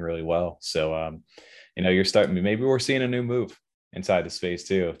it's doing really well. So, you're starting. Maybe we're seeing a new move inside the space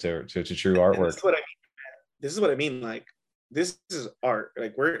too, to true artwork. This is what I mean. Like, this is art.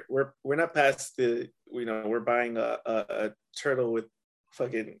 Like, we're not past the. We're buying a turtle with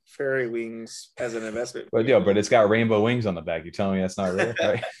fucking fairy wings as an investment. But it's got rainbow wings on the back. You're telling me that's not real,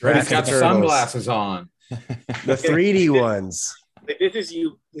 right? Right. It's got sunglasses on. The 3D ones. This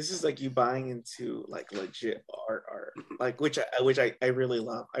is like you buying into like legit art, like which I really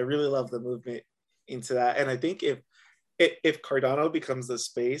love. I really love the movement into that. And I think if Cardano becomes the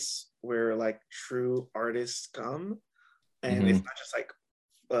space where like true artists come, and it's not just like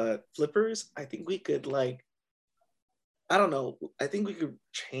flippers, I think we could I think we could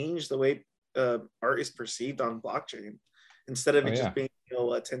change the way art is perceived on blockchain. Instead of it just being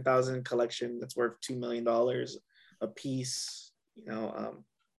a 10,000 collection that's worth $2 million a piece,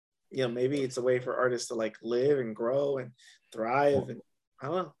 maybe it's a way for artists to like live and grow and thrive. And I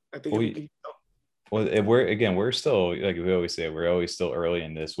don't know. I think we're still, like we always say, we're always still early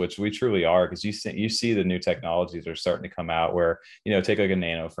in this, which we truly are, because you see the new technologies are starting to come out where, take like a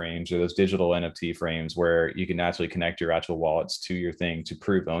nano frames or those digital NFT frames where you can actually connect your actual wallets to your thing to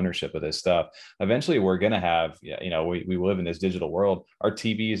prove ownership of this stuff. Eventually we're going to have, we live in this digital world. Our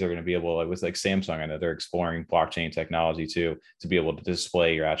TVs are going to be able, with like Samsung, I know they're exploring blockchain technology too, to be able to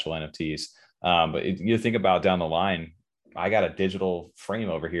display your actual NFTs. But you think about down the line, I got a digital frame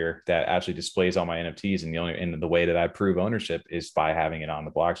over here that actually displays all my NFTs, and the way that I prove ownership is by having it on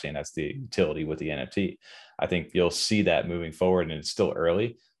the blockchain. That's the utility with the NFT. I think you'll see that moving forward, and it's still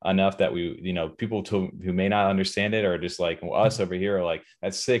early enough that people who may not understand it are just like, well, us over here are like,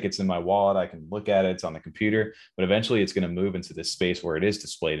 that's sick. It's in my wallet. I can look at it. It's on the computer. But eventually, it's going to move into this space where it is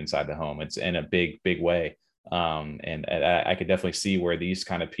displayed inside the home. It's in a big, big way. And I could definitely see where these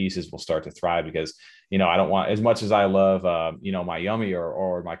kind of pieces will start to thrive, because I don't want, as much as I love my Yummy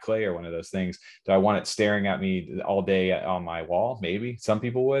or my clay or one of those things, do I want it staring at me all day on my wall? Maybe some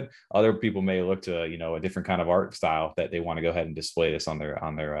people would. Other people may look to a different kind of art style that they want to go ahead and display this on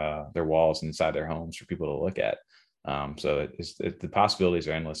their walls inside their homes for people to look at. So the possibilities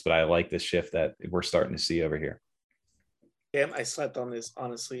are endless, but I like this shift that we're starting to see over here. Damn, I slept on this.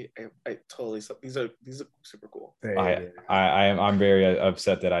 Honestly, I totally slept. These are super cool. I'm very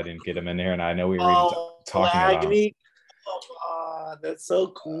upset that I didn't get him in here, and I know we were even talking about him. Oh, that's so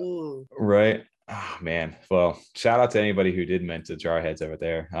cool. Right. Oh man. Well, shout out to anybody who did mint the Jarheads over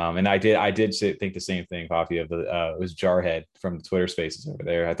there. And I did think the same thing, Poppy, of it was Jarhead from the Twitter Spaces over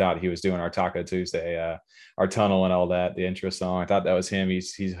there. I thought he was doing our Taco Tuesday, our tunnel and all that, the intro song. I thought that was him.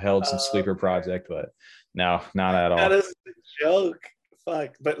 He's held some sleeper project, but no, not at all. That is a joke.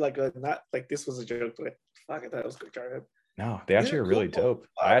 Fuck, but like not like this was a joke, but fuck, I thought it was good, Jarhead. No, they actually are really dope.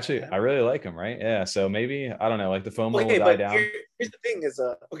 I really like them, right? Yeah. So maybe, I don't know, like the FOMO will die down. Here's the thing is,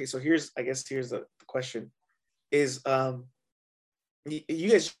 okay, so here's the question is, you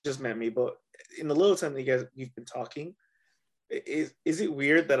guys just met me, but in the little time that you've been talking, is it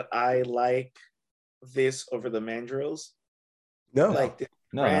weird that I like this over the mandrills? No,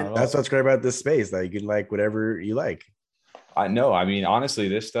 no, that's what's great about this space, that you can like whatever you like. I know. I mean, honestly,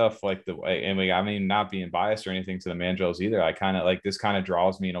 this stuff, like not being biased or anything to the mandrills either. I kind of like this. Kind of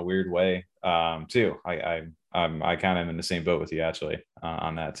draws me in a weird way, too. I kind of am in the same boat with you actually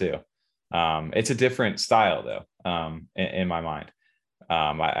on that too. It's a different style though, in my mind.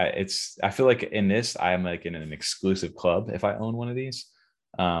 I feel like in this, I'm like in an exclusive club if I own one of these,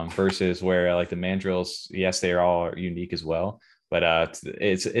 versus where like the mandrills, yes, they are all unique as well, but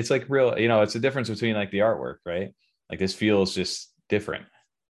it's like real. It's a difference between like the artwork, right? Like this feels just different,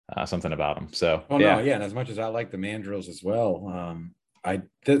 something about them. So, and as much as I like the mandrills as well,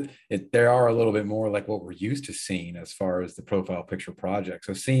 they are a little bit more like what we're used to seeing as far as the profile picture project.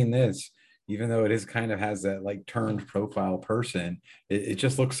 So seeing this, even though it is kind of has that like turned profile person, it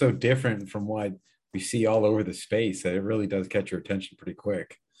just looks so different from what we see all over the space that it really does catch your attention pretty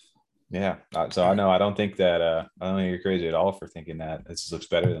quick. Yeah. So I don't think you're crazy at all for thinking that this looks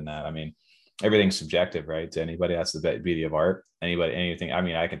better than that. I mean, everything's subjective, right? To anybody, that's the beauty of art. Anything. I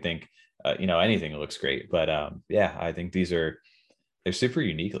mean, I can think, anything looks great, but I think they're super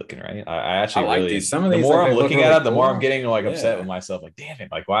unique looking, right? I actually like really, these. Some of these, the more like, I'm looking at it, the more I'm getting like Yeah. upset with myself. Like, damn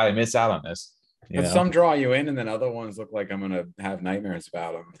it, like why did I miss out on this? And some draw you in, and then other ones look like I'm gonna have nightmares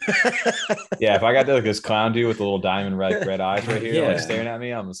about them. Yeah, if I got like this clown dude with the little diamond red eyes right here, like Yeah. staring at me,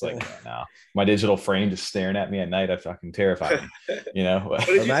 I'm just like, no. My digital frame just staring at me at night, I fucking terrified me.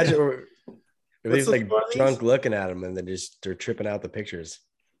 Imagine if he's the like score of these? drunk looking at them and they're tripping out the pictures.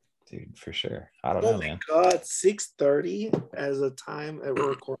 Dude, for sure. I don't know, man. God, 6:30 as a time at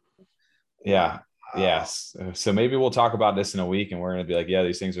recording. Yeah. Wow. Yes. So maybe we'll talk about this in a week, and we're going to be like, yeah,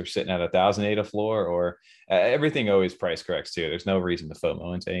 these things are sitting at $1,008 a floor, or everything always price corrects too. There's no reason to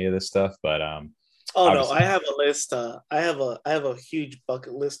FOMO into any of this stuff, but Oh no, I have a list. I have a huge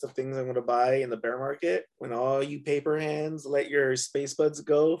bucket list of things I'm going to buy in the bear market. When all you paper hands let your space buds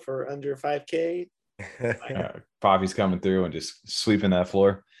go for under 5K. Poppy's coming through and just sweeping that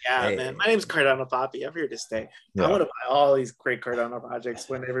floor. Yeah, Hey. man. My name's Cardano Poppy. I'm here to stay. Yeah. I want to buy all these great Cardano projects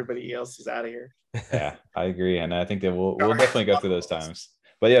when everybody else is out of here. Yeah, I agree, and I think that we'll definitely go through those times.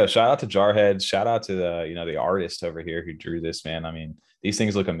 But yeah, shout out to Jarhead. Shout out to the artist over here who drew this, man. I mean, these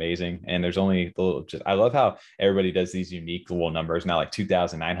things look amazing, and there's only I love how everybody does these unique little numbers now, like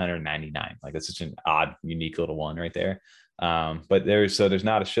 2,999. Like that's such an odd, unique little one right there. But there's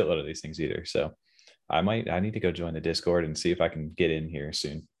not a shitload of these things either. So I need to go join the Discord and see if I can get in here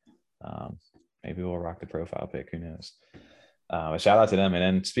soon. Maybe we'll rock the profile pic. Who knows? A shout out to them. And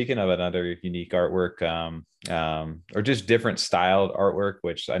then speaking of another unique artwork, or just different styled artwork,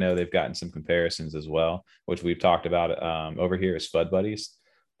 which I know they've gotten some comparisons as well, which we've talked about over here is Spud Buddies.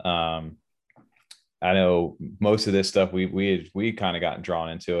 I know most of this stuff we kind of gotten drawn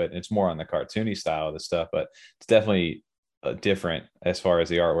into it. It's more on the cartoony style of the stuff, but it's definitely different as far as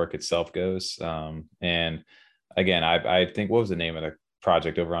the artwork itself goes. And again, I think, what was the name of the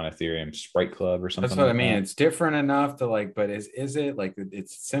project over on Ethereum? Sprite Club or something? That's what like I mean. that? It's different enough to like, but is it like,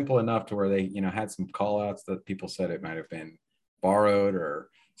 it's simple enough to where they, had some call outs that people said it might have been borrowed or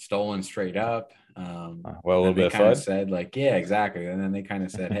stolen straight up. Well, a little bit of kind FUD. of said like, yeah, exactly. And then they kind of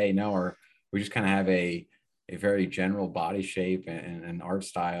said, hey, no, or we just kind of have a very general body shape and an art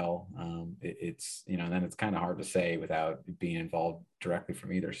style. It's, then it's kind of hard to say without being involved directly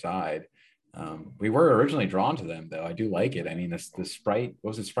from either side. We were originally drawn to them, though. I do like it. I mean, the Sprite,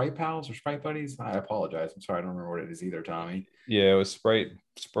 was it Sprite Pals or Sprite Buddies? I apologize. I'm sorry, I don't remember what it is either, Tommy. Yeah, it was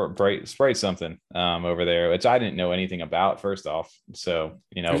Sprite something over there, which I didn't know anything about, first off. So,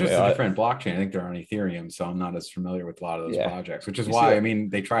 it's just a different blockchain. I think they're on Ethereum, so I'm not as familiar with a lot of those projects, which is why, I mean,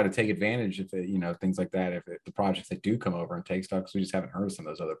 they try to take advantage of it, things like that. If the projects that do come over and take stock, because we just haven't heard of some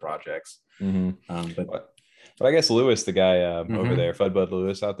of those other projects. Mm-hmm. But But I guess Lewis, the guy over Mhm. there, Fudbud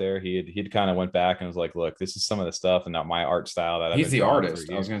Lewis out there, he'd kind of went back and was like, look, this is some of the stuff and not my art style that I've He's been the drawing for artist.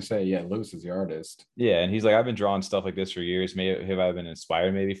 I years. was gonna say, yeah, Lewis is the artist. Yeah, and he's like, I've been drawing stuff like this for years. Maybe have I been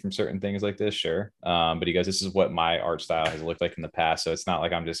inspired maybe from certain things like this? Sure. But he goes, this is what my art style has looked like in the past. So it's not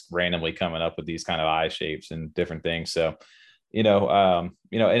like I'm just randomly coming up with these kind of eye shapes and different things. So,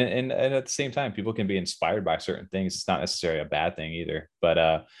 and at the same time, people can be inspired by certain things. It's not necessarily a bad thing either. But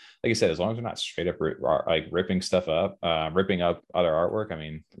like I said, as long as we're not straight up like ripping stuff up, ripping up other artwork, I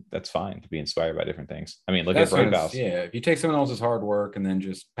mean, that's fine to be inspired by different things. I mean, look at Brave House. Yeah, if you take someone else's hard work and then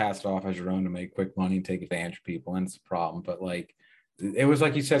just pass it off as your own to make quick money and take advantage of people, and it's a problem. But like, it was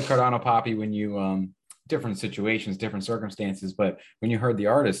like you said, Cardano Poppy, when you different situations, different circumstances, but when you heard the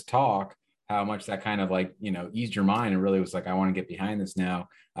artist talk, how much that kind of like, eased your mind and really was like, I want to get behind this now.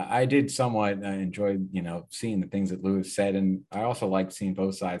 I did somewhat enjoy, seeing the things that Lewis said. And I also like seeing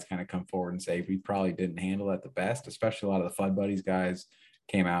both sides kind of come forward and say, we probably didn't handle that the best, especially a lot of the Fud Buddies guys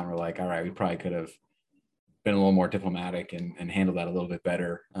came out and were like, all right, we probably could have been a little more diplomatic and handled that a little bit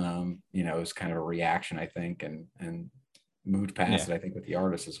better. It was kind of a reaction, I think, and moved past it, I think, with the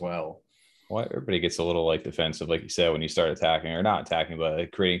artists as well. Well, everybody gets a little like defensive, like you said, when you start attacking or not attacking, but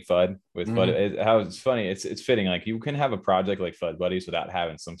like creating FUD with FUD. How it's funny. It's fitting. Like you can have a project like Fud Buddies without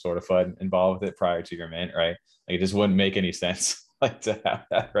having some sort of FUD involved with it prior to your mint, right? Like it just wouldn't make any sense like to have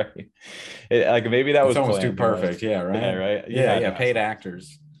that, right? Like maybe that was almost too perfect. Yeah, right. Yeah, right. Yeah. Paid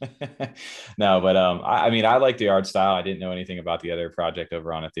actors. No, but I mean, I like the art style. I didn't know anything about the other project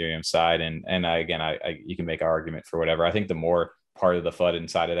over on Ethereum side, and you can make an argument for whatever. I think the more part of the FUD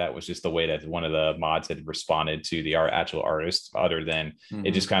inside of that was just the way that one of the mods had responded to the actual artist, other than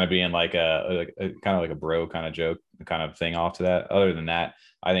it just kind of being like a kind of like a bro kind of joke kind of thing off to that. Other than that,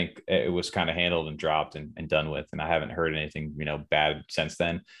 I think it was kind of handled and dropped and done with, and I haven't heard anything bad since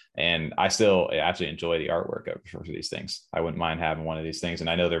then. And I still actually enjoy the artwork for these things. I wouldn't mind having one of these things, and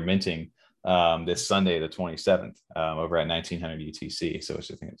I know they're minting this Sunday the 27th over at 1900 UTC. So I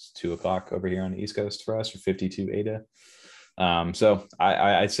think it's 2:00 over here on the East Coast for us, or 52 ADA. So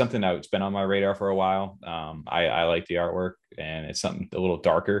I it's something that's been on my radar for a while. I like the artwork, and it's something a little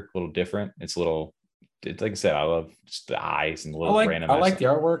darker, a little different. It's like I said, I love just the eyes and the little random. I like the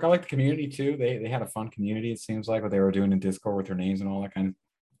artwork. I like the community too. They had a fun community. It seems like what they were doing in Discord with their names and all that kind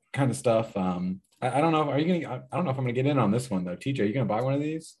of stuff. I don't know. I don't know if I'm gonna get in on this one though. TJ, are you gonna buy one of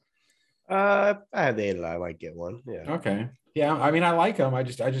these? I have the ADA. I might get one. Yeah. Okay. Yeah. I mean, I like them. I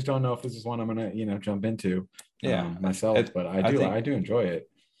just don't know if this is one I'm gonna jump into. Myself, but I do enjoy it.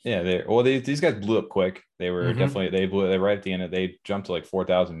 Yeah, these guys blew up quick. They were definitely they right at the end. They jumped to like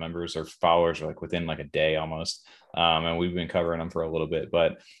 4,000 members or followers like within like a day almost. And we've been covering them for a little bit.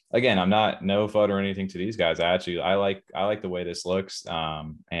 But again, I'm not no FUD or anything to these guys. I like the way this looks.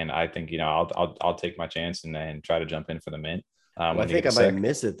 And I think I'll take my chance and try to jump in for the mint. I think I might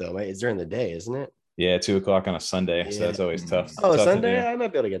miss it though. It's during the day, isn't it? Yeah, 2:00 on a Sunday, so that's always tough. Oh, tough Sunday, I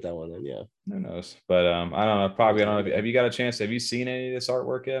might be able to get that one then. Yeah, who knows? But I don't know. Probably I don't know. Have you got a chance? Have you seen any of this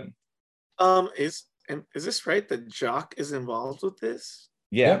artwork yet? Is this right that Jock is involved with this?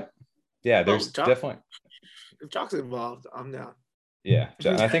 Yeah. There's definitely. If Jock's involved, I'm down. Yeah,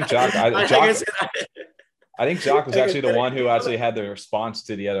 I think Jock. I think Jock was actually the one who actually had the response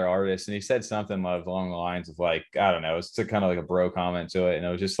to the other artists, and he said something along the lines of like, I don't know, it's kind of like a bro comment to it, and it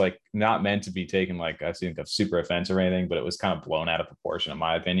was just like not meant to be taken like I think of super offensive or anything, but it was kind of blown out of proportion in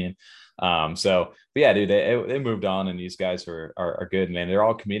my opinion. But yeah, dude, they moved on, and these guys are good, man. They're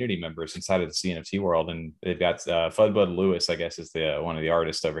all community members inside of the CNFT world, and they've got Fudbud Lewis, I guess, is the one of the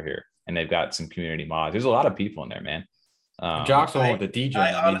artists over here, and they've got some community mods. There's a lot of people in there, man. Jock's the one with the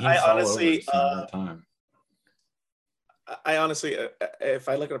DJ. He's honestly all over the time. I honestly, if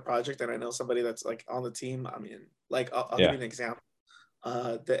I look at a project and I know somebody that's like on the team, I mean, like I'll give you an example.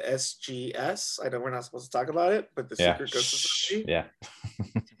 The SGS. I know we're not supposed to talk about it, but the Secret Ghost Society. Yeah.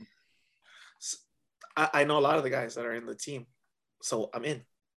 I know a lot of the guys that are in the team, so I'm in.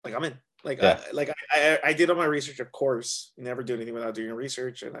 I did all my research, of course. You never do anything without doing your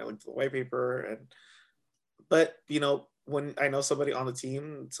research, and I looked at the white paper. But when I know somebody on the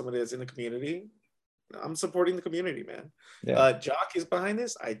team, somebody that's in the community, I'm supporting the community, man. Yeah. Jock is behind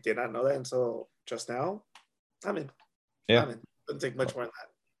this. I did not know that until just now. I'm in. Yeah. Doesn't take much more than that.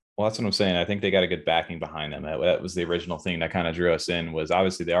 Well, that's what I'm saying. I think they got a good backing behind them. That was the original thing that kind of drew us in. Was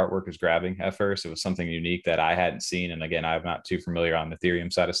obviously the artwork was grabbing at first. It was something unique that I hadn't seen, and again, I'm not too familiar on the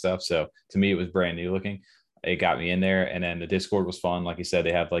Ethereum side of stuff. So to me, it was brand new looking. it got me in there. And then the Discord was fun. Like you said,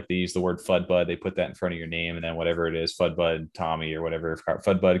 they have like, they use the word FUD Bud. They put that in front of your name, and then whatever it is, FUD Bud Tommy or whatever,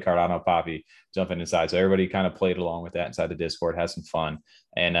 FUD Bud Cardano Poppy, jumping inside. So everybody kind of played along with that inside the Discord, had some fun.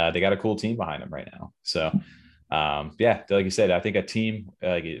 And they got a cool team behind them right now. So yeah, like you said, I think a team,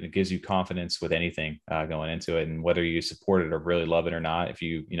 it gives you confidence with anything going into it. And whether you support it or really love it or not, if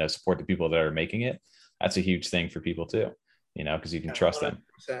you support the people that are making it, that's a huge thing for people too, because you can trust them.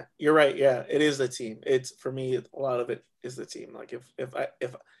 100%. You're right. Yeah, it is the team. It's, for me, a lot of it is the team. Like if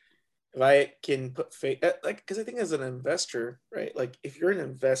I can put faith, like, because I think as an investor, right? Like if you're an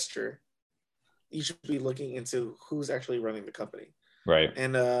investor, you should be looking into who's actually running the company. Right.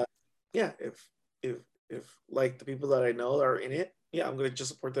 And yeah, if like the people that I know are in it, yeah, I'm gonna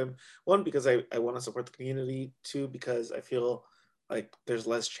just support them. One, because I want to support the community. Two, because I feel like there's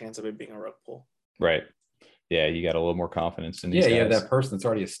less chance of it being a rug pull. Right. Yeah, you got a little more confidence in these Yeah, guys. you have that person that's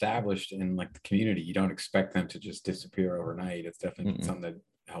already established in like the community. You don't expect them to just disappear overnight. It's definitely something that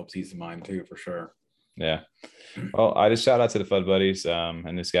helps ease of mind too, for sure. Yeah. Well, I just shout out to the FUD buddies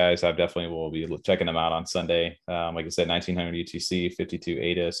and these guys. I definitely will be checking them out on Sunday. Like I said, 1900 UTC, 52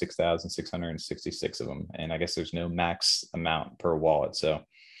 ADA, 6,666 of them. And I guess there's no max amount per wallet. So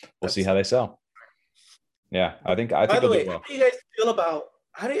we'll see how they sell. Yeah, I think By the way, well.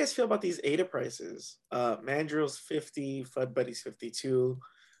 how do you guys feel about these ADA prices? Mandrill's 50, FUD Buddies 52.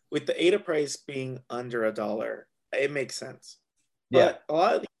 With the ADA price being under $1, it makes sense. Yeah.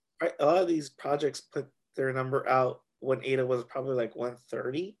 But a lot of these projects put their number out when ADA was probably like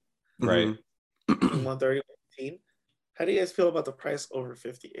 130. Right. 130, 115. How do you guys feel about the price over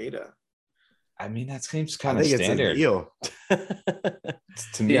 50 ADA? I mean, that seems kind of standard.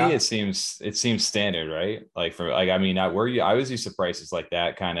 To me, it seems standard, right? Like I was used to prices like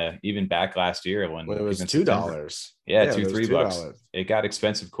that kind of even back last year when it was $2. Yeah, $2-3. It got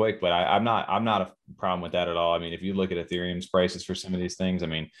expensive quick, but I'm not a problem with that at all. I mean, if you look at Ethereum's prices for some of these things, I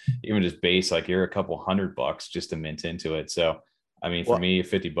mean, even just base, like you're a couple $100 just to mint into it. So, I mean, for me,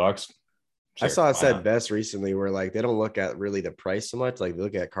 $50. Sure, I saw it said best recently where like they don't look at really the price so much, like they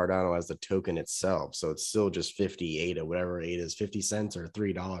look at Cardano as the token itself. So it's still just 50 ADA, whatever ADA is, 50 cents or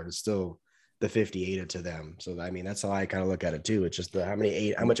 $3, still the 50 ADA to them. So I mean, that's how I kind of look at it too. It's just how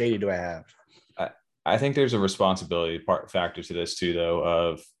much ADA do I have? I think there's a responsibility factor to this too,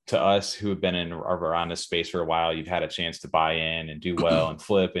 though, to us who have been around this space for a while. You've had a chance to buy in and do well and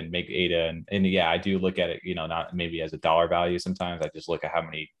flip and make ADA. And yeah, I do look at it, not maybe as a dollar value. Sometimes I just look at how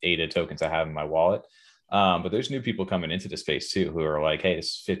many ADA tokens I have in my wallet. But there's new people coming into the space too, who are like, hey, this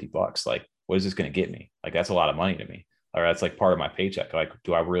is $50. Like, what is this going to get me? Like, that's a lot of money to me. Or that's like part of my paycheck. Like,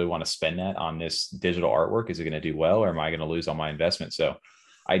 do I really want to spend that on this digital artwork? Is it going to do well, or am I going to lose all my investment? So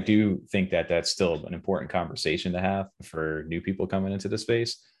I do think that that's still an important conversation to have for new people coming into the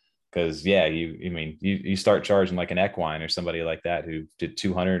space. Because yeah, you start charging like an Equine or somebody like that who did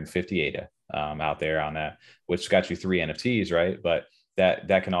 250 ADA out there on that, which got you 3 NFTs, right? But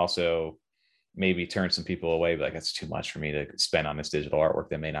that can also maybe turn some people away, like that's too much for me to spend on this digital artwork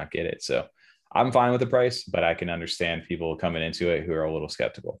that may not get it. So I'm fine with the price, but I can understand people coming into it who are a little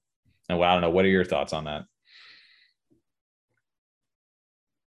skeptical. And I don't know, what are your thoughts on that?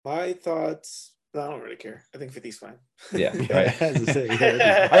 My thoughts, I don't really care. I think 50's fine. Yeah, right.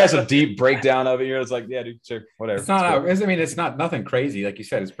 I got some deep breakdown of it. It's like, yeah, dude, sure, whatever. It's not. I mean, it's not nothing crazy. Like you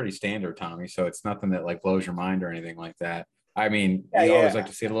said, it's pretty standard, Tommy. So it's nothing that like blows your mind or anything like that. I mean, you always like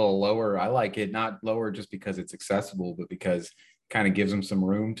to see it a little lower. I like it not lower just because it's accessible, but because it kind of gives them some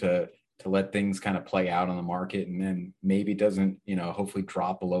room to let things kind of play out on the market, and then maybe doesn't, hopefully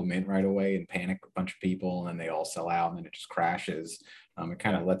drop below mint right away and panic a bunch of people, and then they all sell out, and then it just crashes. It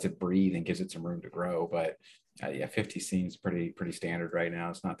kind of lets it breathe and gives it some room to grow. But yeah, 50 seems pretty standard right now.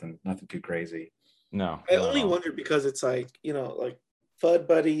 It's nothing too crazy. No, I only wonder because it's like, like FUD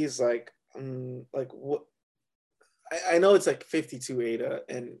buddies, like what I know it's like 52 ADA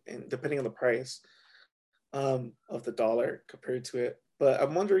and depending on the price of the dollar compared to it. But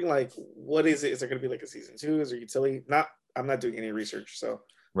I'm wondering, like, what is it? Is there going to be like a season 2? Is there utility? I'm not doing any research, so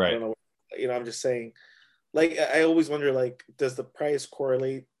right. I don't know. I'm just saying, like, I always wonder, like, does the price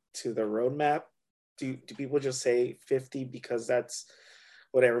correlate to the roadmap? Do people just say 50 because that's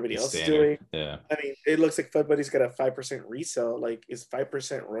what everybody else is doing? Yeah. I mean, it looks like FUD Buddy's got a 5% resale. Like, is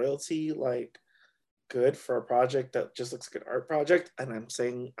 5% royalty like good for a project that just looks like an art project? And I'm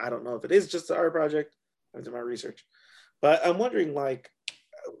saying I don't know if it is just an art project. I did my research. But I'm wondering, like,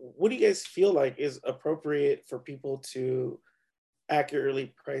 what do you guys feel like is appropriate for people to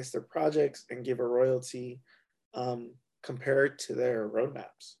accurately price their projects and give a royalty compared to their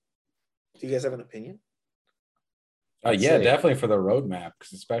roadmaps? Do you guys have an opinion? Yeah, definitely for the roadmap,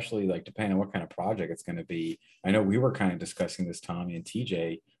 because especially like depending on what kind of project it's going to be. I know we were kind of discussing this, Tommy and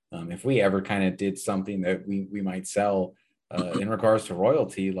TJ. If we ever kind of did something that we might sell in regards to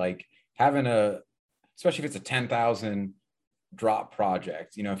royalty, like having especially if it's a 10,000 drop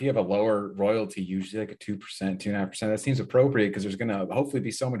project, if you have a lower royalty, usually like a 2%, 2.5%, that seems appropriate because there's going to hopefully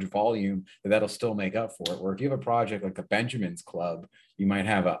be so much volume that'll still make up for it. Where if you have a project like the Benjamin's Club, you might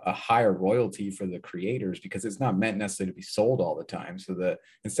have a higher royalty for the creators because it's not meant necessarily to be sold all the time. So the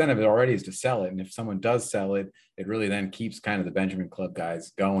incentive already is to sell it. And if someone does sell it, it really then keeps kind of the Benjamin Club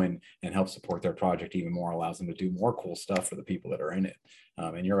guys going and helps support their project even more, allows them to do more cool stuff for the people that are in it.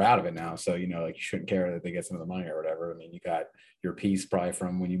 And you're out of it now. So, like you shouldn't care that they get some of the money or whatever. I mean, you got your piece probably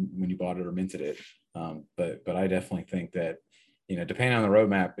from when you bought it or minted it. But I definitely think that, depending on the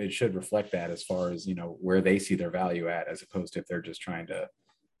roadmap, it should reflect that as far as, where they see their value at, as opposed to if they're just trying to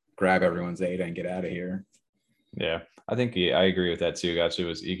grab everyone's ADA and get out of here. Yeah, I think I agree with that too, guys. It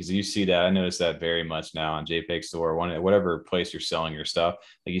was because you see that. I noticed that very much now on JPEG Store, whatever place you're selling your stuff,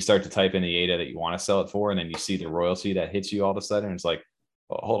 like you start to type in the ADA that you want to sell it for, and then you see the royalty that hits you all of a sudden. And it's like,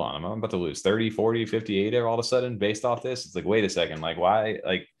 oh, hold on, I'm about to lose 30, 40, 50 ADA all of a sudden based off this. It's like, wait a second, like why?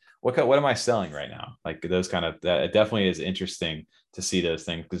 Like what am I selling right now? Like those kind of, that it definitely is interesting to see those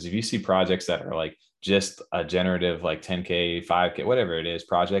things, because if you see projects that are like just a generative like 10K, 5K, whatever it is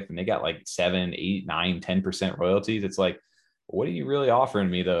project, and they got like 7, 8, 9, 10% royalties, it's like, what are you really offering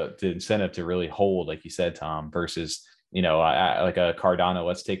me the incentive to really hold, like you said, Tom, versus, like a Cardano.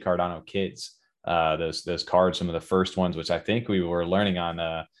 Let's take Cardano Kids. Those cards, some of the first ones, which I think we were learning on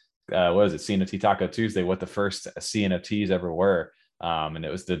what was it, CNFT Taco Tuesday, what the first CNFTs ever were. And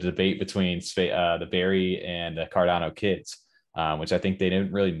it was the debate between the Berry and the Cardano Kids, which I think they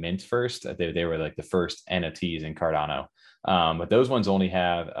didn't really mint first. They were like the first NFTs in Cardano. But those ones only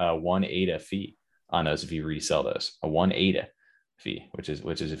have 1 ADA fee on those if you resell those, a 1 ADA fee, which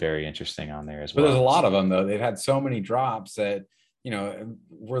is very interesting on there as well. But there's a lot of them though. They've had so many drops that,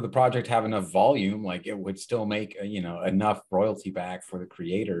 were the project have enough volume, like it would still make, enough royalty back for the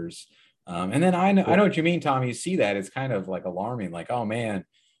creators. And then I know what you mean, Tom. You see that it's kind of like alarming, like, oh man,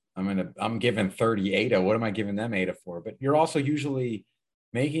 I'm giving 30 ADA. What am I giving them ADA for? But you're also usually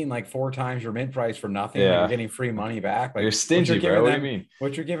making like 4 times your mint price for nothing. Yeah. You're getting free money back. Like you're stingy, bro. What do you mean?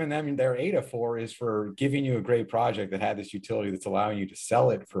 What you're giving them their ADA for is for giving you a great project that had this utility that's allowing you to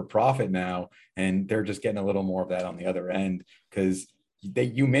sell it for profit now. And they're just getting a little more of that on the other end because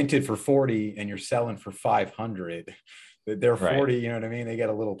you minted for 40 and you're selling for 500. They're 40, right. You know what I mean? They get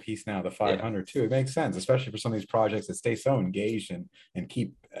a little piece now, the 500 too. It makes sense, especially for some of these projects that stay so engaged and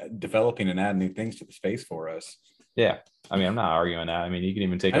keep developing and add new things to the space for us. Yeah. I mean, I'm not arguing that. I mean, you can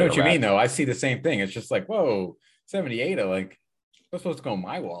even take. I know what you mean, though. I see the same thing. It's just like, whoa, 78. Like, what's supposed to go in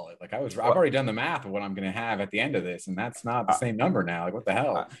my wallet? Like, I've already done the math of what I'm going to have at the end of this, and that's not the same number now. Like, what the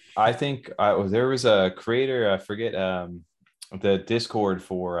hell? I think there was a creator. I forget the Discord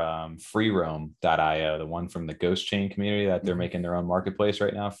for freeroam.io, the one from the Ghost Chain community that they're making their own marketplace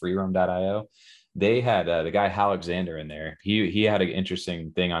right now. Freeroam.io. They had the guy Alexander in there. He had an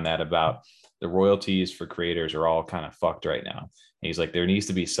interesting thing on that about the royalties for creators are all kind of fucked right now. And he's like, there needs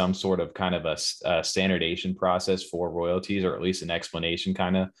to be some sort of kind of a standardization process for royalties, or at least an explanation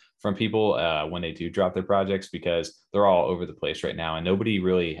kind of from people when they do drop their projects, because they're all over the place right now. And nobody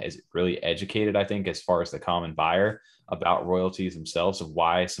really is really educated, I think, as far as the common buyer about royalties themselves, of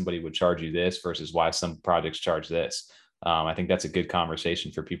why somebody would charge you this versus why some projects charge this. I think that's a good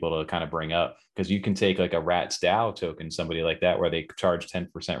conversation for people to kind of bring up, because you can take like a Rats DAO token, somebody like that, where they charge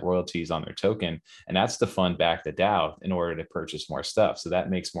 10% royalties on their token. And that's to fund back the DAO in order to purchase more stuff. So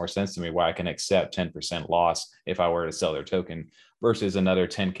that makes more sense to me, why I can accept 10% loss if I were to sell their token versus another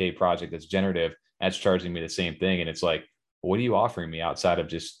 10K project that's generative that's charging me the same thing. And it's like, what are you offering me outside of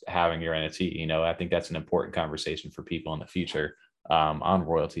just having your NFT? I think that's an important conversation for people in the future on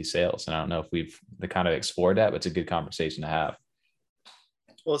royalty sales. And I don't know if we've kind of explored that, but it's a good conversation to have.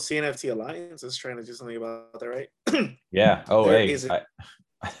 Well, CNFT Alliance is trying to do something about that, right? Yeah. Oh, there hey.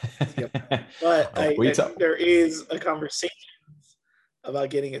 Yep. But I think there is a conversation about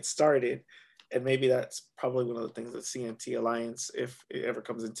getting it started. And maybe that's probably one of the things that CNFT Alliance, if it ever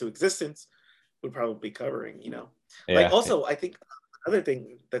comes into existence, would probably be covering, Yeah. Like also, I think another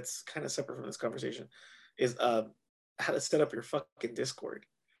thing that's kind of separate from this conversation is how to set up your fucking Discord.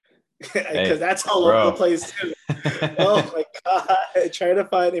 Because that's all over the place too. Oh my god, trying to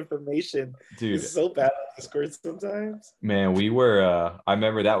find information, dude, is so bad on Discord sometimes. Man, we were I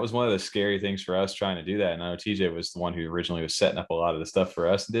remember that was one of the scary things for us trying to do that. And I know TJ was the one who originally was setting up a lot of the stuff for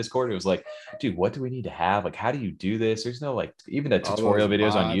us in Discord. It was like, dude, what do we need to have? Like, how do you do this? There's no like even the tutorial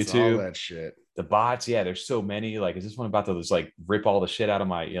videos on YouTube. All that shit. the bots, yeah, there's so many. Like, is this one about to just like rip all the shit out of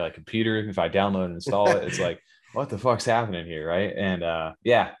my like computer if I download and install it? It's like, what the fuck's happening here, right? And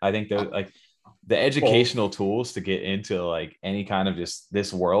yeah, I think those like the educational tools to get into like any kind of just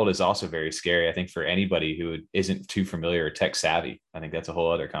this world is also very scary. I think for anybody who isn't too familiar or tech savvy, I think that's a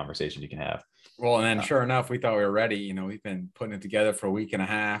whole other conversation you can have. Well, and then sure enough, we thought we were ready. You know, we've been putting it together for a week and a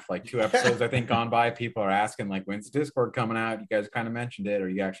half, like 2 episodes, I think, gone by. People are asking, like, when's Discord coming out? You guys kind of mentioned it. Are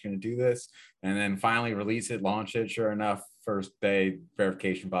you actually going to do this? And then finally release it, launch it. Sure enough, first day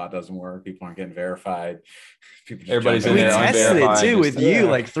verification bot doesn't work. People aren't getting verified. Everybody's in We there tested it too with you yeah.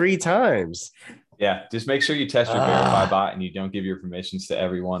 like 3 times. Yeah, just make sure you test your verify bot and you don't give your permissions to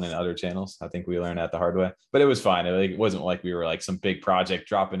everyone in other channels. I think we learned that the hard way, but it was fine. It wasn't like we were like some big project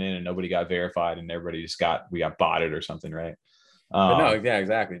dropping in and nobody got verified and everybody just we got botted or something, right? But no, yeah,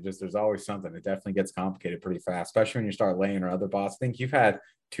 exactly. Just there's always something. It definitely gets complicated pretty fast, especially when you start laying or other bots. I think you've had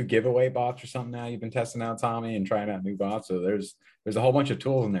 2 giveaway bots or something now you've been testing out, Tommy, and trying out new bots. So there's a whole bunch of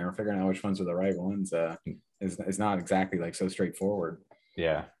tools in there. Figuring out which ones are the right ones is not exactly like so straightforward.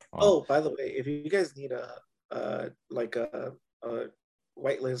 Yeah. Wow. Oh, by the way, if you guys need a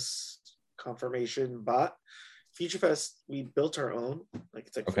whitelist confirmation bot, FutureFest, we built our own. Like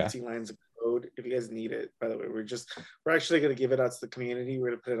it's like 15 lines of code. If you guys need it, by the way, we're actually going to give it out to the community.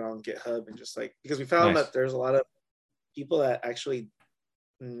 We're going to put it on GitHub and just like, because we found that there's a lot of people that actually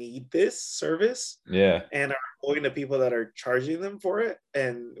need this service. Yeah. And are going to people that are charging them for it.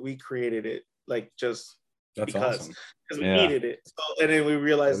 And we created it like just because we needed it. So, and then we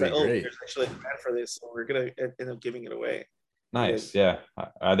realized that, there's actually a demand for this. So we're going to end up giving it away. Nice. Yeah.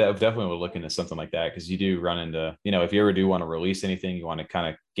 I definitely would look into something like that because you do run into, if you ever do want to release anything, you want to kind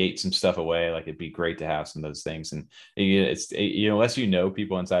of gate some stuff away. Like it'd be great to have some of those things. And unless you know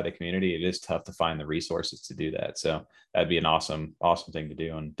people inside the community, it is tough to find the resources to do that. So that'd be an awesome thing to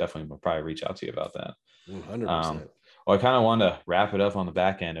do. And definitely we'll probably reach out to you about that. 100%. Well, I kind of wanted to wrap it up on the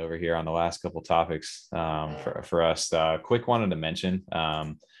back end over here on the last couple topics for us. Quick wanted to mention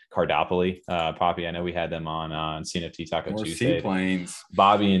Cardopoly. Poppy, I know we had them on CNFT Taco Tuesday. Seaplanes.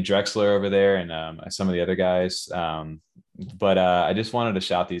 Bobby and Drexler over there and some of the other guys. But I just wanted to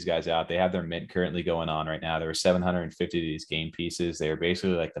shout these guys out. They have their mint currently going on right now. There were 750 of these game pieces. They are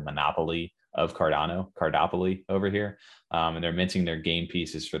basically like the Monopoly of Cardano, Cardopoly over here. And they're minting their game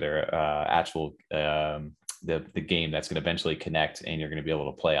pieces for their actual the game that's going to eventually connect and you're going to be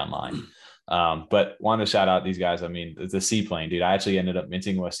able to play online. But wanted to shout out these guys. I mean, the seaplane, dude. I actually ended up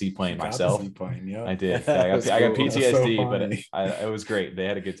minting a seaplane myself. Yep. I did. I got PTSD, so but it was great. They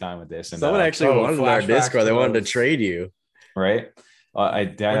had a good time with this. And someone actually wanted in our Discord. They wanted to trade you, right? I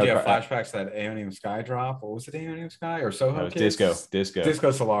did you have flashbacks to that Aeonium Sky drop. What was it, Aeonium Sky or Soho?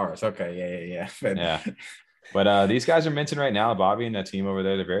 Disco Solaris. Okay, yeah. Yeah. But these guys are minting right now. Bobby and that team over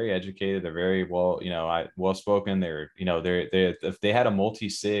there, they're very educated. They're very well spoken. They had a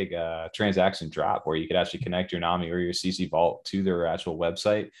multi-sig transaction drop where you could actually connect your Nami or your CC Vault to their actual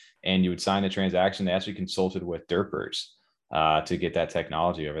website, and you would sign the transaction. They actually consulted with Derpers to get that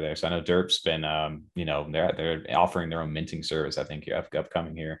technology over there. So I know Derp's been, they're offering their own minting service, I think,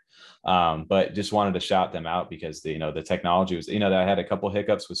 upcoming here. But just wanted to shout them out because the technology was, I had a couple of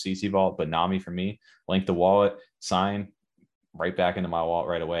hiccups with CC Vault, but Nami for me, link the wallet, sign right back into my wallet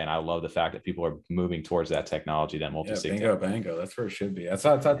right away. And I love the fact that people are moving towards that technology, that multi-sig. Bingo. That's where it should be. That's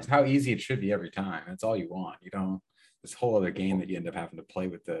how easy it should be every time. That's all you want. This whole other game that you end up having to play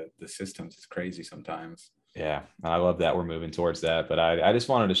with the systems is crazy sometimes. Yeah, I love that we're moving towards that. But I just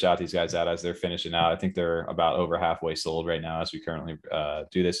wanted to shout these guys out as they're finishing out. I think they're about over halfway sold right now as we currently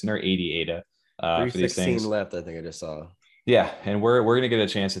do this. And they're 80 ADA for these things. left, I think I just saw. Yeah, and we're going to get a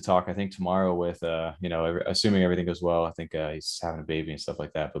chance to talk, I think, tomorrow with, assuming everything goes well. I think he's having a baby and stuff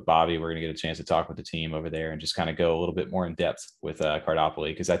like that. But Bobby, we're going to get a chance to talk with the team over there and just kind of go a little bit more in depth with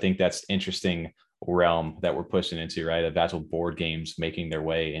Cardopoly because I think that's interesting realm that we're pushing into, right? Of actual board games making their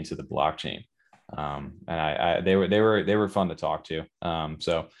way into the blockchain. And they were fun to talk to.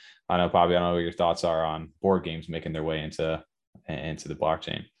 So I know, Bobby, I don't know what your thoughts are on board games making their way into the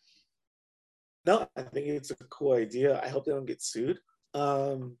blockchain. No, I think it's a cool idea. I hope they don't get sued.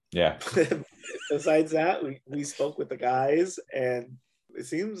 Yeah. Besides that, we spoke with the guys and it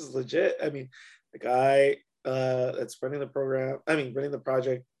seems legit. I mean, the guy that's running the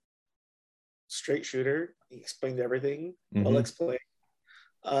project, straight shooter. He explained everything. Mm-hmm. Well explained.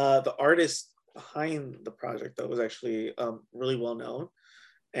 The artist behind the project that was actually really well known,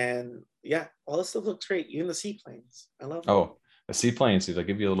 and yeah, all this stuff looks great. Even the seaplanes, I love them. Oh, the seaplanes, dude, I'll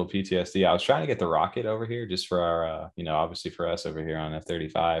give you a little PTSD. I was trying to get the rocket over here just for our obviously for us over here on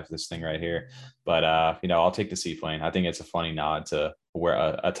F-35, this thing right here, but I'll take the seaplane. I think it's a funny nod to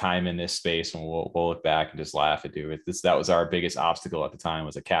where a time in this space, and we'll look back and just laugh and do it. That was our biggest obstacle at the time,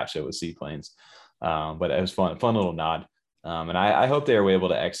 was a cat show with seaplanes. But it was fun little nod. And I hope they were able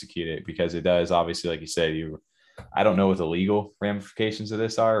to execute it, because it does, obviously, like you said, I don't know what the legal ramifications of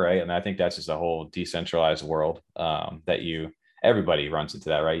this are, right? And I think that's just a whole decentralized world that everybody runs into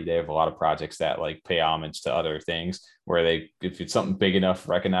that, right? They have a lot of projects that like pay homage to other things, where if it's something big enough,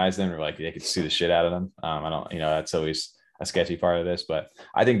 recognize them, or like they could sue the shit out of them. I don't, that's always a sketchy part of this, but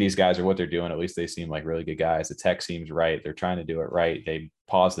I think these guys are what they're doing. At least they seem like really good guys. The tech seems right. They're trying to do it right. They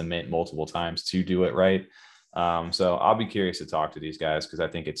paused the mint multiple times to do it right. So I'll be curious to talk to these guys, because I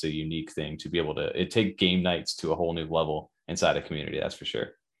think it's a unique thing to be able to take game nights to a whole new level inside a community. That's for sure.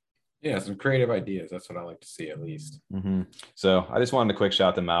 Yeah, some creative ideas. That's what I like to see, at least. Mm-hmm. So I just wanted to quick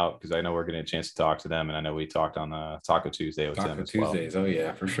shout them out, because I know we're getting a chance to talk to them, and I know we talked on Taco Tuesday with them as well. Tuesdays. Oh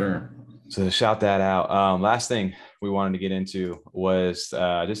yeah, for sure. So shout that out. Last thing we wanted to get into was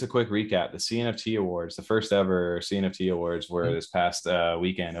just a quick recap. The CNFT Awards, the first ever CNFT Awards, were this past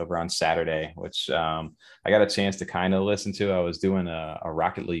weekend over on Saturday, which I got a chance to kind of listen to. I was doing a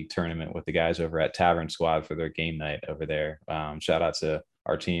Rocket League tournament with the guys over at Tavern Squad for their game night over there. Shout out to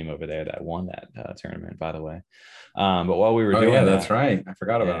our team over there that won that tournament, by the way. But while we were doing that's right. I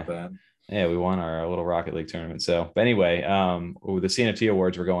forgot about that. Yeah, we won our little Rocket League tournament. So, but anyway, the CNFT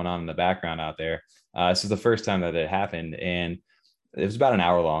Awards were going on in the background out there. This is the first time that it happened, and it was about an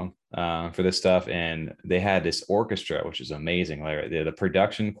hour long for this stuff. And they had this orchestra, which is amazing. Like the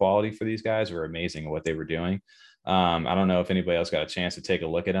production quality for these guys were amazing, what they were doing. I don't know if anybody else got a chance to take a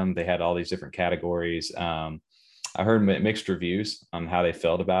look at them. They had all these different categories. I heard mixed reviews on how they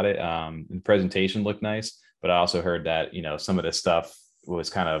felt about it. The presentation looked nice, but I also heard that, some of this stuff was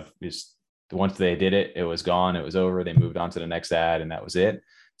kind of just, once they did it, it was gone, it was over. They moved on to the next ad, and that was it.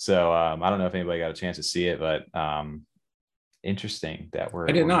 So I don't know if anybody got a chance to see it, but interesting that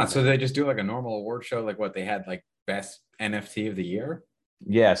I did not. So they just do like a normal award show, like what they had, like best NFT of the year.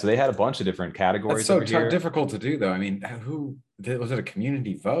 Yeah, so they had a bunch of different categories. That's so difficult to do, though. I mean, who was it? A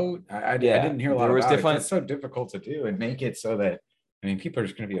community vote? I didn't hear a lot about it. It's so difficult to do and make it so that, I mean, people are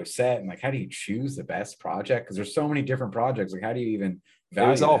just going to be upset. And like, how do you choose the best project? Because there's so many different projects. Like, how do you even value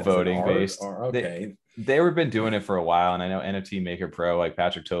it? Was all voting based. Okay. They've been doing it for a while, and I know NFT Maker Pro, like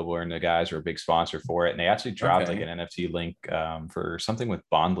Patrick Tobler and the guys, are a big sponsor for it. And they actually dropped like an NFT link for something with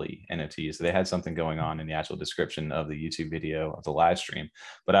Bondly NFTs. So they had something going on in the actual description of the YouTube video of the live stream.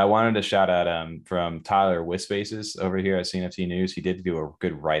 But I wanted to shout out from Tyler with Spaces over here at CNFT News. He did do a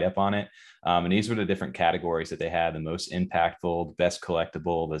good write up on it. And these were the different categories that they had: the most impactful, the best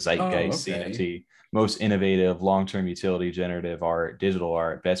collectible, the Zeitgeist CNFT, most innovative, long-term utility, generative art, digital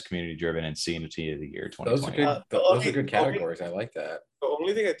art, best community-driven, and CNFT of the year 2020. Those are good categories. I like that. The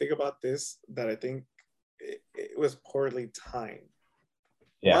only thing I think about this that I think it was poorly timed.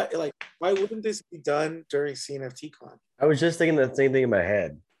 Yeah. Why wouldn't this be done during CNFT Con? I was just thinking the same thing in my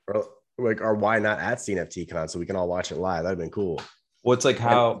head. Or why not at CNFT Con so we can all watch it live? That'd been cool. Well, it's like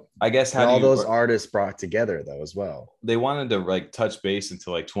how all those artists brought together though as well. They wanted to like touch base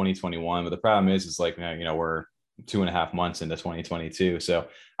into like 2021, but the problem is like, we're 2.5 months into 2022. So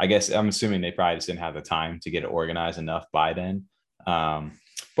I guess I'm assuming they probably just didn't have the time to get it organized enough by then.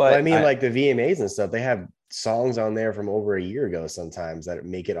 But I mean, like the VMAs and stuff, they have songs on there from over a year ago sometimes that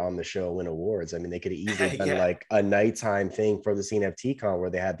make it on the show, win awards. I mean, they could have easily done like a nighttime thing for the CNFT Con where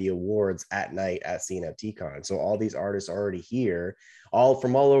they had the awards at night at CNFT Con. So all these artists are already here, all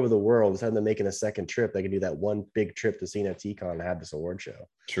from all over the world. Instead of them making a second trip, they could do that one big trip to CNFT Con and have this award show.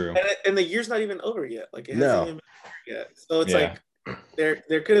 True. And the year's not even over yet. Like it hasn't even been over yet. So it's like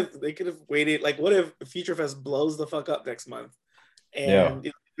they could have waited. Like, what if Future Fest blows the fuck up next month?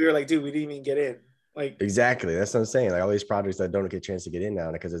 And we were like, dude, we didn't even get in. Like, exactly, that's what I'm saying. Like all these projects that don't get a chance to get in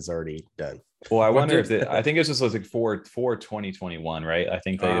now because it's already done. Well, I wonder if I think it's just like for 2021, right? I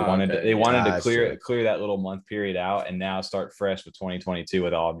think they wanted to clear that little month period out and now start fresh with 2022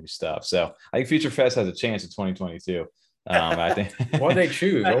 with all new stuff. So I think Future Fest has a chance in 2022. I think. What did they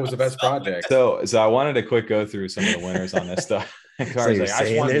choose? What was the best project? So I wanted to quick go through some of the winners on this stuff. So like,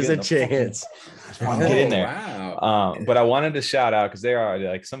 there's a chance. Get in there. Wow. But I wanted to shout out because there are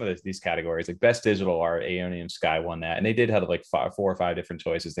like some of these categories, like best digital art. Aeonium Sky won that, and they did have like 4 or 5 different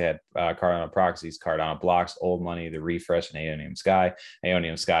choices. They had Cardano Proxies, Cardano Blocks, Old Money, The Refresh, and Aeonium Sky.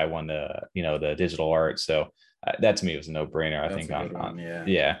 Aeonium Sky won the digital art. So that to me was a no-brainer. I think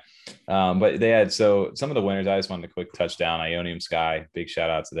but they had some of the winners. I just wanted to quick touchdown. Ionium Sky, big shout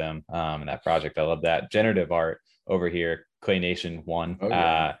out to them and that project. I love that. Generative art over here, Clay Nation won.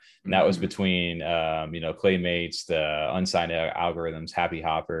 And that was between Claymates, the Unsigned Algorithms, Happy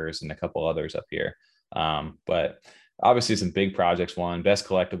Hoppers, and a couple others up here. But obviously some big projects won. Best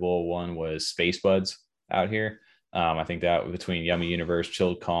collectible one was Space Buds out here. I think that between Yummy Universe,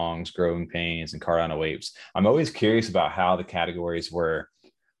 Chilled Kongs, Growing Pains, and Cardano Apes. I'm always curious about how the categories were,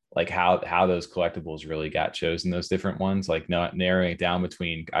 like how those collectibles really got chosen, those different ones, like not narrowing it down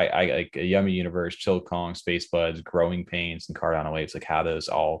between I like a Yummy Universe, Chilled Kong, Space Buds, Growing Pains, and Cardano Apes, like how those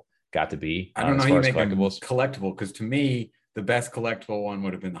all got to be. I don't know as how far you as make them collectibles. collectible, because to me, the best collectible one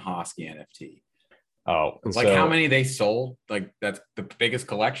would have been the Hosky NFT. Oh, Like how many they sold, like that's the biggest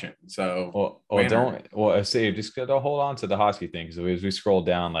collection. So I say just hold on to the Hosky thing, because as we scroll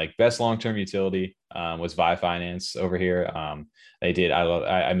down, like best long-term utility was Vi Finance over here. They did.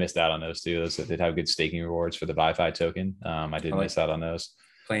 I missed out on those too. Those did have good staking rewards for the Vi token. I did miss out on those.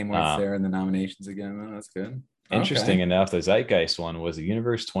 Playmore's there in the nominations again. Though. That's good. Interesting enough, the Zeitgeist one was the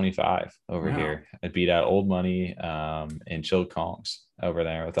Universe 25 over here. It beat out Old Money and Chilled Kongs over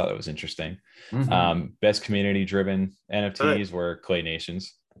there. I thought that was interesting. Best community driven NFTs were Clay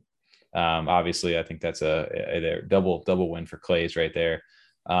Nations. Obviously, I think that's a double win for Clays right there.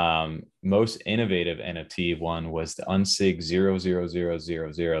 Most innovative NFT one was the Unsig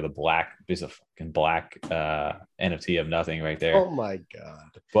 00000, the black, just a fucking black NFT of nothing right there. Oh my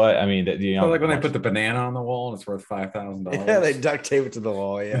god! But I mean, so like when they put the banana on the wall and it's worth $5,000. Yeah, they duct tape it to the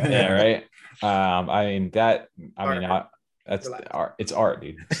wall. Yeah, yeah, right. I mean that. I mean, that's art. It's art,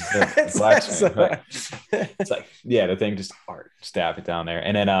 dude. It's black screen, right? It's like, yeah, the thing just art. Stab it down there,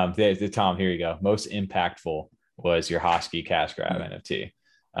 and then the Tom. Here you go. Most impactful was your Hosky Cash Grab NFT.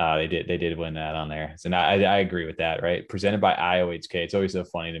 They did win that on there. So now I agree with that, right? Presented by IOHK. It's always so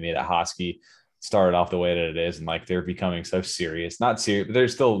funny to me that Hosky started off the way that it is, and like they're becoming so serious. Not serious, but they're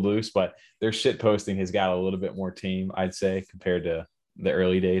still loose, but their shit posting has got a little bit more team, I'd say, compared to the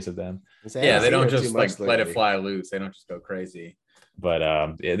early days of them. Yeah, they don't just like let it fly loose. They don't just go crazy. But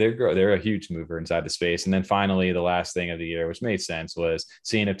yeah, they're a huge mover inside the space. And then finally, the last thing of the year, which made sense, was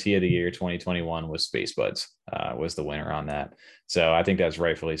CNFT of the year 2021 was Space Buds, was the winner on that. So I think that's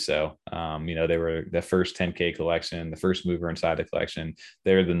rightfully so. They were the first 10K collection, the first mover inside the collection.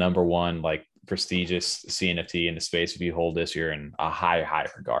 They're the number one like prestigious CNFT in the space. If you hold this, you're in a high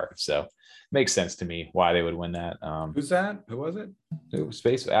regard. So makes sense to me why they would win that. Who's that? Who was it?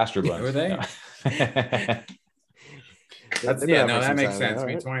 Space Astro Buds. Who are they? No. That makes sense. I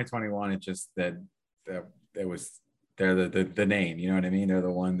mean, 2021, it's just that it was they're the name, you know what I mean? They're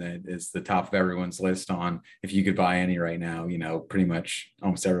the one that is the top of everyone's list on if you could buy any right now, pretty much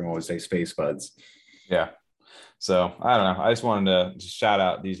almost everyone would say Space Buds. Yeah. So I don't know. I just wanted to just shout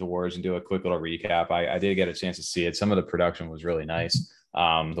out these awards and do a quick little recap. I did get a chance to see it. Some of the production was really nice.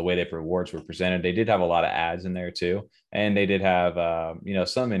 The way the awards were presented, they did have a lot of ads in there too. And they did have,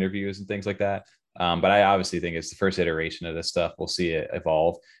 some interviews and things like that. But I obviously think it's the first iteration of this stuff. We'll see it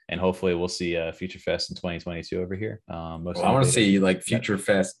evolve, and hopefully we'll see Future Fest in 2022 over here. I want to see like Future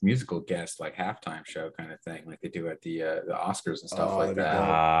Fest musical guest, like halftime show kind of thing, like they do at the Oscars and stuff like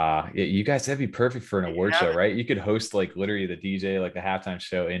that. Yeah, you guys, that'd be perfect for an award show, right? You could host like literally the DJ, like the halftime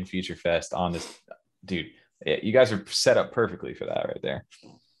show in Future Fest on this, dude. Yeah, you guys are set up perfectly for that right there.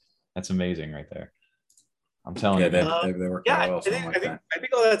 That's amazing right there. I'm telling you, they work well. I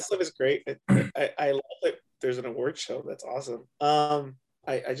think all that stuff is great. I love that there's an award show. That's awesome.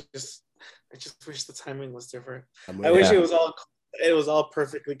 I just wish the timing was different. I wish it was all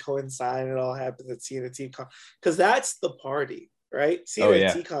perfectly coincide. It all happened at CNFT Con, because that's the party, right?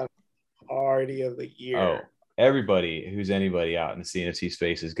 CNFT Con, party of the year. Oh, everybody who's anybody out in the CNFT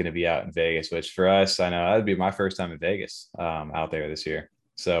space is going to be out in Vegas. Which for us, I know that'd be my first time in Vegas out there this year.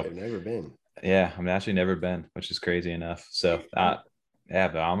 So I've never been. Yeah, I've actually never been, which is crazy enough. So, but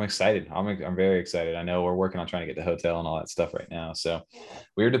I'm excited. I'm very excited. I know we're working on trying to get the hotel and all that stuff right now. So,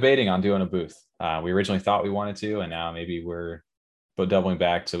 we were debating on doing a booth. We originally thought we wanted to, and now maybe we're doubling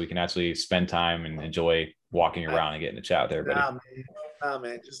back so we can actually spend time and enjoy walking around and getting to chat with everybody. Nah,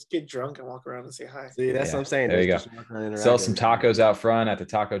 man, just get drunk and walk around and say hi. See, that's what I'm saying. There you go. Sell some tacos out front at the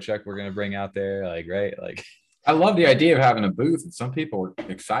taco truck we're gonna bring out there. I love the idea of having a booth, and some people are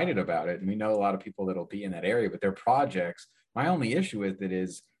excited about it. And we know a lot of people that'll be in that area, but their projects. My only issue with it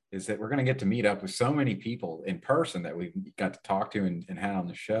is that we're going to get to meet up with so many people in person that we've got to talk to and had on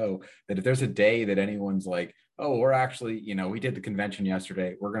the show, that if there's a day that anyone's like, oh, we're actually, we did the convention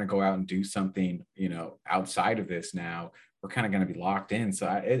yesterday, we're going to go out and do something, outside of this now, we're kind of going to be locked in. So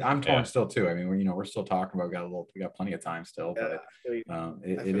I'm torn still too. I mean, we're still talking about, we got plenty of time still, but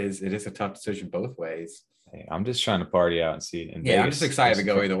it is a tough decision both ways. Hey, I'm just trying to party out and see it. I'm just excited to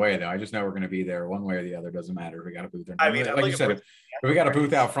go either way, though. I just know we're going to be there one way or the other. Doesn't matter if we got a booth or not. I mean, like you said, we got a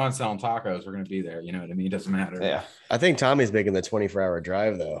booth out front selling tacos. We're gonna be there. You know what I mean? It doesn't matter. Yeah. I think Tommy's making the 24-hour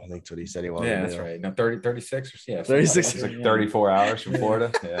drive though. I think that's what he said he wanted. Yeah, to that's do. right. No, 36 or yeah. 36. It's like 34 hours from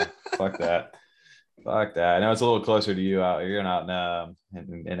Florida. Yeah. Fuck that. Fuck that. I know it's a little closer to you out. You're not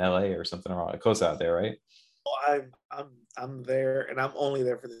in LA or something close out there, right? I'm there, and I'm only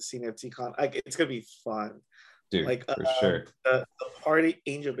there for the CNFT con. Like, it's gonna be fun, dude. Like For sure. The party,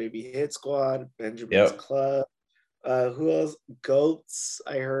 Angel Baby Hit Squad, Benjamin's Club. Who else? Goats.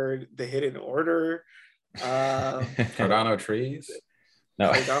 I heard the Hidden Order. Cardano Trees.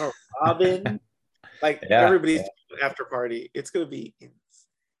 No. Cardano Robin. Like everybody's after party. It's gonna be.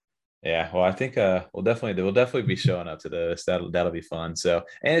 Yeah, well, I think we'll definitely be showing up to this. That'll be fun. So,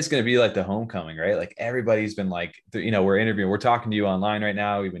 and it's going to be like the homecoming, right? Like everybody's been like, we're talking to you online right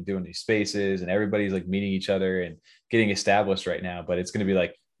now. We've been doing these spaces, and everybody's like meeting each other and getting established right now. But it's going to be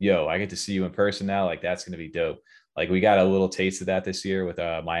like, yo, I get to see you in person now. Like that's going to be dope. Like we got a little taste of that this year with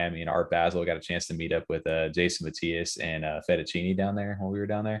Miami and Art Basel. We got a chance to meet up with Jason Matias and Fettuccini down there when we were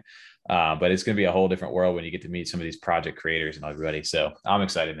down there. But it's going to be a whole different world when you get to meet some of these project creators and everybody. So I'm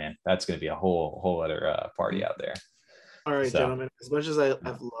excited, man. That's going to be a whole other party out there. All right, gentlemen. As much as I've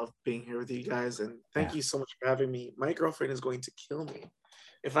loved being here with you guys, and thank you so much for having me. My girlfriend is going to kill me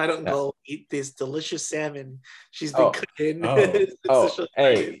if I don't go eat this delicious salmon she's been cooking.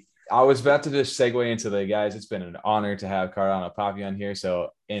 Hey. I was about to just segue into the guys. It's been an honor to have Cardano Papi on here. So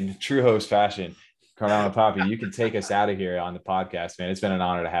in true host fashion, Cardano Papi, you can take us out of here on the podcast, man. It's been an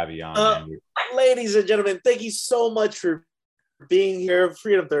honor to have you on. Man. Ladies and gentlemen, thank you so much for being here.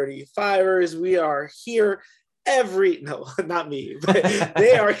 Freedom 35ers, we are here not me, but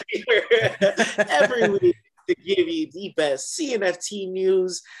they are here every week to give you the best CNFT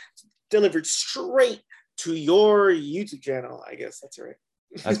news delivered straight to your YouTube channel. I guess that's right.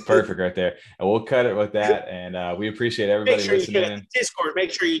 That's perfect right there. And we'll cut it with that. And we appreciate everybody listening. You check the Discord.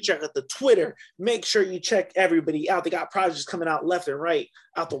 Make sure you check out the Twitter. Make sure you check everybody out. They got projects coming out left and right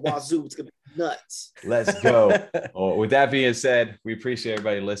out the wazoo. It's going to be nuts. Let's go. Well, with that being said, we appreciate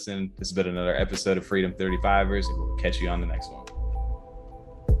everybody listening. This has been another episode of Freedom 35ers, and we'll catch you on the next one.